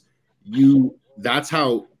 because that's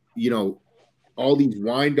how all these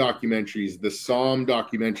wine documentaries, the Somm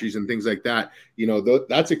documentaries and things like that,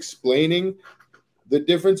 that's explaining the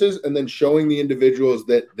differences and then showing the individuals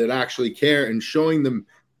that actually care and showing them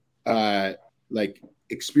like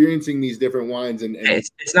experiencing these different wines. And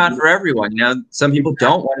it's not for everyone. Some people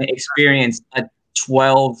don't want to experience a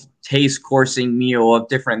 12 taste coursing meal of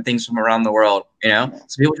different things from around the world. Some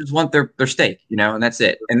people just want their steak, and that's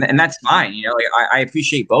it. And that's fine. Like I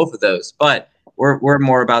appreciate both of those, but we're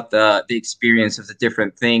more about the experience of the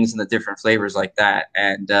different things and the different flavors like that.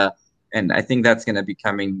 And I think that's going to be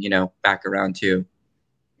coming, back around too.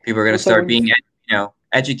 People are going to start being,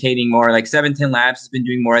 educating more. Like 710 Labs has been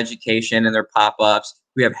doing more education in their pop-ups.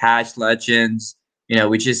 We have Hash Legends.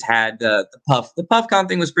 We just had the Puff. The PuffCon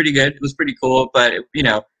thing was pretty good. It was pretty cool, but you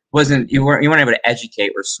weren't able to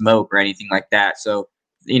educate or smoke or anything like that. So,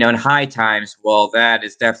 in high times, well, that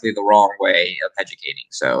is definitely the wrong way of educating.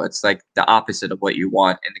 So it's like the opposite of what you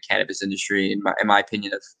want in the cannabis industry, in my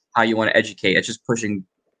opinion, of how you want to educate. It's just pushing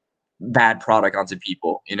bad product onto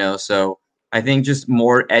people, So I think just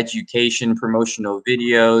more education, promotional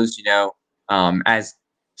videos, as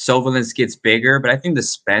solventless gets bigger. But I think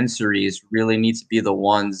dispensaries really need to be the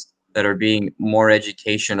ones that are being more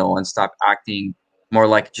educational and stop acting more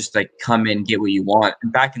like just like come in, get what you want.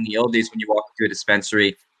 And back in the old days, when you walk through a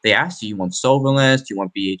dispensary, they asked you want solventless, do you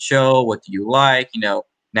want BHO, what do you like?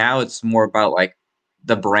 Now it's more about like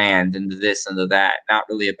the brand and this and the that, not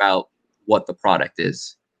really about what the product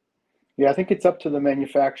is. Yeah, I think it's up to the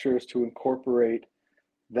manufacturers to incorporate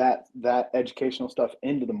that educational stuff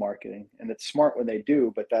into the marketing, and it's smart when they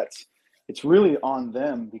do, but it's really on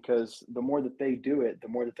them, because the more that they do it, the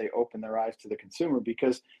more that they open their eyes to the consumer.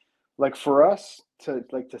 Because like for us to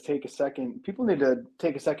take a second, people need to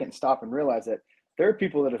take a second and stop and realize that there are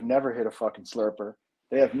people that have never hit a fucking slurper.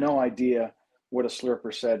 They have no idea what a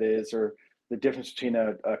slurper set is, or the difference between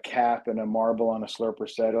a cap and a marble on a slurper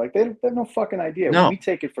set. Like they have no fucking idea. No. We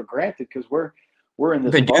take it for granted because we're in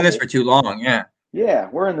this. We've been doing this for too long. Yeah. Yeah,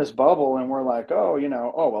 we're in this bubble and we're like, oh,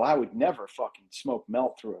 oh well, I would never fucking smoke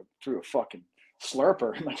melt through a fucking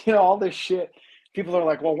slurper. Like, all this shit. People are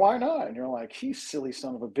like, well, why not? And you're like, you silly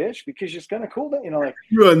son of a bitch, because it's gonna cool down. Like,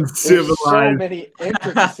 You there's so uncivilized. many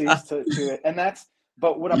intricacies to it. And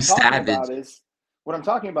but You savage. what I'm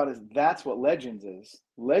talking about is that's what Legends is.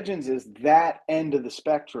 Legends is that end of the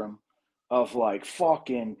spectrum of like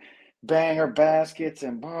fucking banger baskets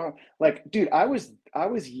and like, dude, I was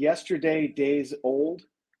yesterday days old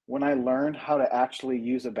when I learned how to actually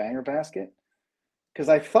use a banger basket, because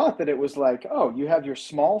I thought that it was like, oh, you have your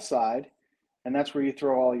small side and that's where you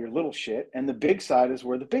throw all your little shit, and the big side is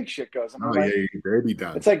where the big shit goes. And I'm Oh yeah, like, you dirty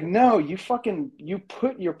done. it's like, no, you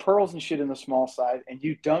put your pearls and shit in the small side, and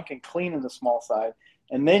you dunk and clean in the small side,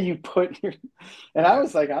 and then you put your. And I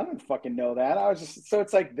was like, I don't fucking know that. I was just so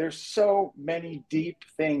it's like there's so many deep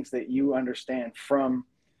things that you understand from,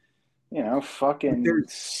 fucking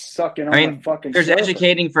sucking I on a mean, fucking there's slurper.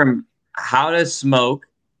 educating from how to smoke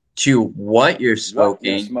to what you're What you're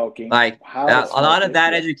smoking. smoking, Like how to a lot smoke of it.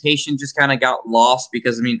 that Yeah. education just kind of got lost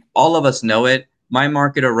because I mean, all of us know it. My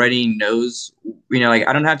market already knows, like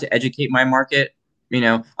I don't have to educate my market.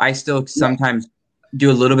 I still Yeah. sometimes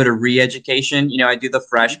do a little bit of re-education. I do the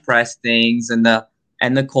fresh press things and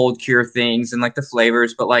the cold cure things and like the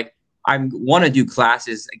flavors, but like I want to do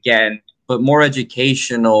classes again, but more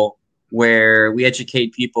educational where we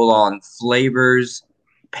educate people on flavors,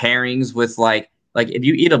 pairings with like if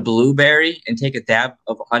you eat a blueberry and take a dab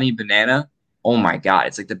of honey banana, oh my god,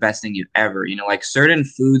 it's like the best thing you've ever. Like certain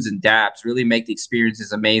foods and dabs really make the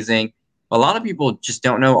experiences amazing. A lot of people just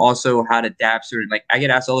don't know also how to dab certain. Like I get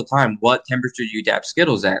asked all the time, what temperature do you dab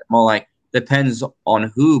Skittles at? Well, like depends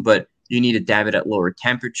on who, but you need to dab it at lower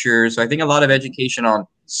temperatures. So I think a lot of education on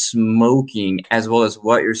smoking as well as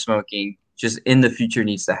what you're smoking just in the future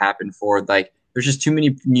needs to happen forward. Like there's just too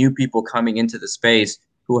many new people coming into the space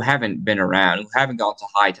who haven't been around, who haven't gone to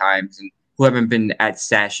high times, and who haven't been at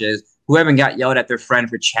sessions, who haven't got yelled at their friend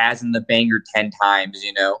for chazzing the banger 10 times.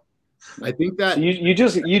 I think So that you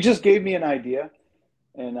just gave me an idea,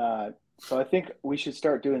 and so I think we should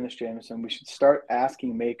start doing this, Jameson. We should start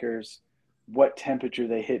asking makers what temperature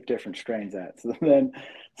they hit different strains at.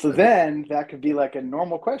 So then that could be like a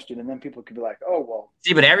normal question, and then people could be like, "Oh, well,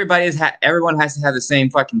 See, but everyone has to have the same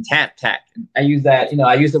fucking temp tech. I use that,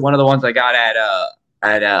 I used it one of the ones I got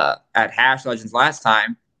at Hash Legends last time,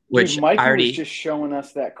 dude, which I Mikey was already just showing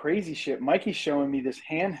us that crazy shit. Mikey's showing me this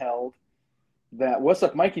handheld that what's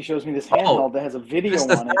up? Mikey shows me this oh, handheld that has a this is video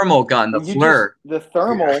the on it, thermal gun, the and you just FLIR. the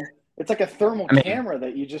thermal. It's like a thermal I mean, camera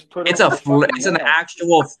that you just put over the fucking it's an nail.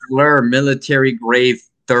 actual FLIR military grade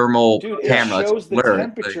thermal Dude, it camera. It's shows the FLIR.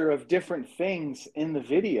 temperature of different things in the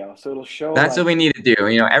video. So it'll show That's what like, we need to do.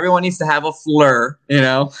 Everyone needs to have a FLIR,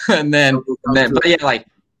 but yeah, like,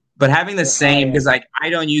 but having the they're high same, because end. like I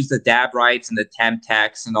don't use the dab rights and the temp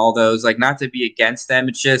techs and all those, like not to be against them.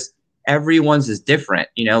 It's just everyone's is different,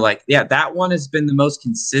 like, yeah, that one has been the most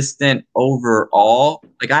consistent overall.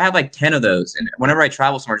 Like I have like 10 of those. And whenever I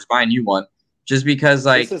travel somewhere, just buy a new one just because This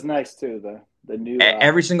like is nice too.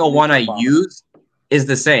 every The single new one I tempometer. use is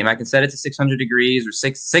the same. I can set it to 600 degrees or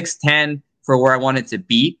 610 for where I want it to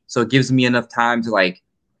be, so it gives me enough time to like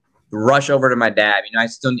rush over to my dab.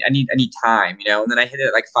 I need time, and then I hit it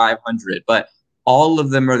at like 500. But all of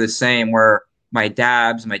them are the same. Where my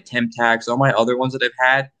dabs, my temp tags, all my other ones that I've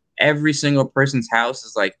had, every single person's house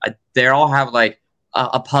is like they all have like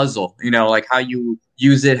a puzzle. Like how you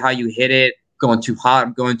use it, how you hit it, going too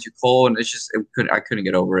hot, going too cold, and I couldn't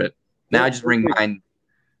get over it. Now I just bring mine.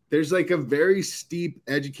 there's like a very steep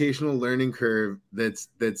educational learning curve that's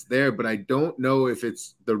there, but I don't know if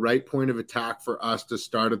it's the right point of attack for us to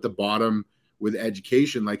start at the bottom with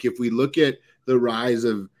education. Like if we look at the rise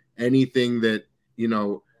of anything that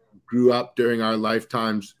grew up during our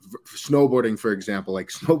lifetimes, snowboarding for example, like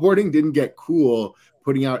snowboarding didn't get cool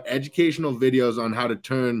putting out educational videos on how to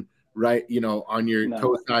turn right on your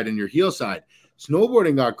toe No. side and your heel side.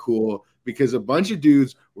 Snowboarding got cool because a bunch of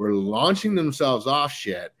dudes were launching themselves off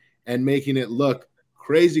shit and making it look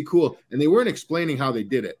crazy cool, and they weren't explaining how they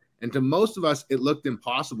did it, and to most of us it looked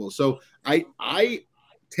impossible. So I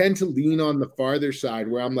tend to lean on the farther side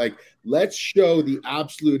where I'm like, let's show the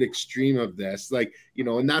absolute extreme of this, like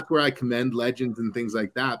and that's where I commend Legends and things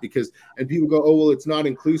like that, because and people go, oh well, it's not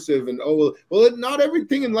inclusive, and oh well not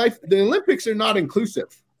everything in life, the Olympics are not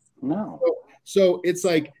inclusive. No. So it's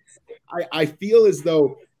like I feel as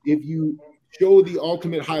though if you show the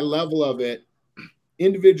ultimate high level of it,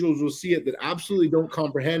 individuals will see it that absolutely don't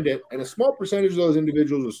comprehend it, and a small percentage of those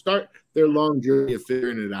individuals will start their long journey of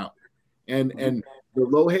figuring it out. And the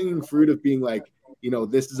low hanging fruit of being like,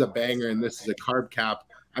 this is a banger and this is a carb cap.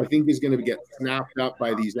 I think is going to get snapped up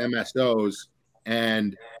by these MSOs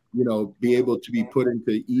and, you know, be able to be put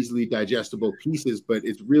into easily digestible pieces. But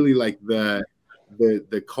it's really like the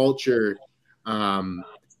culture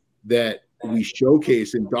that we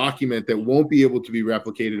showcase and document that won't be able to be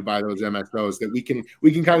replicated by those MSOs, that we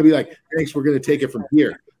can kind of be like, thanks, we're going to take it from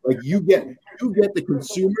here. Like you get the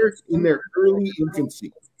consumer in their early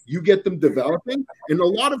infancy. You get them developing, and a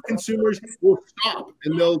lot of consumers will stop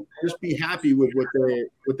and they'll just be happy with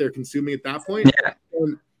what they're consuming at that point. Yeah.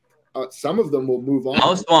 And, some of them will move on.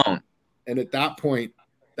 Most won't. And at that point,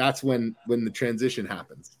 that's when the transition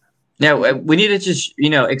happens. No, we need to just, you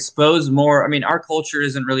know, expose more. I mean, our culture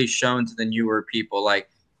isn't really shown to the newer people. Like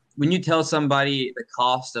when you tell somebody the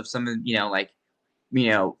cost of some, you know, like, you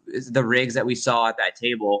know, the rigs that we saw at that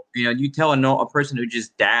table, you know, you tell a person who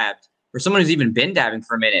just dabbed or someone who's even been dabbing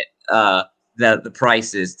for a minute, the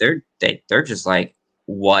prices, they're just like,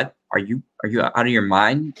 what? Are you out of your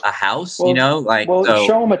mind? A house, you know, like, so,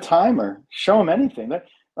 show them a timer, show them anything.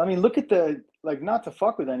 I mean, look at like, not to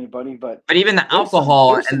fuck with anybody, but even the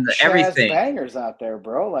alcohol and everything. Bangers out there,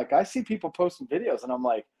 bro. Like I see people posting videos, and I'm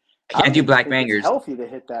like, I can't do black bangers. It's healthy to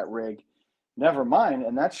hit that rig. Never mind,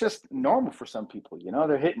 and that's just normal for some people. You know,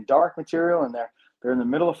 they're hitting dark material, and they're in the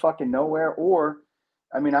middle of fucking nowhere. Or,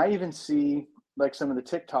 I mean, I even see like some of the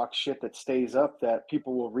TikTok shit that stays up that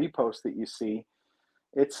people will repost that you see.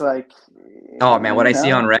 It's like, oh man, what I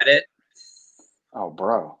see on Reddit. Oh,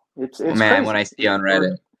 bro, it's man, crazy. What I see on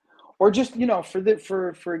Reddit. Or just, you know,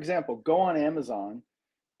 for example, go on Amazon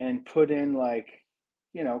and put in like,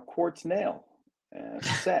 you know, quartz nail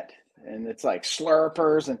set, and it's like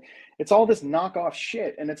slurpers, and it's all this knockoff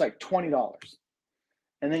shit, and it's like $20.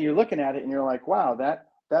 And then you're looking at it and you're like, wow, that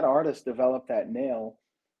artist developed that nail,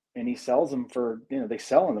 and he sells them for, you know, they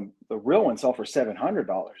sell them, the real ones sell for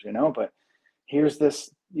 $700, you know, but here's this,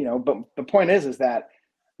 you know, but the point is that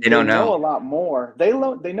they don't know a lot more. They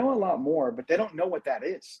know a lot more, but they don't know what that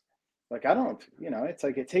is. Like, I don't, you know, it's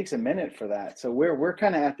like, it takes a minute for that. So we're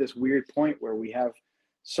kind of at this weird point where we have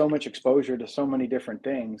so much exposure to so many different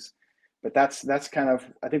things, but that's kind of,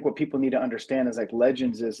 I think what people need to understand is like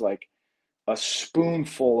Legends is like a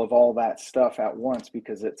spoonful of all that stuff at once,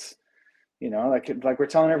 because it's, you know, like we're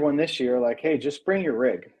telling everyone this year, like, hey, just bring your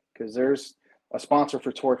rig, because there's a sponsor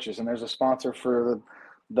for torches, and there's a sponsor for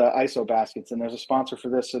the ISO baskets, and there's a sponsor for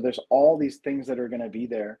this. So there's all these things that are going to be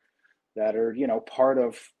there that are, you know, part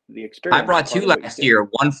of the experience. I brought two last year,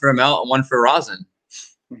 one for melt and one for rosin.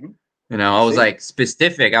 Mm-hmm. You know, I was like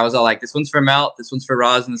specific. I was all like, this one's for melt, this one's for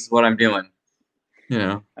rosin, this is what I'm doing. You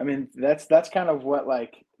know, I mean, that's kind of what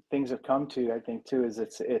like things have come to, I think, too, is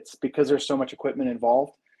it's because there's so much equipment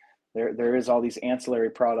involved. There is all these ancillary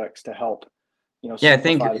products to help, you know,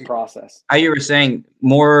 simplify the process. How you were saying,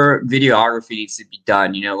 more videography needs to be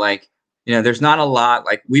done. You know, like, you know, there's not a lot.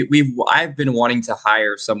 Like I've been wanting to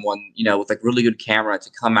hire someone, you know, with like really good camera to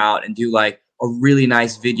come out and do like a really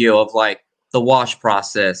nice video of like the wash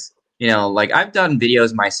process. You know, like I've done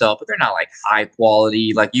videos myself, but they're not like high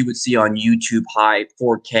quality, like you would see on YouTube, high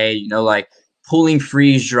 4K, you know, like pulling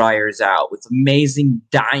freeze dryers out with amazing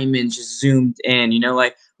diamonds just zoomed in, you know,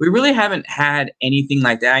 like we really haven't had anything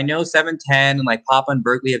like that. I know 710 and like Papa and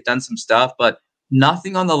Berkeley have done some stuff, but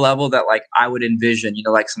nothing on the level that like I would envision, you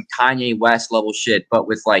know, like some Kanye West level shit, but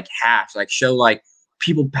with like hash, like show like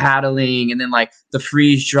people paddling, and then like the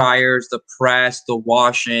freeze dryers, the press, the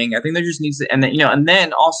washing. I think there just needs to, and then, you know, and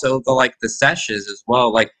then also the like the sessions as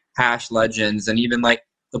well, like Hash Legends, and even like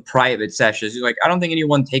the private sessions. You're like, I don't think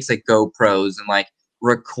anyone takes like GoPros and like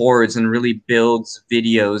records and really builds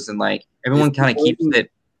videos, and like everyone kind of keeps it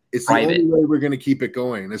it's private. The only way we're going to keep it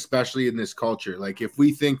going, especially in this culture. Like if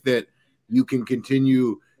we think that you can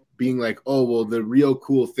continue being like, oh, well, the real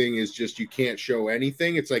cool thing is just you can't show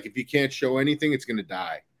anything. It's like, if you can't show anything, it's going to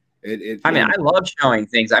die. I mean, I love showing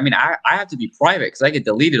things. I mean, I have to be private because I get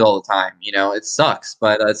deleted all the time. You know, it sucks.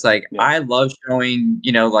 But it's like, I love showing,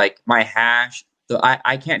 you know, like my hash. So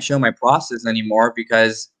I can't show my process anymore,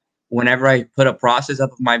 because whenever I put a process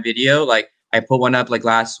up of my video, like I put one up like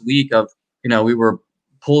last week of, you know, we were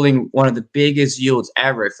pulling one of the biggest yields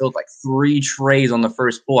ever. It filled like 3 trays on the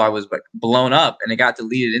first pull. I was like blown up, and it got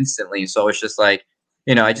deleted instantly. So it's just like,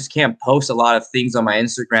 you know, I just can't post a lot of things on my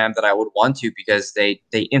Instagram that I would want to, because they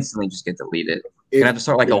instantly just get deleted. I have to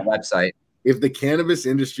start like a website. If the cannabis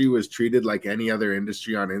industry was treated like any other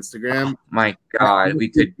industry on Instagram, my God, we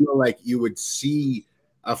could feel like you would see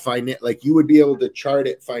like you would be able to chart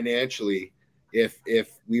it financially if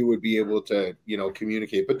we would be able to, you know,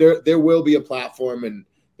 communicate. But there will be a platform, and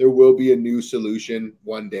there will be a new solution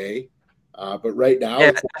one day. But right now,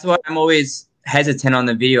 that's what I'm always hesitant on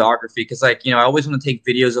the videography because, like, I always want to take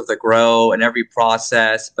videos of the grow and every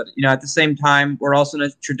process, but at the same time, we're also in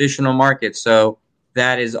a traditional market, so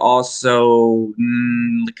that is also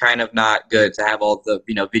kind of not good to have all the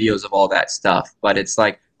videos of all that stuff. But it's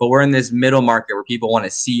like, but we're in this middle market where people want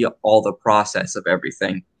to see all the process of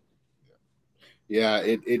everything. Yeah,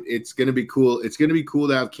 it's gonna be cool. It's gonna be cool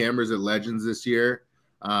to have cameras at Legends this year.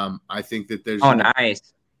 I think that there's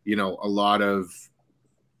nice. A lot of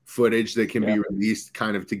footage that can be released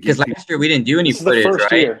kind of to give because last year we didn't do any this footage, is the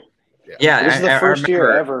first right? Year. Yeah, this is the first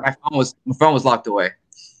year ever. My phone was locked away.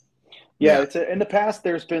 Yeah, in the past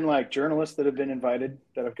there's been like journalists that have been invited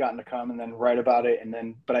that have gotten to come and then write about it,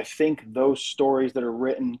 but I think those stories that are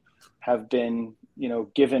written have been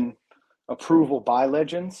given approval by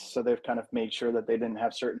Legends, so they've kind of made sure that they didn't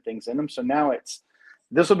have certain things in them. So now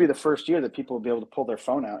this will be the first year that people will be able to pull their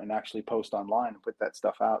phone out and actually post online and put that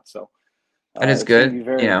stuff out. So that is good. It's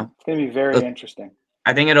going to be very interesting.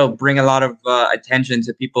 I think it'll bring a lot of attention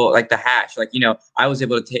to people, like the hash. Like, I was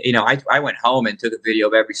able to I went home and took a video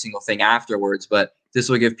of every single thing afterwards, but this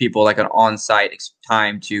will give people like an on-site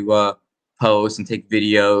time to post and take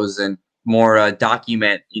videos and more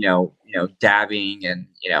document, dabbing. And,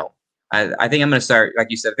 I think I'm going to start, like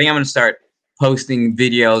you said, I think I'm going to start posting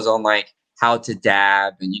videos on like how to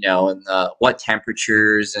dab and, and what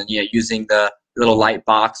temperatures and, using the little light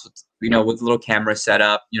box with with a little camera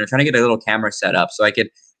setup, trying to get a little camera set up so I could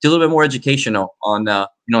do a little bit more educational on,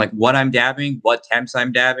 like what I'm dabbing, what temps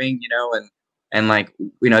I'm dabbing, and like,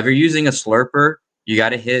 if you're using a slurper, you got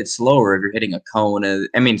to hit it slower. If you're hitting a cone, if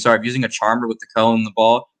you're using a charmer with the cone and the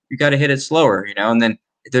ball, you got to hit it slower, and then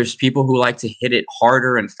there's people who like to hit it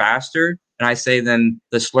harder and faster. And I say then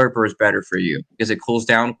the slurper is better for you because it cools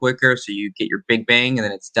down quicker. So you get your big bang and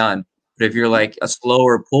then it's done. But if you're like a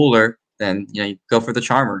slower puller, then, you go for the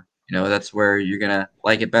charmer. That's where you're going to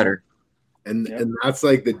like it better. And that's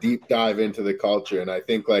like the deep dive into the culture. And I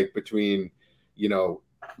think like between,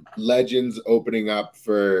 Legends opening up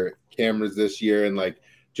for cameras this year and like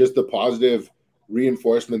just the positive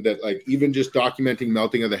reinforcement that like even just documenting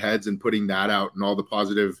melting of the heads and putting that out and all the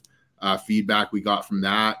positive feedback we got from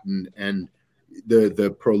that and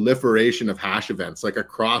the proliferation of hash events like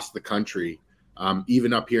across the country,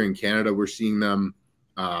 even up here in Canada, we're seeing them.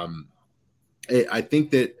 I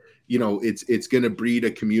think that it's going to breed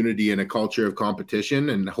a community and a culture of competition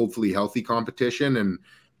and hopefully healthy competition. And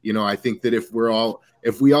I think that if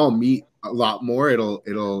we all meet a lot more,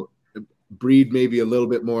 it'll breed maybe a little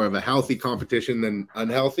bit more of a healthy competition than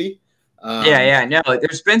unhealthy. No,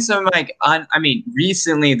 there's been some like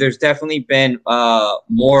recently there's definitely been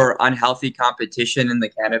more unhealthy competition in the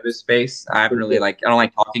cannabis space. I don't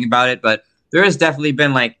like talking about it, but there has definitely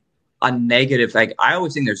been like a negative. Like I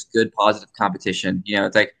always think there's good positive competition.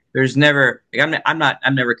 It's like there's never like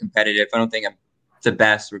I'm never competitive. I don't think I'm the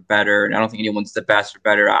best or better, and I don't think anyone's the best or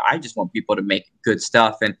better. I just want people to make good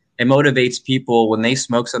stuff, and it motivates people when they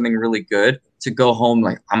smoke something really good to go home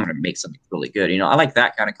like I'm gonna make something really good. I like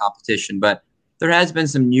that kind of competition, but there has been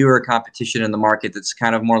some newer competition in the market that's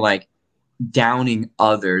kind of more like downing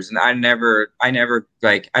others, and I never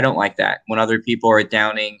like I don't like that when other people are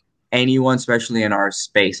downing anyone, especially in our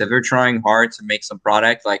space. If they're trying hard to make some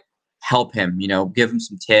product, like help him, give him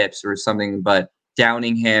some tips or something, but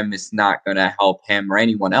downing him is not going to help him or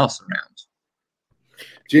anyone else around.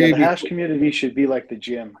 The hash community should be like the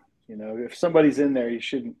gym. If somebody's in there, you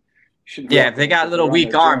shouldn't. Yeah, if they got little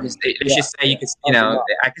weak arms, they should say you can.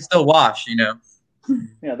 I can still wash.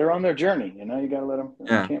 Yeah, they're on their journey. You got to let them.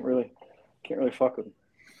 Yeah. You can't really fuck with them.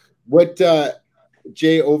 What,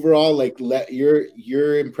 Jay? Overall, like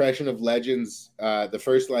your impression of Legends, the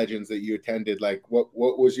first Legends that you attended, like what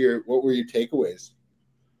were your takeaways?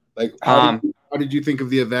 Like how did you think of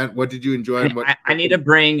the event? What did you enjoy? And I need to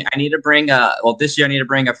bring this year I need to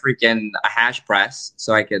bring a hash press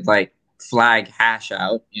so I could like flag hash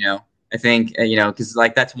out. I think because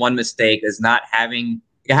like that's one mistake is not having.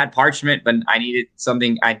 I had parchment, but I needed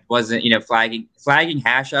something. I wasn't flagging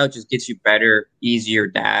hash out just gets you better, easier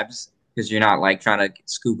dabs because you're not like trying to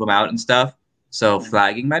scoop them out and stuff. So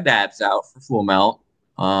flagging my dabs out for full melt,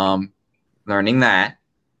 learning that.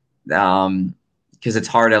 Because it's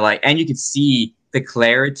hard to like, and you can see the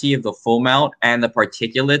clarity of the full melt and the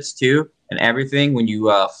particulates too, and everything when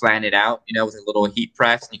you flatten it out, with a little heat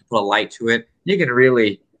press, and you can put a light to it. You can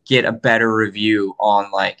really get a better review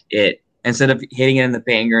on like it instead of hitting it in the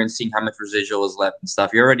banger and seeing how much residual is left and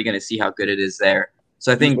stuff. You're already going to see how good it is there.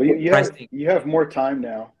 So I think you have more time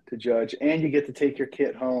now to judge, and you get to take your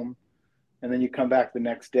kit home, and then you come back the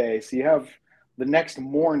next day. So you have the next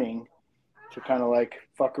morning to kind of like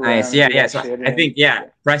fuck Nice. around and Yeah. do Yeah. that So shit. I think, yeah,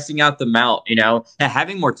 pressing out the melt, you know, and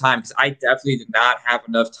having more time, because I definitely did not have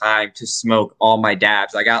enough time to smoke all my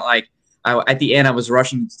dabs. I got like, at the end, I was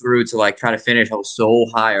rushing through to like try to finish. I was so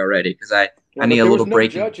high already because I Yeah, need but a there was little no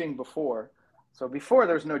break in. judging before. So before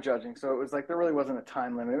there was no judging. So it was like there really wasn't a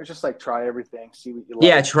time limit. It was just like try everything, see what you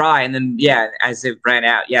Yeah, like. try. And then, yeah, as it ran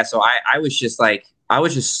out. Yeah. So I was just like, I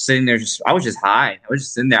was just sitting there, I was just high. I was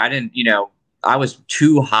just sitting there. I didn't, you know, I was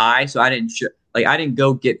too high. So I didn't, like, I didn't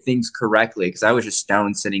go get things correctly because I was just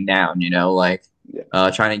stoned sitting down, you know, like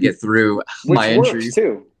Yeah. trying to get through Which my works entries.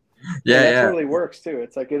 too. Yeah, Yeah. that Yeah. totally works too.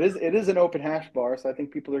 It's like it is an open hash bar, so I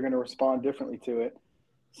think people are going to respond differently to it.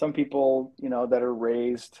 Some people, you know, that are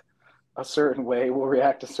raised a certain way will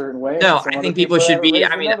react a certain way, and No, some I other think people people that should are be,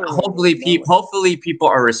 raised I mean, another way will, you know. hopefully people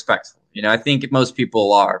are respectful. You know, I think most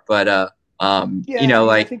people are, but, you Yeah, know, I mean,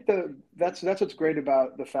 I like, think that's what's great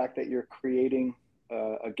about the fact that you're creating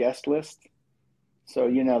a guest list. So,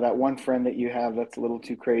 you know, that one friend that you have that's a little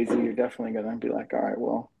too crazy, you're definitely going to be like, all right,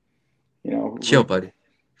 well, you know, chill, buddy.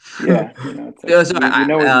 yeah, you know, it's like So, you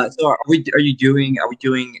know what you. so are we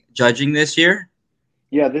doing judging this year?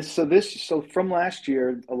 Yeah, so from last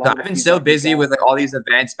year, a So lot of I've the been so feedback we busy got. with like all these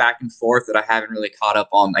events back and forth that I haven't really caught up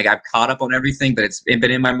on. Like I've caught up on everything, but it's been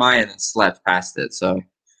in my mind and then slept past it. So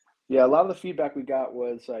Yeah, a lot of the feedback we got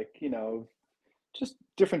was like, you know, just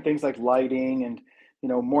different things like lighting and, you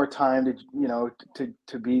know, more time to, you know,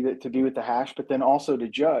 to be with the hash, but then also to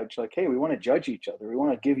judge. Like, hey, we want to judge each other. We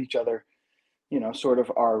want to give each other, you know, sort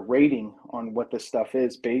of our rating on what this stuff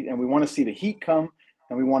is, and we want to see the heat come,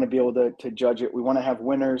 and we want to be able to judge it. We want to have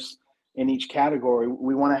winners in each category.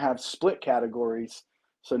 We want to have split categories.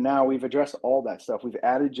 So now we've addressed all that stuff. We've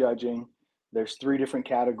added judging. There's 3 different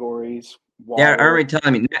categories: yeah, I water. remember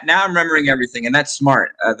telling me. Now I'm remembering everything, and that's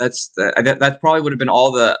smart. That probably would have been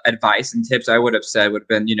all the advice and tips I would have said. Would have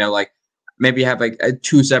been, you know, like maybe have like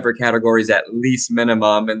 2 separate categories at least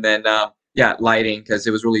minimum, and then yeah, lighting because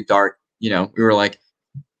it was really dark. You know, we were like,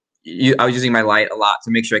 I was using my light a lot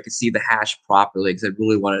to make sure I could see the hash properly because I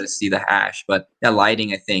really wanted to see the hash. But yeah,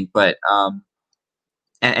 lighting, I think. But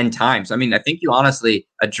and time. So I mean, I think you honestly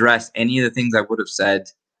addressed any of the things I would have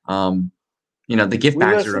said. Um, you know, the gift We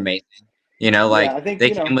bags are listened. amazing. You know, Yeah, like I think, they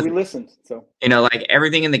you know, came with, we listened. So you know, like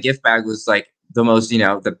everything in the gift bag was like the most, you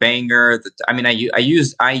know, the banger. I mean, I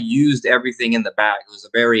used everything in the bag. It was a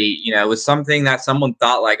very, you know, it was something that someone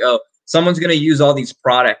thought like, oh, someone's gonna use all these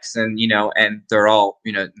products, and you know, and they're all,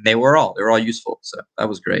 you know, they were all useful. So that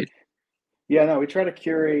was great. yeah, no, we try to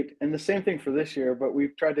curate, and the same thing for this year, but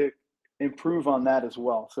we've tried to improve on that as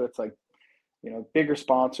well. So it's like, you know, bigger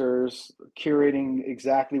sponsors, curating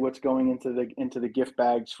exactly what's going into the gift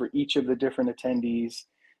bags for each of the different attendees,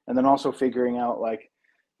 and then also figuring out like,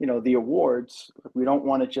 you know, the awards. We don't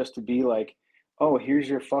want it just to be like, oh, here's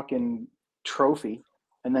your fucking trophy,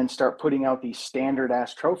 and then start putting out these standard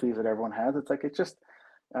ass trophies that everyone has. It's like it's just,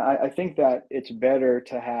 I think that it's better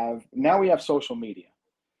to have. Now we have social media.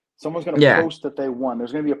 Someone's going to Yeah, post that they won.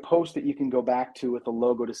 There's going to be a post that you can go back to with the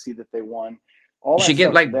logo to see that they won. you All that should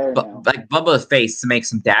get stuff's there now. like Bubba's face to make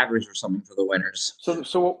some dabbers or something for the winners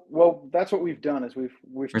So well, that's what we've done is we've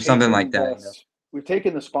or something like taken that. You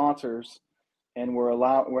know, the sponsors, and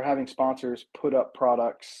we're having sponsors put up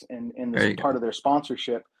products in there this you part go. of their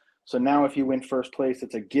sponsorship. So now if you win first place,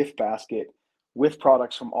 it's a gift basket with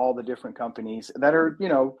products from all the different companies that are, you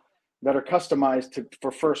know, that are customized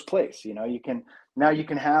for first place. You know, you can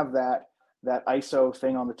have that ISO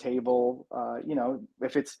thing on the table. You know,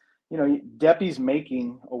 if it's, you know, Deppy's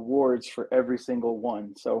making awards for every single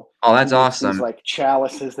one. So Oh, he that's makes these awesome. like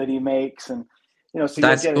chalices that he makes, and you know, so you'll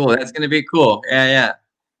That's get it. cool. You That's know, gonna be cool. Yeah, yeah.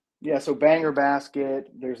 yeah. So banger basket.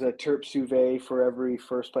 There's a Terp Suve for every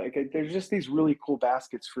first play. Okay, there's just these really cool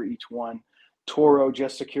baskets for each one. Toro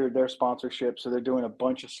just secured their sponsorship, so they're doing a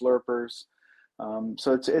bunch of slurpers.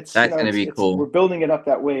 So it's you That's know gonna be it's we're cool. building it up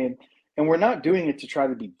that way, and we're not doing it to try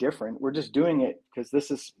to be different. We're just doing it because this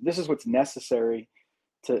is what's necessary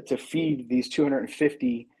to feed these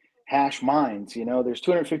 250 hash minds. You know, there's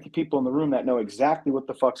 250 people in the room that know exactly what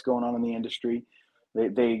the fuck's going on in the industry.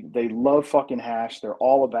 They love fucking hash. They're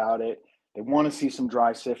all about it. They want to see some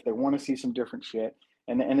dry sift. They want to see some different shit.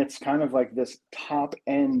 And it's kind of like this top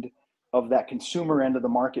end of that consumer end of the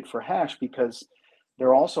market for hash, because there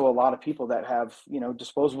are also a lot of people that have, you know,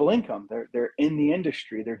 disposable income. They're in the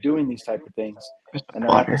industry. They're doing these type of things, and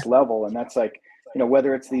they're at Water. this level. And that's like, you know,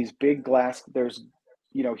 whether it's these big glass, there's,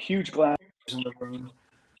 you know, huge glass in the room.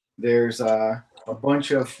 There's a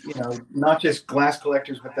bunch of, you know, not just glass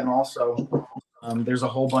collectors, but then also there's a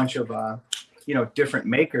whole bunch of, you know, different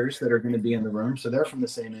makers that are going to be in the room. So they're from the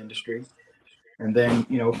same industry. And then,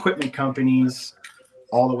 you know, equipment companies,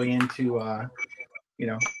 all the way into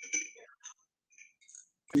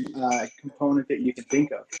component that you can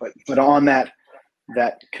think of, but on that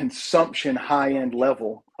consumption high end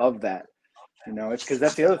level of that, it's because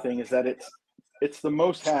that's the other thing, is that it's the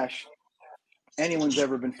most hash anyone's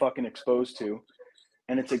ever been fucking exposed to,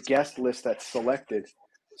 and it's a guest list that's selected.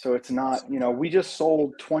 So it's not, we just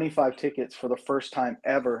sold 25 tickets for the first time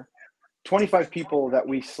ever. 25 people that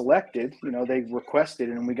we selected, they requested,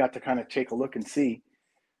 and we got to kind of take a look and see.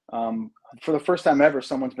 For the first time ever,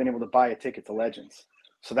 someone's been able to buy a ticket to Legends.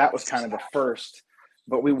 So that was kind of the first.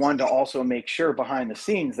 But we wanted to also make sure behind the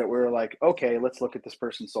scenes that we were like, okay, let's look at this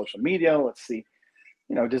person's social media. Let's see,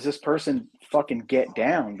 does this person fucking get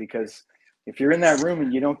down? Because if you're in that room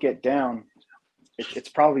and you don't get down, it's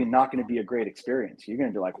probably not going to be a great experience. You're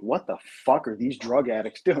going to be like, what the fuck are these drug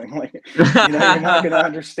addicts doing? Like, you're not going to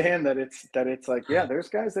understand that it's like, yeah, there's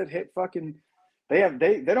guys that hit fucking, they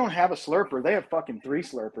don't have a slurper. They have fucking 3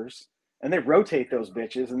 slurpers, and they rotate those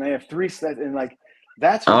bitches, and they have 3 sets, and like,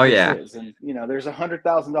 that's what this is. And there's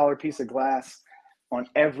 $100,000 piece of glass on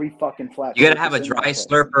every fucking flat. You got to have a dry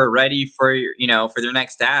slurper ready for your, for their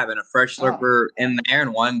next dab, and a fresh slurper in there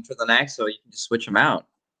and one for the next, so you can just switch them out.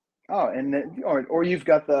 Oh, and then, or you've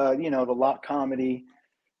got the, the Lot Comedy,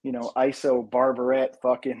 ISO Barbarette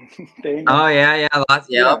fucking thing. Oh yeah, lots.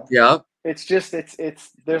 Yep. It's just,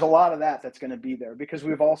 there's a lot of that's going to be there, because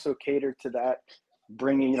we've also catered to that,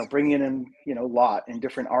 bringing in, Lot and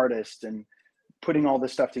different artists and putting all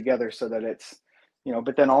this stuff together so that it's,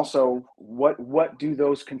 but then also what do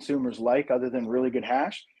those consumers like other than really good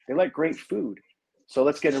hash? They like great food. So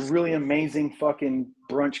let's get a really amazing fucking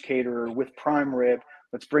brunch caterer with prime rib.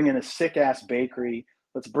 Let's bring in a sick ass bakery.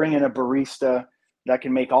 Let's bring in a barista that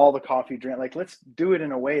can make all the coffee drink. Like, let's do it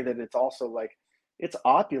in a way that it's also like, it's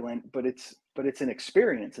opulent, but it's an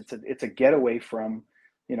experience. It's a getaway from,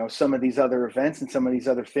 some of these other events and some of these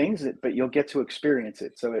other things, but you'll get to experience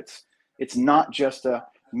it. So it's not just a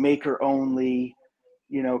maker only,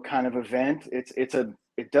 kind of event.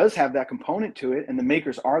 It does have that component to it, and the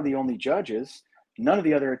makers are the only judges. None of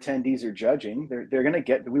the other attendees are judging. They're going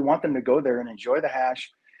to we want them to go there and enjoy the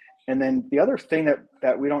hash. And then the other thing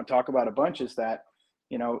that we don't talk about a bunch is that,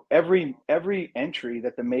 every entry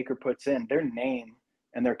that the maker puts in, their name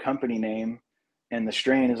and their company name and the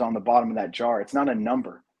strain is on the bottom of that jar. It's not a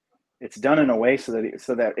number. It's done in a way so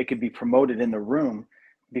that it could be promoted in the room,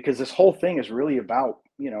 because this whole thing is really about,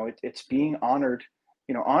 it's being honored,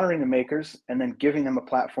 honoring the makers and then giving them a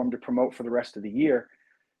platform to promote for the rest of the year.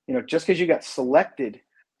 Just because you got selected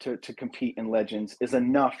to compete in Legends is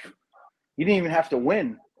enough. You didn't even have to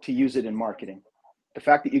win to use it in marketing. The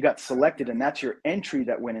fact that you got selected and that's your entry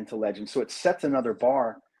that went into Legends, so it sets another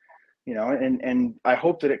bar, and I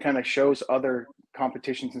hope that it kind of shows other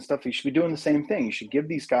competitions and stuff. You should be doing the same thing. You should give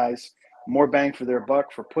these guys more bang for their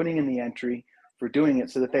buck for putting in the entry, for doing it,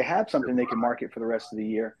 so that they have something they can market for the rest of the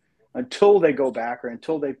year until they go back or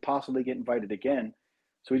until they possibly get invited again.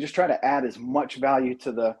 So we just try to add as much value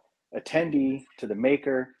to the attendee, to the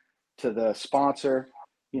maker, to the sponsor.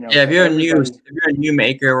 If you're a new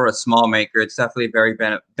maker or a small maker, it's definitely very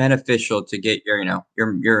beneficial to get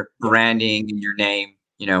your branding and your name,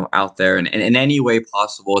 out there in any way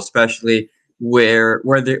possible, especially where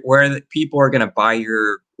the people are going to buy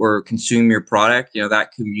or consume your product,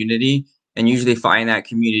 that community. And usually find that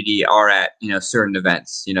community are at, certain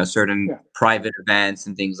events, certain private events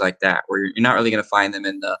and things like that, where you're not really going to find them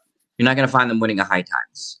you're not going to find them winning a high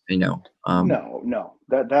times, No,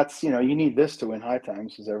 that's, you need this to win high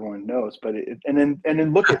times, as everyone knows. But and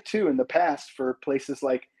then look at too, in the past, for places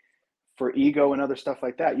like for Ego and other stuff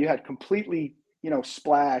like that, you had completely,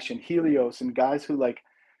 Splash and Helios and guys who, like,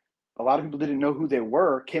 a lot of people didn't know who they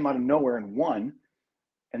were, came out of nowhere and won.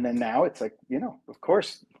 And then now it's like, of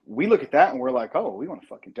course, we look at that and we're like, oh, we want to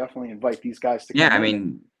fucking definitely invite these guys to come. Yeah, I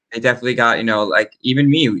mean, they definitely got, like, even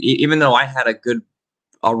me, even though I had a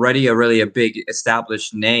really big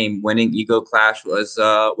established name, winning Ego Clash was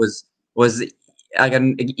like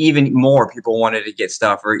even more people wanted to get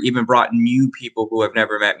stuff, or even brought new people who have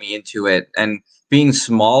never met me into it. And being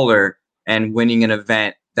smaller and winning an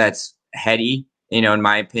event that's heady, in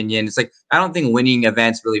my opinion, it's like, I don't think winning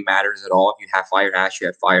events really matters at all. If you have fire hash, you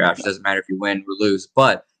have fire hash. It doesn't matter if you win or lose.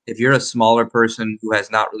 But if you're a smaller person who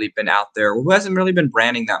has not really been out there, or who hasn't really been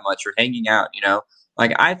branding that much or hanging out,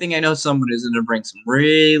 like, I think I know someone who's going to bring some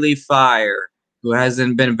really fire, who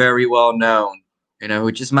hasn't been very well known,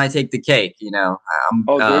 who just might take the cake,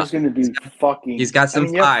 there's going to be he's got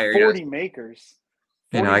some fire. 40 makers.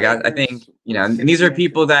 40 I think, and these are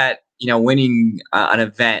people that, winning an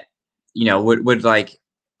event, would like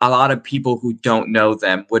a lot of people who don't know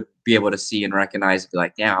them would be able to see and recognize and be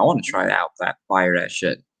like, yeah, I want to try out that fire that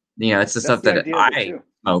shit. You know, it's the That's stuff the that idea of it I too.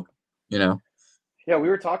 smoke, you know. Yeah, we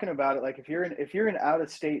were talking about it. Like if you're an out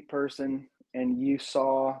of state person and you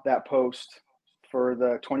saw that post for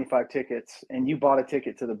the 25 tickets and you bought a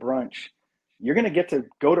ticket to the brunch, you're gonna get to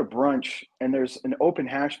go to brunch and there's an open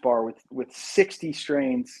hash bar with 60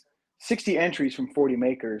 strains, 60 entries from 40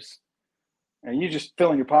 makers, and you just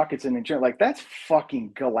filling your pockets and enjoying. Like that's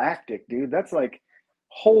fucking galactic, dude. That's like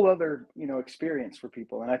whole other experience for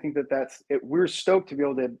people. And I think that's it. We're stoked to be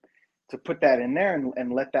able to put that in there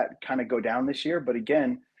and let that kind of go down this year. But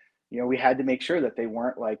again, we had to make sure that they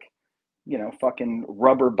weren't like, fucking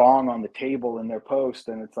rubber bong on the table in their post.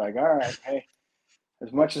 And it's like, all right, hey,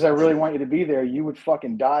 as much as I really want you to be there, you would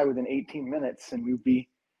fucking die within 18 minutes and we'd be,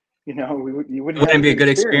 you wouldn't have Wouldn't be a good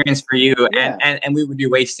experience for you, yeah. and we would be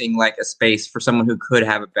wasting like a space for someone who could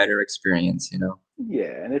have a better experience, you know.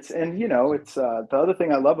 Yeah, and it's the other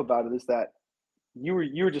thing I love about it is that you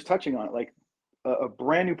were just touching on it. Like a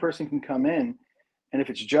brand new person can come in, and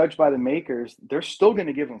if it's judged by the makers, they're still going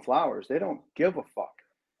to give them flowers. They don't give a fuck.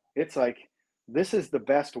 It's like, this is the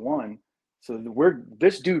best one. So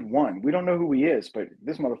this dude won. We don't know who he is, but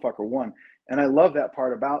this motherfucker won. And I love that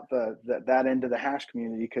part about that end of the hash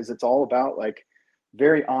community, because it's all about like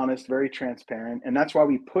very honest, very transparent. And that's why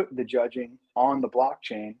we put the judging on the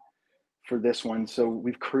blockchain for this one. So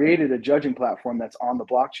we've created a judging platform that's on the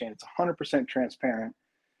blockchain. It's 100% transparent.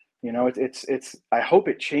 It's I hope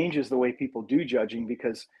it changes the way people do judging,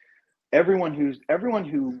 because everyone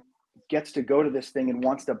who gets to go to this thing and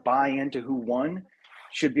wants to buy into who won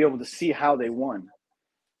should be able to see how they won.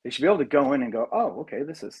 They should be able to go in and go, oh, okay,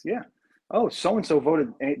 this is, yeah. Oh, so-and-so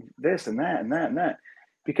voted this and that and that and that.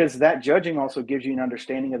 Because that judging also gives you an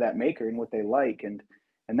understanding of that maker and what they like. And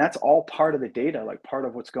that's all part of the data, like part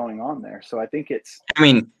of what's going on there. So I think I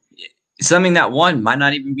mean, something that won might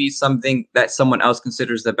not even be something that someone else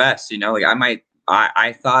considers the best, you know. Like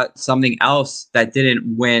I thought something else that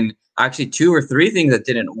didn't win, actually 2 or 3 things that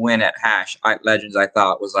didn't win at Legends, I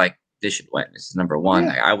thought was like, this should win. This is number one. Yeah.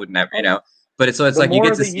 Like, I would never, you know. But it's like you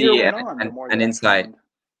get to see an insight,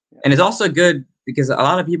 and it's also good because a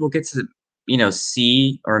lot of people get to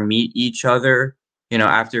see or meet each other,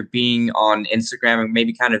 after being on Instagram and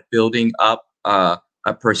maybe kind of building up a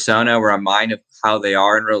persona or a mind of how they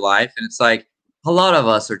are in real life. And it's like a lot of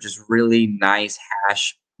us are just really nice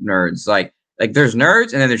hash nerds. Like there's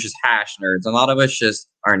nerds and then there's just hash nerds. A lot of us just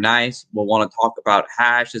are nice. We'll want to talk about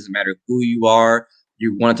hash. Doesn't matter who you are.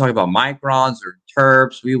 You want to talk about microns or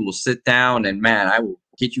terps, we will sit down and, man, I will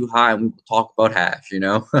get you high and we will talk about hash,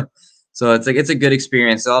 So it's like, it's a good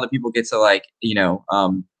experience. A lot of people get to like,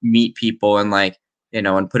 meet people and like,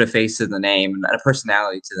 and put a face to the name and a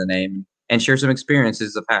personality to the name and share some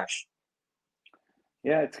experiences of hash.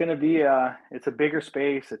 Yeah, it's going to be, it's a bigger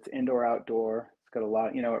space. It's indoor, outdoor. It's got a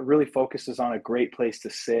lot, it really focuses on a great place to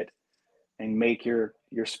sit and make your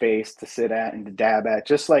space to sit at and to dab at.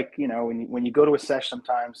 Just like, when you go to a sesh,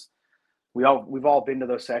 sometimes we've all been to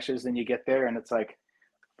those sessions, and you get there and it's like,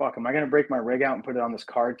 fuck, am I going to break my rig out and put it on this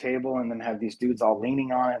card table and then have these dudes all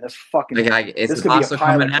leaning on it? This fucking, this could be a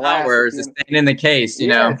pile of glass. Or is this staying in the case,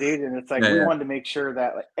 Yeah, dude. And it's like, we wanted to make sure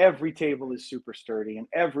that like every table is super sturdy and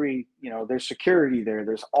every, there's security there.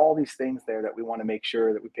 There's all these things there that we want to make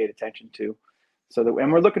sure that we paid attention to. So that,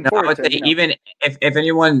 and we're looking forward to even if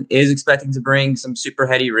anyone is expecting to bring some super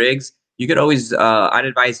heady rigs, you could always, I'd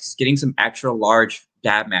advise just getting some extra large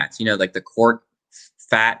dab mats, like the cork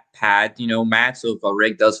fat pad, mat. So if a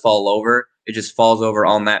rig does fall over, it just falls over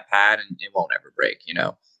on that pad and it won't ever break,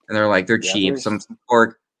 and they're cheap. Some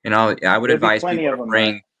cork, I would advise people to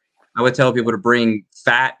bring, I would tell people to bring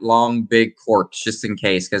fat, long, big corks just in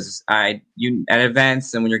case, because at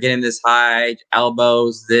events and when you're getting this high,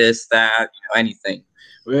 elbows, this, that, anything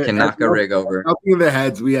can knock a rig over. Talking of the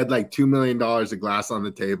heads, we had like $2 million of glass on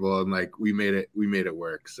the table, and like we made it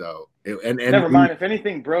work. So never mind. If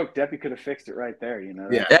anything broke, Deppy could have fixed it right there. Yeah.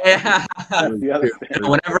 That's the other thing.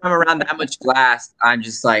 Whenever I'm around that much glass, I'm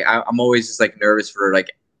just like I'm always just like nervous for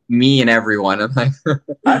like me and everyone. I'm like,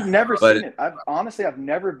 I've never seen it. I've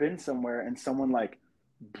never been somewhere and someone like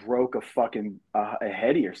broke a fucking a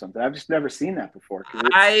heady or something. I've just never seen that before.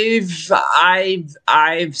 I've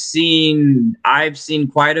seen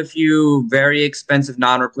quite a few very expensive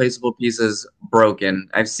non-replaceable pieces broken.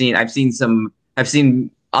 I've seen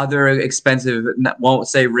other expensive, won't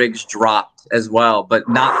say rigs dropped as well, but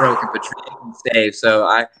not broken, but saved. So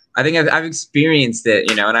I think I've experienced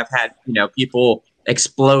it, and I've had people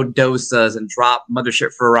explode dosas and drop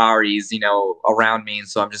mothership Ferraris, around me, and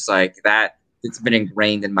so I'm just like that. It's been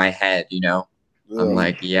ingrained in my head, I'm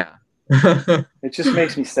like, yeah, It just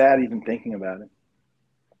makes me sad even thinking about it.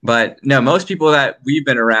 But no, most people that we've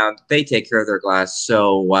been around, they take care of their glass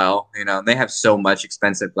so well. You know, they have so much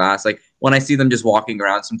expensive glass. Like when I see them just walking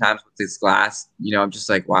around sometimes with this glass, you know, I'm just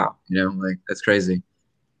like, wow, you know, like that's crazy.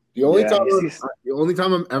 The only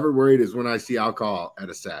time I'm ever worried is when I see alcohol at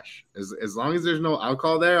a sesh. As long as there's no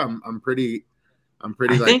alcohol there, I'm pretty I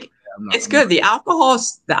like think it's good. The alcohol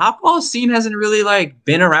scene hasn't really like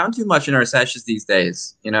been around too much in our sessions these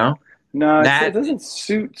days. You know No, it that doesn't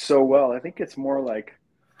suit so well. I think it's more like,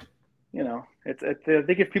 you know, I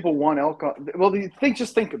think if people want alcohol, well,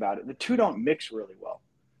 just think about it. The two don't mix really well.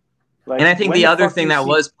 Like, and I think when the other fuck do thing you that see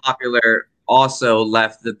was popular also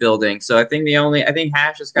left the building. So I think I think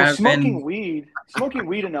hash has well, kind of been, smoking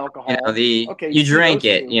weed and you alcohol. know, Okay, you you see drank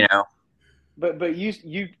those it, two, you know. but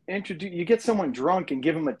you get someone drunk and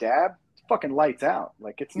give them a dab, it's fucking lights out.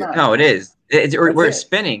 Like it's not. No, it is. That's We're it.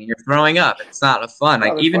 spinning. You're throwing up. It's not a fun. No,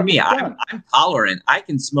 Like they're even me, fucking done. I'm tolerant. I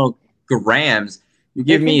can smoke grams. You They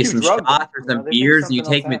give think me you some drugged them. shots or You know, some they think beers, and you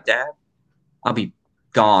something else take me a happened. dab, I'll be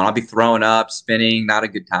gone. I'll be throwing up, spinning. Not a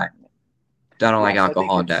good time. I don't like Yes, I think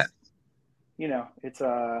alcohol and that. you know,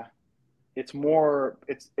 it's more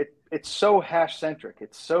it's so hash centric.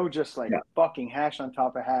 It's so just like fucking hash on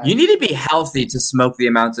top of You hash. need to be healthy to smoke the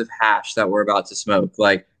amounts of hash that we're about to smoke.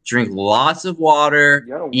 Like drink lots of water,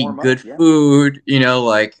 You gotta eat warm good up, yeah. food, you know,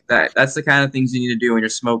 like that's the kind of things you need to do when you're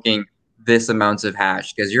smoking this amounts of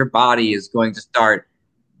hash, because your body is going to start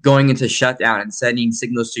going into shutdown and sending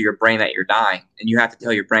signals to your brain that you're dying. And you have to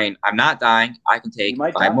tell your brain, I'm not dying. I can take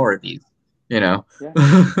 5 die. more of these, you know.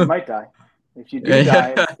 Yeah, you might die. If you do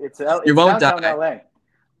die, it's you won't downtown die. LA.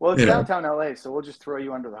 Well, it's You know. downtown LA, so we'll just throw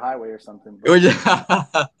you under the highway or something. But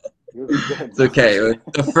you'll be good. It's okay.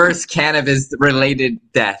 The first cannabis-related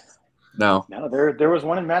death. No, there was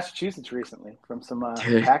one in Massachusetts recently from some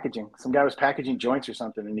packaging. Some guy was packaging joints or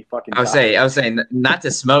something, and he fucking died. I was saying, not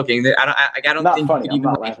to smoking. I don't Not think funny. you could I'm even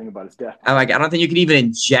not laughing about his death. I don't think you could even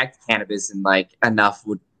inject cannabis, and like enough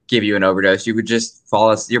would give you an overdose. You would just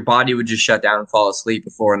your body would just shut down and fall asleep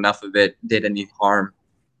before enough of it did any harm.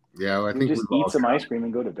 Yeah, well, I think just eat some ice cream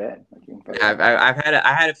and go to bed. I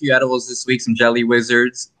had a few edibles this week, some Jelly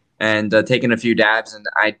Wizards, and taken a few dabs, and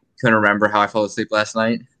I couldn't remember how I fell asleep last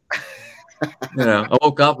night. You know, I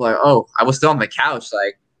woke up like, oh, I was still on the couch,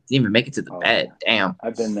 like didn't even make it to the bed. Yeah. Damn.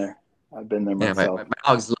 I've been there myself. My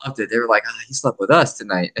dogs loved it. They were like, he slept with us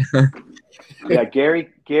tonight. Yeah, Gary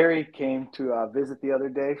came to visit the other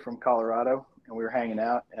day from Colorado, and we were hanging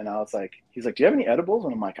out, and I was like, he's like, do you have any edibles?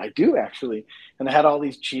 And I'm like, I do actually. And I had all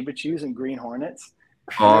these Chiba Chews and Green Hornets.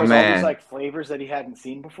 Oh, and man. All these like flavors that he hadn't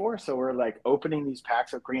seen before. So we're like opening these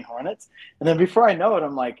packs of Green Hornets. And then before I know it,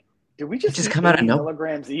 I'm like, did we just come out of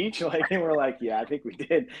milligrams each? Like, and we're like, yeah, I think we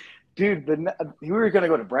did. Dude, we were going to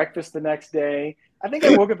go to breakfast the next day. I think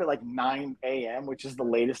I woke up at like 9 a.m., which is the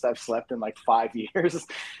latest I've slept in like 5 years.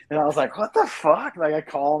 And I was like, what the fuck? Like, I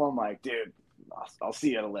call him. I'm like, dude, I'll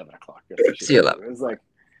see you at 11 o'clock. See you 11. It was like,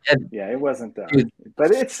 yeah, it wasn't.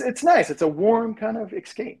 But it's nice. It's a warm kind of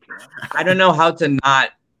escape. You know? I don't know how to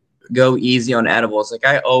not go easy on edibles. Like,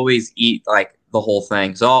 I always eat like the whole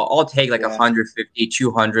thing. So I'll take like 150,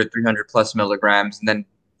 200, 300 plus milligrams. And then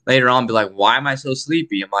later on be like, why am I so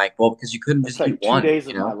sleepy? I'm like, well, because you couldn't just eat 2 days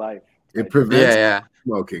of my life. It prevents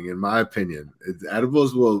smoking, in my opinion.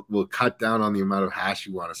 Edibles will cut down on the amount of hash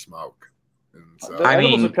you want to smoke. And so,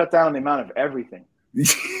 edibles will cut down on the amount of everything.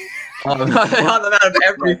 on the amount of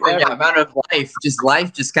everything, amount of life.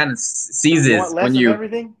 Life just kind of seizes when you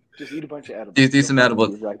everything. Just eat a bunch of edibles. Do some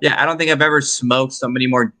edibles. Right. Yeah, I don't think I've ever smoked so many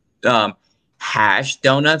more hash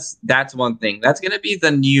donuts. That's one thing. That's gonna be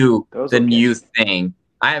the new thing.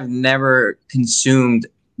 I have never consumed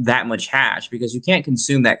that much hash because you can't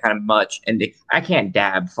consume that kind of much, and I can't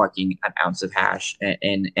dab fucking an ounce of hash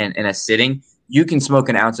in a sitting. You can smoke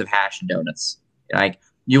an ounce of hash and donuts. Like,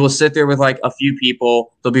 you will sit there with like a few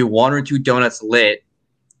people. There'll be 1 or 2 donuts lit,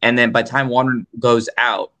 and then by the time one goes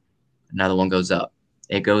out, another one goes up.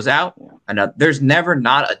 It goes out. Another. There's never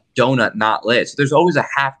not a donut not lit. So there's always a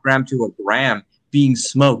half gram to a gram being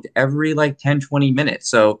smoked every like 10, 20 minutes.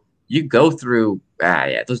 So you go through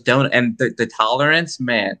those donuts, and the tolerance,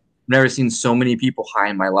 man. I've never seen so many people high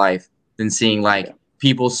in my life than seeing like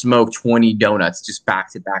people smoke 20 donuts just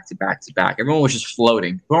back to back to back to back. Everyone was just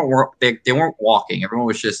floating. They weren't walking. Everyone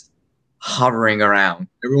was just hovering around.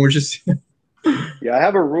 Everyone was just. Yeah, I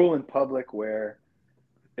have a rule in public where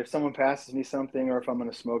if someone passes me something or if I'm going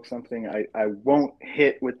to smoke something, I won't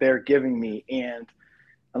hit what they're giving me, and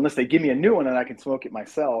unless they give me a new one and I can smoke it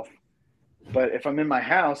myself. But if I'm in my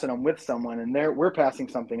house and I'm with someone and we're passing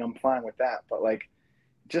something, I'm fine with that. But like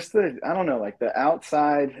just the, I don't know, like the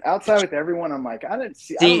outside with everyone. I'm like, I don't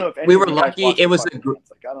See, know if any we of were you guys lucky. watch It the was fucking dance.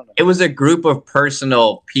 Like, I don't know. it was a group of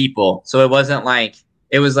personal people. So it wasn't like,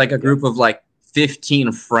 it was like a group of like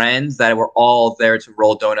 15 friends that were all there to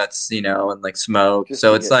roll donuts, you know, and like smoke. Just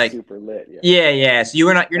so to it's get like, super lit. yeah. So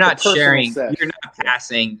you're Like not a personal sharing, sesh. you're not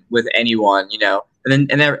passing with anyone, you know. And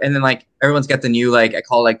then like everyone's got the new, like, I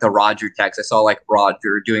call it like the Roger text. I saw like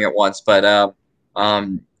Roger doing it once, but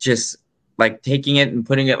just like taking it and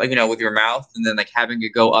putting it like, you know, with your mouth, and then like having it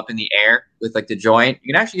go up in the air with like the joint,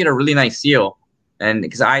 you can actually get a really nice seal. And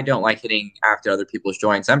because I don't like hitting after other people's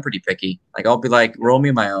joints, I'm pretty picky. Like I'll be like, roll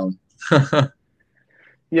me my own.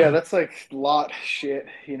 Yeah, that's like lot shit.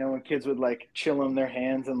 You know, when kids would like chill in their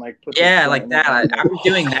hands and like put the Yeah, joint like in their that. hand, I was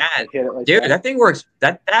doing that, like hit it like dude. that. That thing works.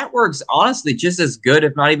 That works honestly just as good,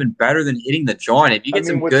 if not even better, than hitting the joint. If you get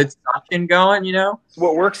some good suction going, you know.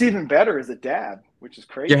 What works even better is a dab, which is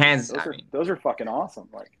crazy. Your hands. Those are fucking awesome.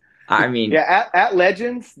 Like, I mean, yeah, at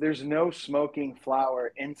Legends, there's no smoking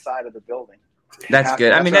flower inside of the building. that's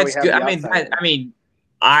good. I mean, that's good. I mean,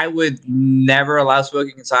 I would never allow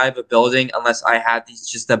smoking inside of a building unless I had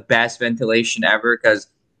just the best ventilation ever. Because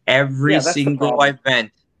every single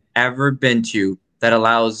event ever been to that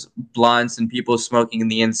allows blunts and people smoking in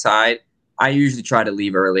the inside, I usually try to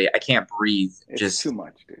leave early. I can't breathe. It's just too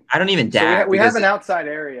much, dude. I don't even dab. So we have an outside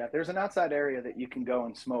area. There's an outside area that you can go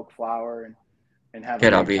and smoke flower and have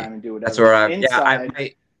a good time and do whatever. That's where I'm. Inside, yeah,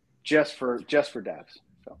 just for dabs.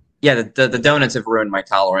 So. Yeah, the donuts have ruined my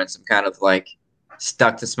tolerance. I'm kind of like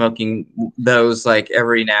stuck to smoking those like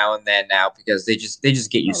every now and then now, because they just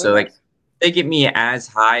get you. So like they get me as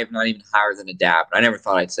high, if not even higher than a dab. I never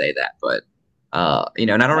thought I'd say that, but you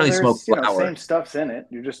know, and I don't really smoke flower. You know, same stuff's in it.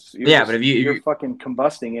 You're but if you're fucking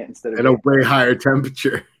combusting it instead of at a way higher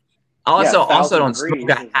temperature. Also don't smoke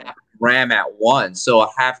a half gram at once. So a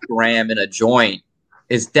half gram in a joint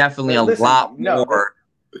is definitely a lot more.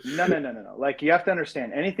 No. Like, you have to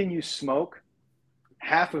understand, anything you smoke,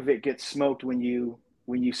 half of it gets smoked when you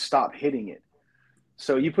stop hitting it.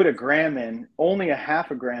 So you put a gram in, only a half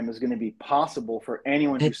a gram is going to be possible for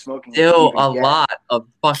anyone who's smoking. Still a lot of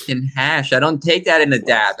fucking hash. I don't take that in a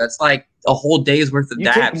dab. That's like a whole day's worth of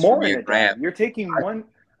dabs. You take more in a gram. You're taking one.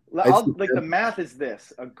 Like, the math is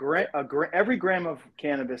this: every gram of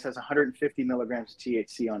cannabis has 150 milligrams of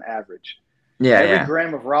THC on average. Yeah, every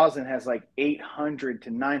gram of rosin has like 800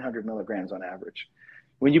 to 900 milligrams on average.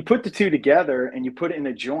 When you put the two together and you put it in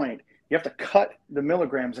a joint, you have to cut the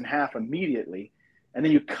milligrams in half immediately, and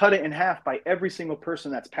then you cut it in half by every single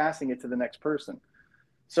person that's passing it to the next person.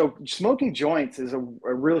 So smoking joints is a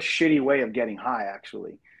real shitty way of getting high,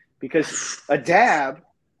 actually, because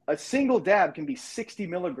a single dab can be 60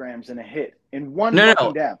 milligrams in a hit in one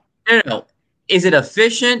fucking dab. No. Is it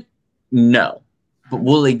efficient? No. But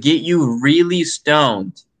will it get you really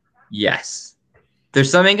stoned? Yes. There's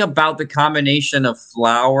something about the combination of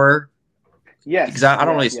flour. Yes. Because I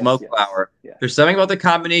don't really smoke flour. Yes. There's something about the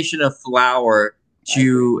combination of flour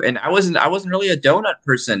and I wasn't really a donut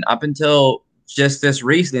person up until just this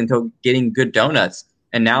recently, until getting good donuts.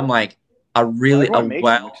 And now I'm like a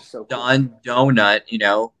well done donut, you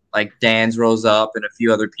know, like Dan's Rose Up and a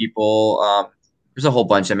few other people. There's a whole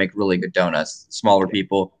bunch that make really good donuts, smaller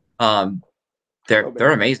people.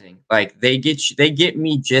 They're amazing. Like they get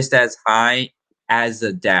me just as high as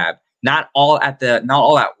a dab. Not all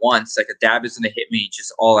at once. Like a dab isn't gonna hit me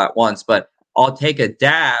just all at once, but I'll take a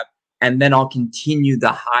dab and then I'll continue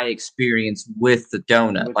the high experience with the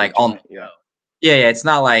donut. It's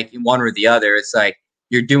not like one or the other. It's like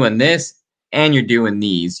you're doing this and you're doing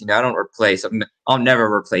these. You know, I don't replace. I'll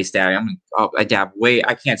never replace dabbing. I dab way.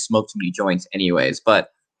 I can't smoke too many joints, anyways. But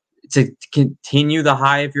to continue the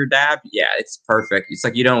high of your dab, it's perfect. It's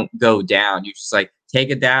like you don't go down. You just like take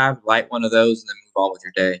a dab, light one of those, and then move on with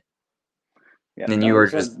your day. Yeah, and then you were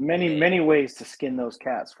just many ways to skin those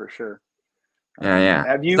cats for sure. Yeah.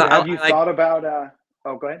 Have you thought about?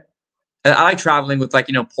 Oh, go ahead. I like traveling with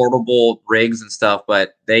portable rigs and stuff,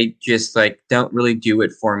 but they just don't really do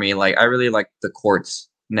it for me. Like I really like the quartz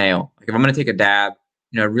nail. Like if I'm gonna take a dab,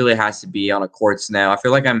 it really has to be on a quartz nail. I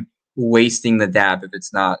feel like I'm wasting the dab if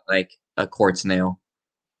it's not like a quartz nail.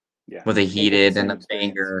 Yeah. With a heated and a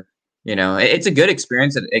banger. It's a good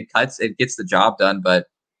experience. It gets the job done, but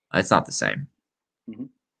it's not the same. Mm-hmm.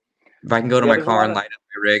 If I can go to my car and light up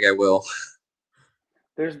my rig, I will.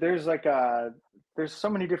 There's so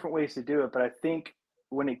many different ways to do it, but I think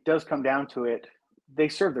when it does come down to it, they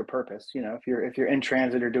serve their purpose. If you're in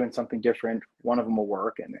transit or doing something different, one of them will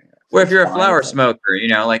work. And if you're a flower smoker,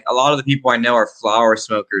 like a lot of the people I know are flower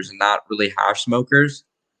smokers and not really hash smokers,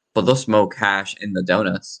 but they'll smoke hash in the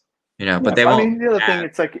donuts. But they won't. The other thing,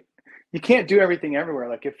 it's like you can't do everything everywhere.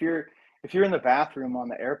 Like if you're in the bathroom on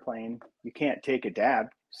the airplane, you can't take a dab,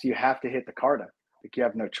 so you have to hit the Carta. Like you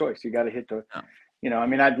have no choice. You got to hit the, I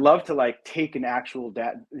mean, I'd love to like take an actual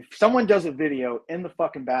dab. If someone does a video in the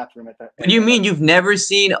fucking bathroom at the. What do you mean you've never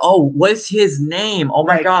seen? Oh, what's his name? Oh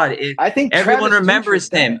my God! I think everyone Travis remembers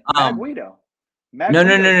him. Magguido.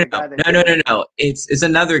 No. It's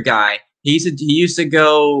another guy. He used to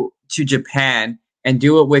go to Japan and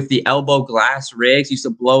do it with the elbow glass rigs. He used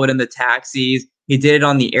to blow it in the taxis. He did it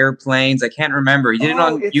on the airplanes. I can't remember. He did it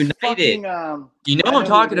on United. Fucking, you know what I'm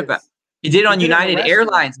talking about? He did it on United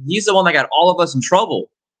Airlines. He's the one that got all of us in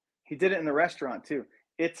trouble. He did it in the restaurant too.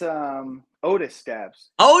 It's Otis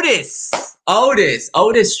stabs. Otis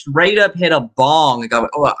straight up hit a bong. Like, I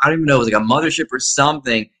don't even know. It was like a mothership or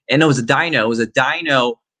something. And it was a dyno. It was a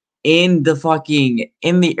dyno in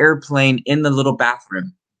the airplane in the little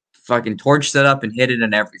bathroom. Fucking torched it up and hit it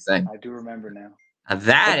and everything. I do remember now.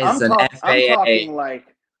 That is an FAA. I'm talking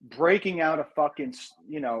like breaking out a fucking,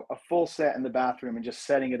 a full set in the bathroom and just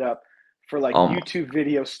setting it up for like YouTube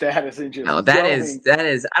video status and just. No, that is.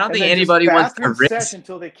 I don't think anybody wants to risk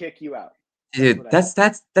until they kick you out. Dude, that's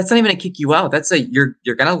not even a kick you out. That's you're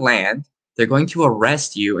gonna land. They're going to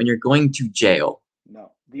arrest you and you're going to jail.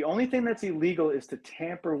 No, the only thing that's illegal is to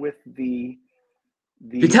tamper with the.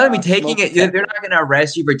 You're telling me taking it? They're not going to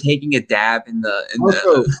arrest you for taking a dab in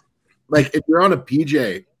the. Like if you're on a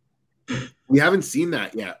PJ, we haven't seen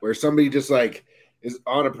that yet, where somebody just like is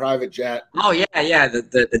on a private jet. Oh yeah,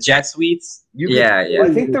 the jet suites. Yeah.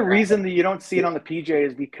 Well, I think the reason that you don't see it on the PJ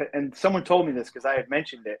is because, and someone told me this because I had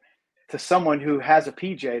mentioned it to someone who has a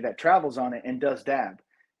PJ that travels on it and does dab,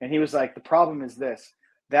 and he was like, the problem is this: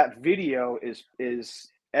 that video is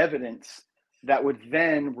evidence that would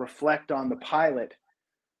then reflect on the pilot.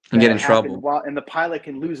 And get in trouble. And the pilot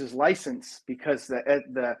can lose his license because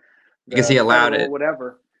because he allowed it.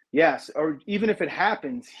 Whatever. Yes. Or even if it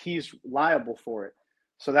happens, he's liable for it.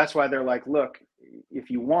 So that's why they're like, look, if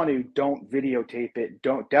you want to, don't videotape it.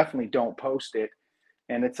 Definitely don't post it.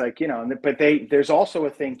 And it's like, but there's also a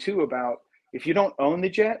thing too about if you don't own the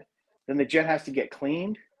jet, then the jet has to get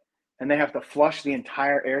cleaned and they have to flush the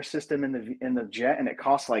entire air system in the jet. And it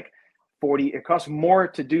costs like it costs more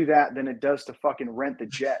to do that than it does to fucking rent the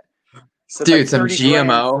jet. So dude, some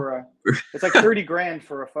GMO. It's like 30 grand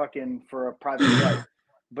for a private jet.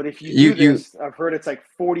 But if you do this, I've heard it's like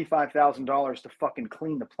 $45,000 to fucking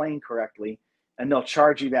clean the plane correctly, and they'll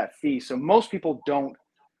charge you that fee. So most people don't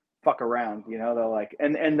fuck around, they'll like,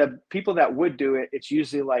 and the people that would do it, it's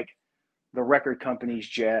usually like the record company's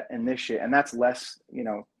jet and this shit. And that's less,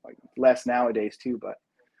 like less nowadays too. But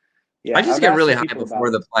yeah, I just get really high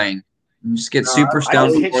before the plane. You just get super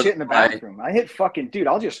stoned. I hit shit in the bathroom. I hit fucking, dude,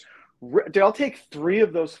 I'll take 3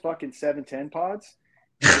 of those fucking 710 pods.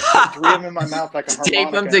 Just put 3 of them in my mouth like a harmonica.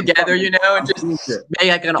 Tape them together, and just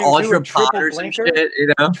make like an ultra pod or some shit,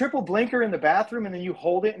 Triple blinker in the bathroom, and then you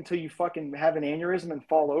hold it until you fucking have an aneurysm and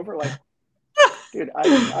fall over. Like, dude,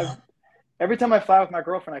 I every time I fly with my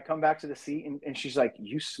girlfriend, I come back to the seat and she's like,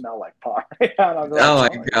 "You smell like pot." Like, oh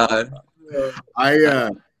my god.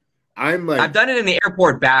 I've done it in the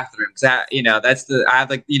airport bathrooms. That's it.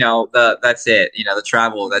 The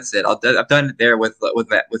travel. That's it. I've done it there with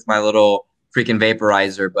my little freaking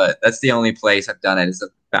vaporizer, but that's the only place I've done it is the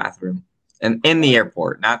bathroom and in the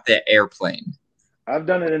airport, not the airplane. I've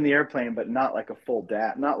done it in the airplane, but not like a full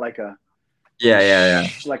dab, not like a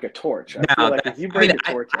like a torch. I feel like if you bring a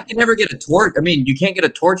torch, I can never get a torch. I mean, you can't get a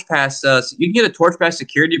torch past us. You can get a torch past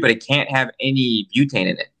security, but it can't have any butane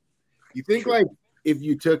in it. You think like if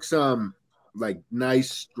you took some like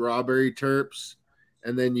nice strawberry terps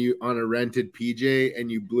and then you on a rented PJ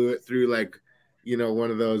and you blew it through like, one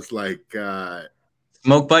of those like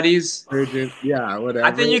smoke buddies. Yeah, whatever.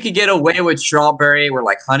 I think you could get away with strawberry or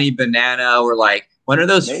like honey banana or like one of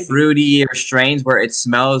those fruity or strains where it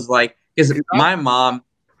smells like, because my mom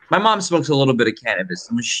smokes a little bit of cannabis.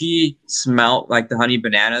 And when she smelled like the honey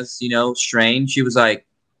bananas, strain, she was like,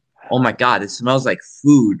 oh my god, it smells like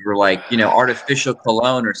food or like, artificial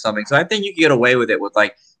cologne or something. So I think you can get away with it with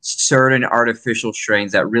like certain artificial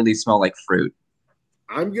strains that really smell like fruit.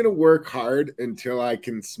 I'm going to work hard until I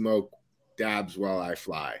can smoke dabs while I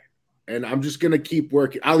fly. And I'm just going to keep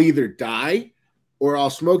working. I'll either die or I'll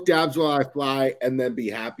smoke dabs while I fly and then be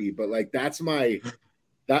happy. But like, that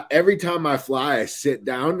every time I fly, I sit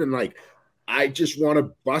down and like, I just want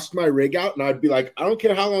to bust my rig out, and I'd be like, I don't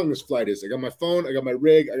care how long this flight is. I got my phone, I got my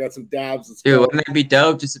rig, I got some dabs. Dude, wouldn't that be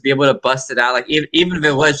dope just to be able to bust it out? Like even if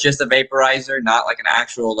it was just a vaporizer, not like an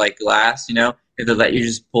actual like glass, if they let you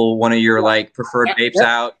just pull one of your like preferred vapes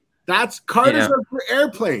out. That's cars are for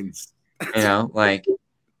airplanes. Like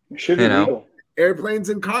it should be legal. Airplanes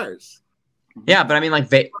and cars. Yeah, but I mean, like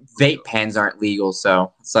vape pens aren't legal,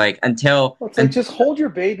 so it's like until Well, it's like just hold your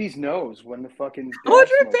baby's nose when the fucking hold gas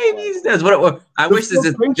your smoke babies flies. does. What I wish this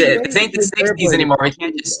baby. ain't the '60s anymore. We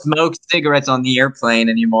can't just smoke cigarettes on the airplane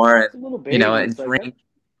anymore, It's a little baby. and It's like drink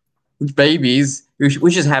babies.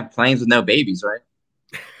 We should have planes with no babies, right?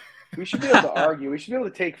 we should be able to argue. We should be able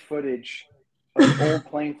to take footage of old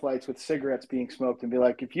plane flights with cigarettes being smoked and be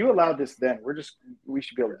like, if you allowed this then, we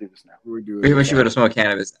should be able to do this now. We're doing We should be able to smoke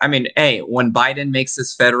cannabis. I mean, hey, when Biden makes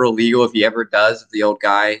this federal legal, if he ever does, if the old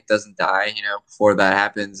guy doesn't die, before that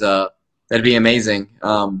happens, that'd be amazing.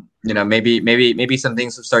 Maybe some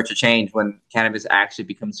things will start to change when cannabis actually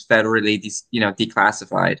becomes federally,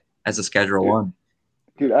 declassified as a Schedule One.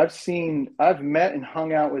 Dude, I've met and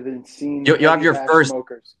hung out with insane. You'll have your first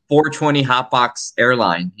smokers. 420 hotbox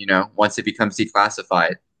airline. Once it becomes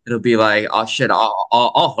declassified, it'll be like, oh shit,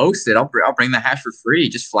 I'll host it. I'll bring the hash for free.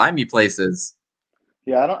 Just fly me places.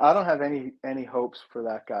 Yeah, I don't have any hopes for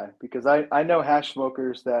that guy because I know hash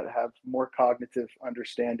smokers that have more cognitive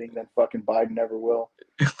understanding than fucking Biden ever will.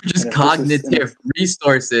 Just cognitive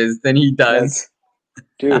resources than he does. Like,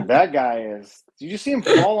 dude, that guy is. Did you see him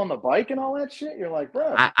fall on the bike and all that shit? You're like,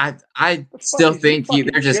 bro. I still think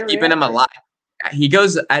they're just keeping him alive. He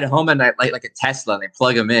goes at home at night like a Tesla and they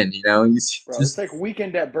plug him in, He's bro, it's like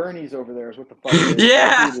Weekend at Bernie's over there is what the fuck it is.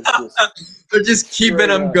 Yeah. They're just keeping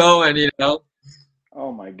him going,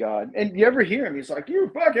 Oh my god! And you ever hear him? He's like, "You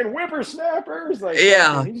fucking whippersnappers!" Like,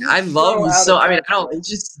 yeah, I love him so. I mean,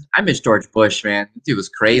 I miss George Bush, man. The dude was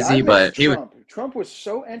crazy, but Trump was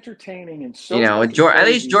so entertaining and so. At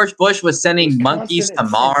least George Bush was sending monkeys to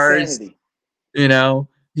Mars. Insanity.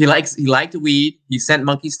 He liked weed. He sent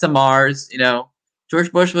monkeys to Mars. George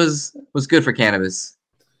Bush was good for cannabis.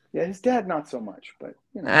 Yeah, his dad not so much, but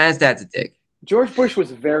his dad's a dick. George Bush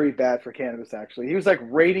was very bad for cannabis, actually. He was like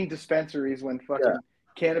raiding dispensaries when fucking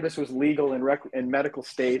cannabis was legal in medical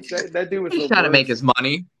states. That dude was He's trying to make his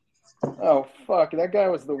money. Oh, fuck. That guy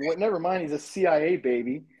was never mind. He's a CIA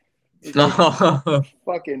baby.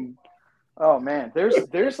 Fucking, oh, man.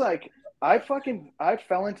 There's like, I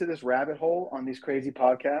fell into this rabbit hole on these crazy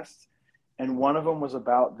podcasts, and one of them was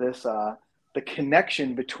about this, the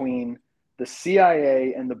connection between the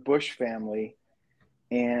CIA and the Bush family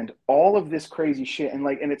and all of this crazy shit. And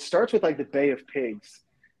it starts with like the Bay of Pigs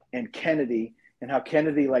and Kennedy and how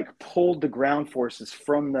Kennedy like pulled the ground forces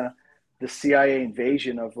from the CIA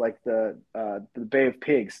invasion of like the Bay of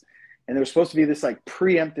Pigs. And there was supposed to be this like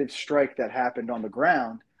preemptive strike that happened on the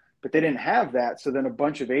ground, but they didn't have that. So then a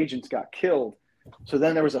bunch of agents got killed. So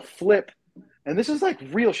then there was a flip, and this is like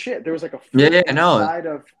real shit. There was like a flip inside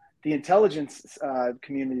of the intelligence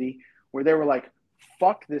community where they were like,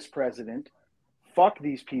 fuck this president. Fuck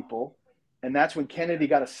these people. And that's when Kennedy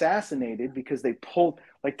got assassinated because they pulled,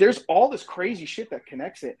 like, there's all this crazy shit that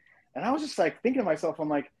connects it. And I was just like thinking to myself, I'm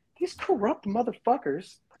like, these corrupt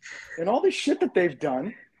motherfuckers and all this shit that they've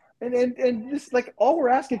done. And this, like, all we're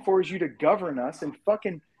asking for is you to govern us and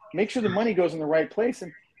fucking make sure the money goes in the right place.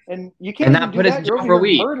 And you can't even do that. You're over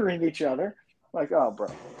here murdering each other. Like, oh, bro,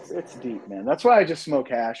 it's deep, man. That's why I just smoke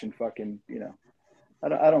hash and fucking,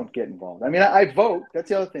 I don't get involved. I mean, I vote. That's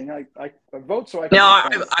the other thing. I vote so I can. No,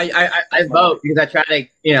 I vote because I try to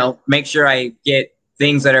make sure I get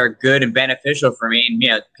things that are good and beneficial for me, and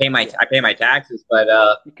I pay my taxes. But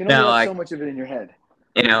you can only have so much of it in your head.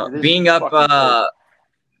 Being up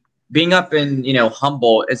in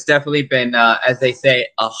Humboldt, it's definitely been as they say,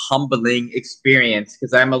 a humbling experience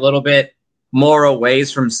because I'm a little bit more away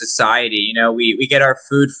from society. We get our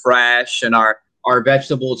food fresh and our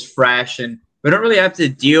vegetables fresh, and we don't really have to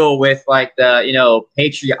deal with like the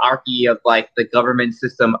patriarchy of like the government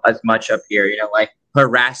system as much up here. Like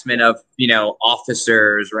harassment of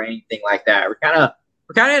officers or anything like that. We're kind of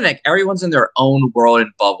in like everyone's in their own world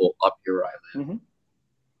and bubble up here where I live. Mm-hmm.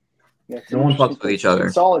 Yeah, no one fucks with each other.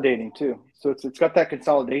 Consolidating too, so it's got that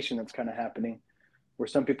consolidation that's kind of happening, where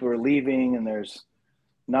some people are leaving and there's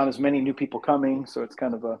not as many new people coming, so it's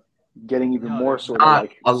kind of getting even more sort of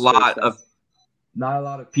like not a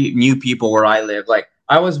lot of new people where I live. Like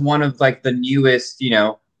I was one of like the newest,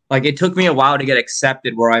 like it took me a while to get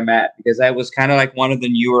accepted where I'm at because I was kind of like one of the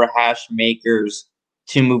newer hash makers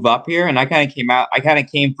to move up here. And I kind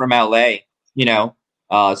of came from LA,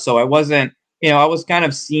 so I wasn't, I was kind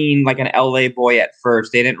of seen like an LA boy at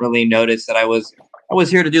first. They didn't really notice that I was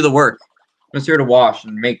here to do the work. I was here to wash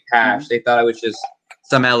and make hash. They thought I was just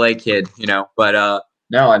some LA kid, but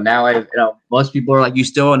no. And now most people are like, you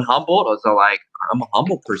still in Humboldt? I was like, I'm a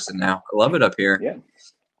Humboldt person now. I love it up here. Yeah.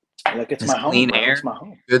 Like it's my home. Clean air, it's my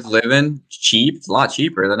home. Good living, cheap. It's a lot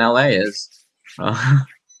cheaper than LA is.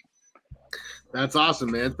 That's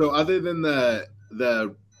awesome, man. So other than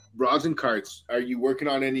the rosin carts, are you working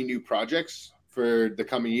on any new projects for the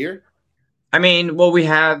coming year? I mean, well, we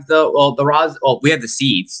have we have the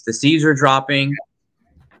seeds. The seeds are dropping.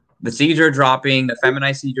 The seeds are dropping. The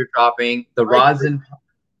feminized seeds are dropping. The rosin.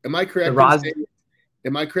 Am I correct? The rosin.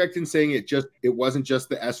 Am I correct in saying it wasn't just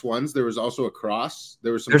the S1s? There was also a cross.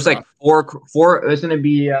 There's like four. There's going to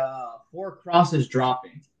be 4 crosses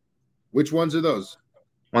dropping. Which ones are those?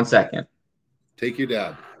 1 second. Take your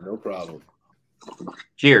dab. No problem.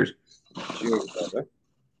 Cheers. Cheers, brother.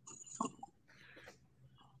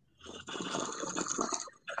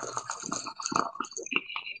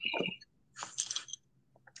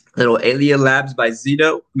 Little Alien Labs by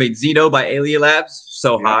Zito. Made Zito by Alien Labs.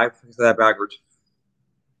 So high. Is that backwards?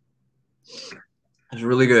 It's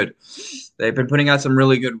really good. They've been putting out some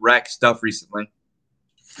really good rec stuff recently.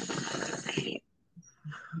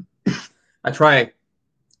 I try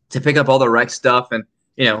to pick up all the rec stuff, and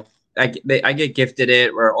I get gifted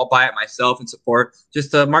it, or I'll buy it myself and support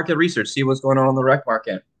just market research, see what's going on the rec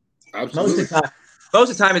market. Absolutely.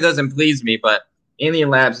 Most of the time it doesn't please me, but Alien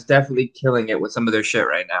Labs is definitely killing it with some of their shit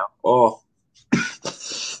right now. Oh.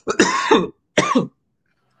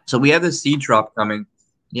 So we have the seed drop coming.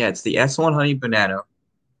 Yeah, it's the S1 Honey Banana.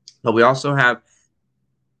 But we also have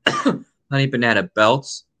Honey Banana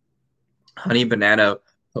Belts, Honey Banana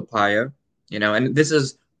Papaya, and this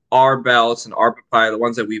is our belts and our papaya, the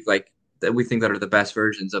ones that that we think that are the best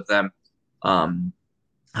versions of them.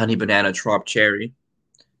 Honey Banana Trop Cherry,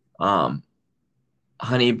 Honey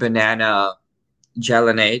Banana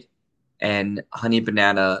Gelinade, and Honey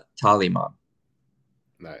Banana Taliman.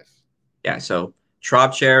 Nice. Yeah, so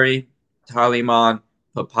Trop Cherry, Taliman,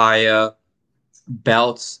 Papaya,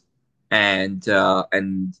 Belts, and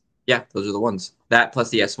yeah, those are the ones. That plus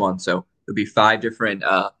the S1. So it'll be 5 different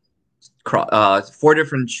 4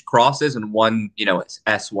 different crosses and 1,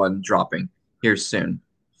 S1 dropping here soon.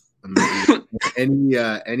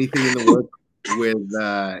 Anything in the works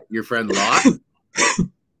with your friend Locke?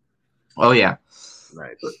 Oh yeah.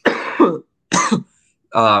 Nice.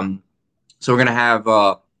 So we're gonna have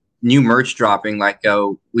new merch dropping. Like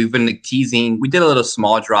we've been teasing. We did a little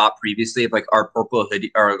small drop previously of like our purple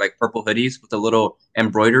hoodies with a little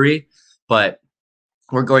embroidery, but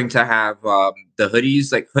we're going to have the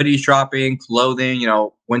hoodies dropping,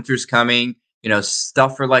 clothing. Winter's coming.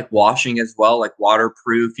 Stuff for like washing as well, like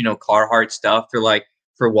waterproof. Carhartt stuff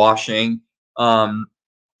for washing.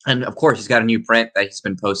 And of course, he's got a new print that he's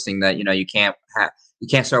been posting that you can't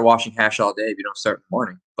start washing hash all day if you don't start in the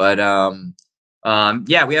morning. But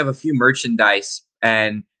yeah, we have a few merchandise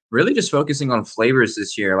and really just focusing on flavors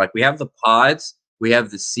this year. Like we have the pods, we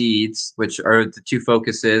have the seeds, which are the 2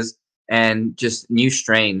 focuses, and just new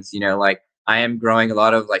strains. Like I am growing a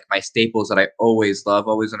lot of like my staples that I always love.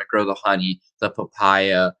 Always going to grow the honey, the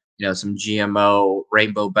papaya, some GMO,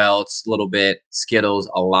 rainbow belts, a little bit, Skittles,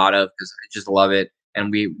 a lot of, because I just love it.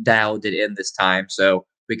 And we dialed it in this time, so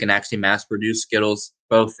we can actually mass produce Skittles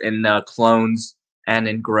both in clones and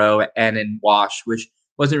in grow and in wash, which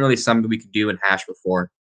wasn't really something we could do in hash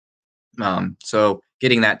before. So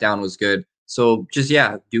getting that down was good. So just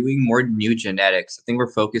doing more new genetics. I think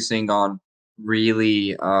we're focusing on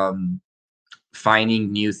really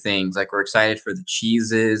finding new things. Like we're excited for the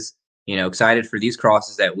cheeses, excited for these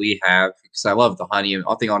crosses that we have because I love the honey, and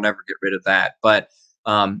I think I'll never get rid of that. But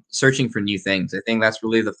searching for new things. I think that's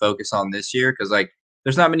really the focus on this year because like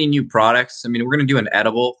there's not many new products. I mean, we're going to do an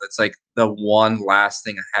edible. That's like the one last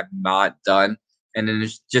thing I have not done. And then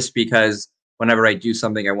it's just because whenever I do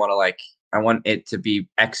something, I want it to be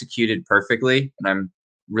executed perfectly. And I'm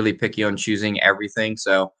really picky on choosing everything.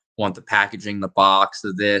 So I want the packaging, the box,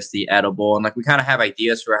 the edible. And like, we kind of have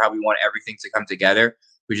ideas for how we want everything to come together.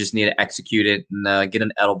 We just need to execute it and get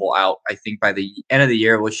an edible out. I think by the end of the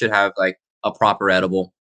year, we should have like a proper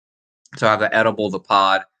edible. So I have the edible, the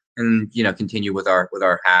pod, and continue with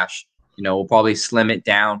our hash. We'll probably slim it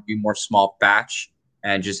down, be more small batch,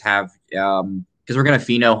 and just have because we're gonna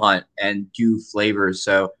pheno hunt and do flavors.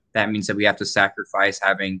 So that means that we have to sacrifice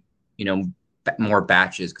having more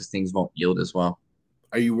batches because things won't yield as well.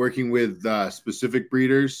 Are you working with specific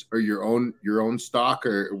breeders or your own stock,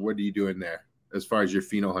 or what are you doing there as far as your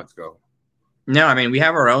pheno hunts go? No, I mean we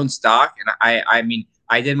have our own stock, and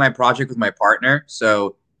I did my project with my partner,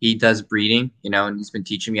 so he does breeding, and he's been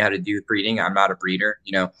teaching me how to do breeding. I'm not a breeder,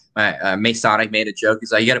 My Masonic made a joke.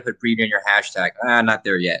 He's like, "You got to put breeder in your hashtag." Not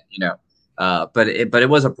there yet, But it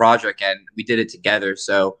was a project, and we did it together.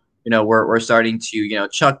 So we're starting to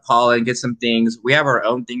chuck pollen, get some things. We have our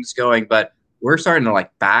own things going, but we're starting to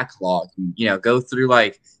like backlog, go through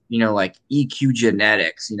like EQ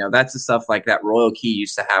genetics. That's the stuff like that Royal Key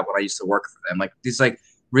used to have when I used to work for them. Like these like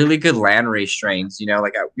really good landrace strains,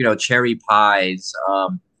 like, cherry pies,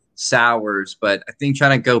 sours. But I think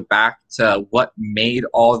trying to go back to what made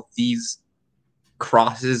all these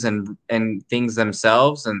crosses and things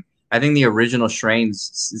themselves. And I think the original strains,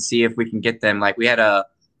 see if we can get them. Like we had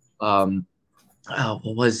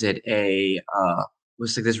what was it? It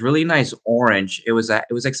was like this really nice orange. It was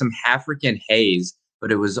like some African haze,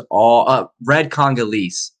 but it was all red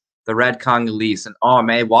Congolese, the red Congolese. And oh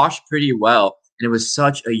man, it washed pretty well. And it was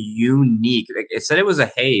such a unique, like, it said it was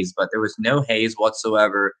a haze, but there was no haze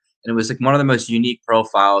whatsoever. And it was like one of the most unique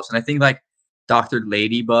profiles. And I think like Dr.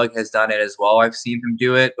 Ladybug has done it as well. I've seen him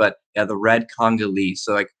do it, but yeah, the red Congolese.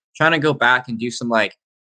 So like trying to go back and do some like,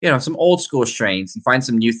 some old school strains and find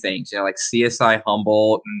some new things, like CSI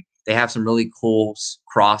Humboldt, and they have some really cool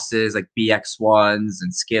crosses like BX1s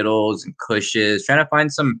and Skittles and Kushes, trying to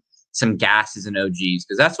find some gases and OGs,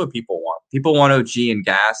 because that's what people want. People want OG and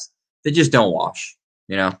gas. They just don't wash,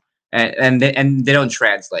 and they don't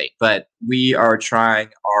translate, but we are trying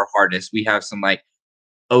our hardest. We have some like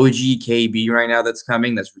OG KB right now that's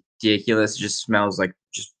coming. That's ridiculous. It just smells like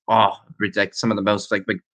like some of the most like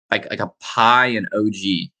a pie and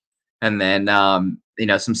OG. And then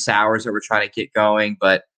some sours that we're trying to get going.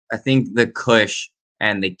 But I think the Kush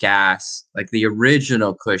and the gas, like the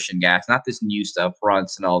original Kush and gas, not this new stuff,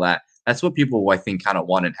 runts and all that. That's what people, I think, kind of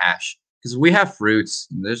want in hash. Because we have fruits,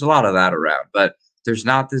 and there's a lot of that around, but there's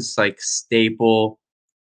not this like staple,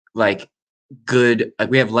 like good, like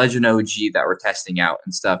we have Legend OG that we're testing out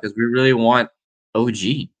and stuff, because we really want OG.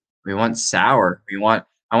 We want sour.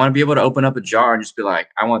 I want to be able to open up a jar and just be like,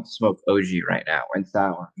 I want to smoke OG right now and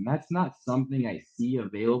sour. And that's not something I see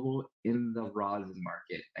available in the rosin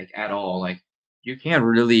market, like at all. Like you can't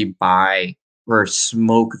really buy or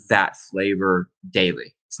smoke that flavor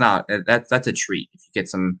daily. It's not, that's a treat if you get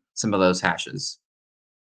some of those hashes.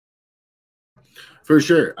 For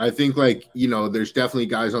sure. I think there's definitely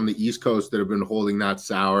guys on the East Coast that have been holding that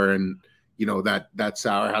sour, and that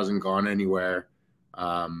sour hasn't gone anywhere.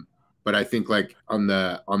 But I think like on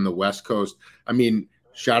the West Coast, I mean,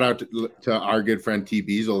 shout out to our good friend T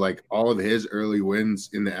Beazle. Like all of his early wins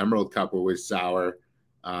in the Emerald Cup were with sour.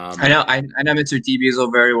 I know Mr. T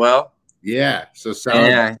Beazle very well. Yeah, so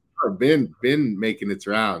sour been making its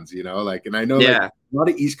rounds, and I know like a lot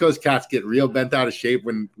of East Coast cats get real bent out of shape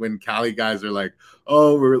when Cali guys are like,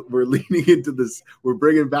 oh, we're leaning into this, we're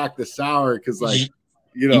bringing back the sour because like.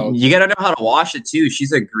 You gotta know how to wash it too.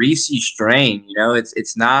 She's a greasy strain.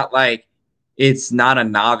 It's not like, it's not a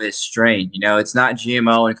novice strain. It's not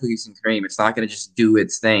GMO and cookies and cream. It's not gonna just do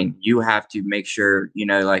its thing. You have to make sure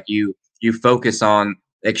like you focus on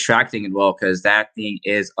extracting it well, because that thing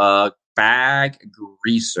is a bag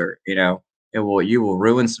greaser. You will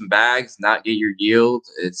ruin some bags, not get your yield.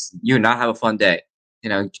 You will not have a fun day.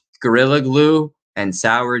 Gorilla Glue and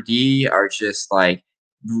Sour D are just like,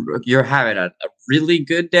 you're having a really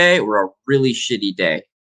good day or a really shitty day,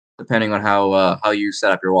 depending on how you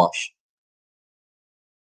set up your wash.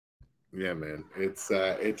 Yeah, man,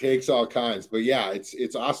 it takes all kinds, but yeah,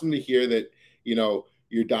 it's awesome to hear that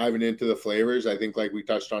you're diving into the flavors. I think like we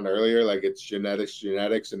touched on earlier, like it's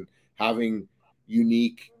genetics, and having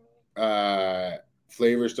unique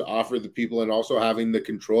flavors to offer the people, and also having the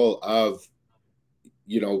control of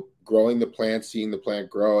growing the plant, seeing the plant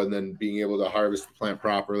grow, and then being able to harvest the plant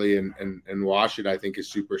properly and wash it, I think is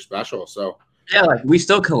super special. So yeah, like we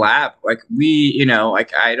still collab. Like we,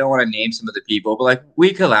 like I don't want to name some of the people, but like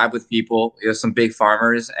we collab with people, some big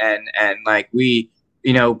farmers, and like we,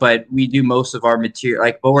 but we do most of our material,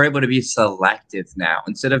 like, but we're able to be selective now.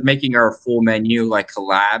 Instead of making our full menu like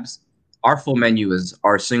collabs, our full menu is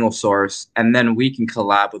our single source, and then we can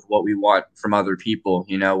collab with what we want from other people,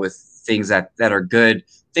 with things that are good,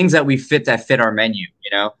 things that fit our menu,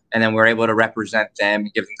 and then we're able to represent them,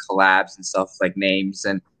 give them collabs and stuff like names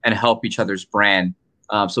and help each other's brand.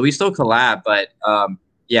 So we still collab, but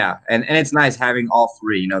yeah, and it's nice having all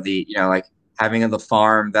three, like having the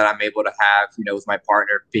farm that I'm able to have, with my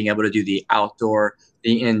partner, being able to do the outdoor,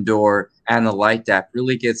 the indoor, and the light depth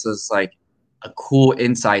really gets us like a cool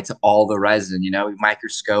insight to all the resin, we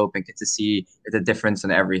microscope and get to see the difference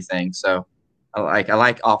in everything. So I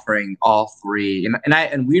like offering all three,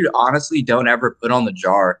 and we honestly don't ever put on the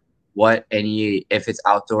jar if it's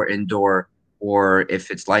outdoor, indoor, or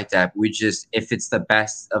if it's like that. We just, if it's the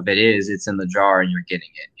best of it's in the jar and you're getting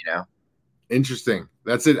it, Interesting.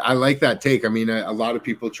 That's it. I like that take. I mean, a lot of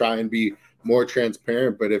people try and be more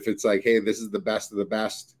transparent, but if it's like, hey, this is the best of the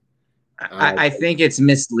best. I think it's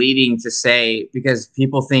misleading to say, because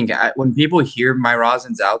people think when people hear my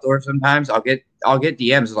rosin's outdoor, sometimes I'll get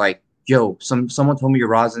DMs like, yo, someone told me your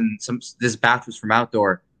rosin, this batch was from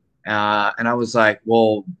outdoor. And I was like,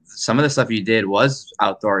 well, some of the stuff you did was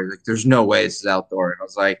outdoor. Like, there's no way this is outdoor. And I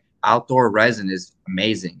was like, outdoor resin is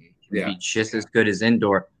amazing. It can be just as good as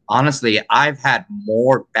indoor. Honestly, I've had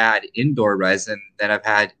more bad indoor resin than I've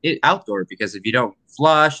had it outdoor, because if you don't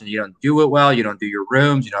flush and you don't do it well, you don't do your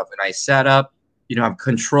rooms, you don't have a nice setup, you don't have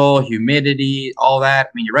control, humidity, all that. I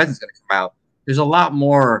mean, your resin's going to come out. There's a lot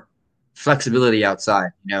more flexibility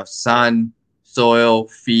outside, sun, soil,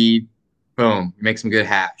 feed, boom, you make some good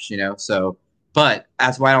hash, So, but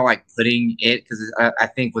that's why I don't like putting it, because I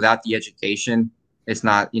think without the education, it's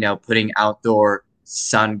not, putting outdoor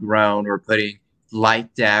sun grown, or putting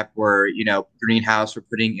light depth, or, greenhouse, or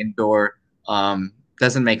putting indoor,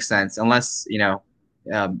 doesn't make sense unless,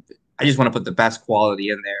 I just want to put the best quality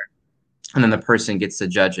in there, and then the person gets to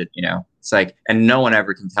judge it, It's like, and no one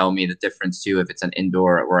ever can tell me the difference too, if it's an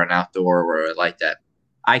indoor or an outdoor or a light depth.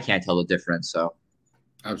 I can't tell the difference. So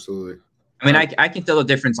absolutely. I mean, I can tell the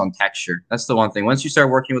difference on texture. That's the one thing. Once you start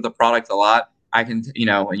working with the product a lot, I can,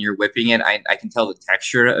 when you're whipping it, I can tell the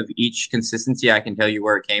texture of each consistency. I can tell you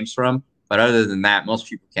where it came from. But other than that, most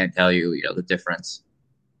people can't tell you, the difference.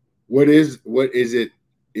 What is it?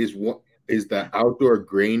 Is the outdoor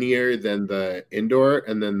grainier than the indoor,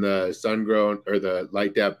 and then the sun grown or the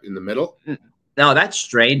light depth in the middle? No, that's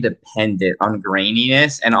strain dependent on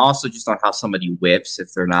graininess, and also just on how somebody whips,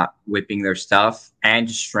 if they're not whipping their stuff, and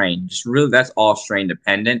just strain. Just really, that's all strain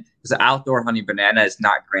dependent. Because the outdoor honey banana is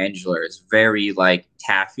not granular; it's very like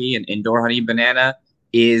taffy. And indoor honey banana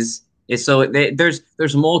is so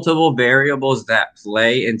there's multiple variables that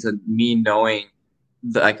play into me knowing.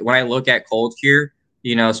 Like when I look at cold cure,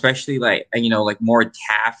 especially like more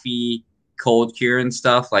taffy cold cure and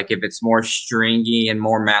stuff. Like if it's more stringy and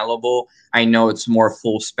more malleable, I know it's more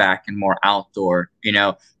full spec and more outdoor,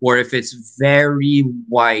 or if it's very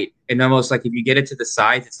white and almost like if you get it to the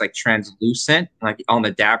sides, it's like translucent, like on the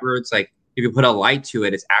dabber, it's like if you put a light to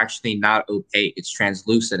it, it's actually not opaque. It's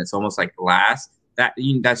translucent. It's almost like glass.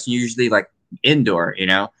 That's usually like indoor,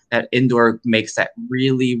 that indoor makes that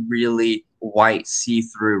really, really white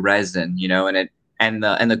see-through resin, and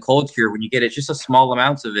the cold cure, when you get it, just a small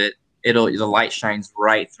amounts of it, the light shines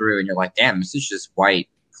right through and you're like, damn, this is just white,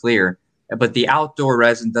 clear. But the outdoor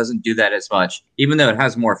resin doesn't do that as much. Even though it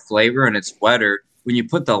has more flavor and it's wetter, when you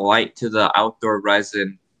put the light to the outdoor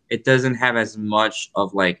resin, it doesn't have as much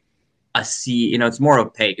of like a sea, it's more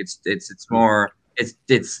opaque. It's more,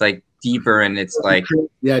 it's like deeper, and it's like,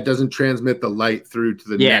 it doesn't transmit the light through to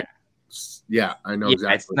the neck. Yeah, I know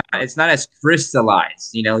exactly. It's not as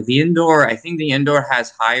crystallized. I think the indoor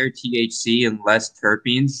has higher THC and less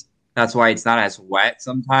terpenes. That's why it's not as wet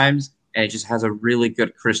sometimes, and it just has a really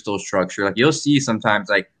good crystal structure. Like you'll see sometimes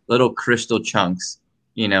like little crystal chunks,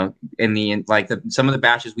 some of the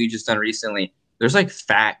batches we've just done recently, there's like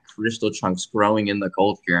fat crystal chunks growing in the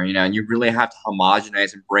cold cure, and you really have to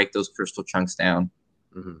homogenize and break those crystal chunks down.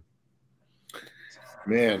 Mm-hmm.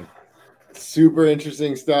 Man, super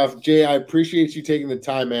interesting stuff. Jay, I appreciate you taking the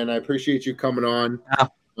time, man. I appreciate you coming on.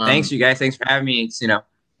 Thanks, you guys. Thanks for having me. It's,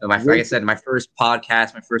 like I said, my first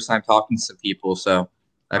podcast, my first time talking to some people. So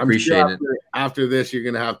I appreciate it. After this, you're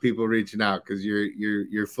going to have people reaching out because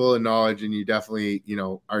you're full of knowledge, and you definitely,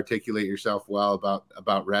 articulate yourself well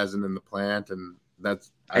about resin and the plant. And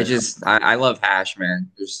that's, I love hash, man.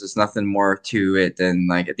 There's just nothing more to it than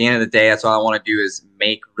like at the end of the day, that's all I want to do is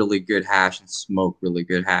make really good hash and smoke really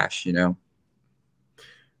good hash,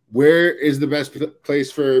 Where is the best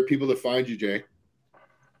place for people to find you, Jay?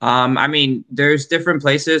 I mean, there's different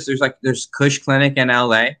places. There's Kush Clinic in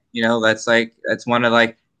LA, that's one of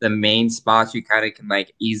like the main spots you kind of can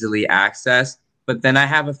like easily access. But then I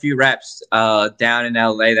have a few reps down in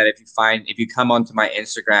LA that if you come onto my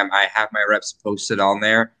Instagram, I have my reps posted on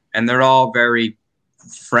there, and they're all very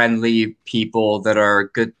friendly people that are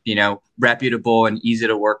good, reputable and easy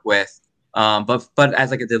to work with. But as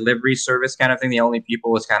like a delivery service kind of thing, the only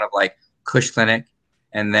people was kind of like Kush Clinic.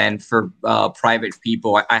 And then for private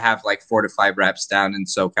people, I have like 4 to 5 reps down in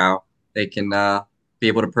SoCal. They can be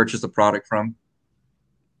able to purchase the product from.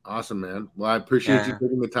 Awesome, man. Well, I appreciate you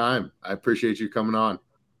taking the time. I appreciate you coming on.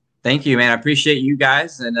 Thank you, man. I appreciate you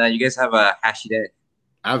guys, and you guys have a hashy day.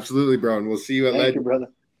 Absolutely, bro. And we'll see you at Thank you, brother.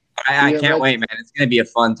 I can't wait, man. It's going to be a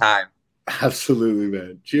fun time. Absolutely,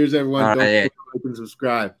 man. Cheers, everyone. Don't forget to like and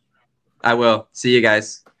subscribe. I will. See you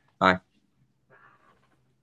guys. Bye.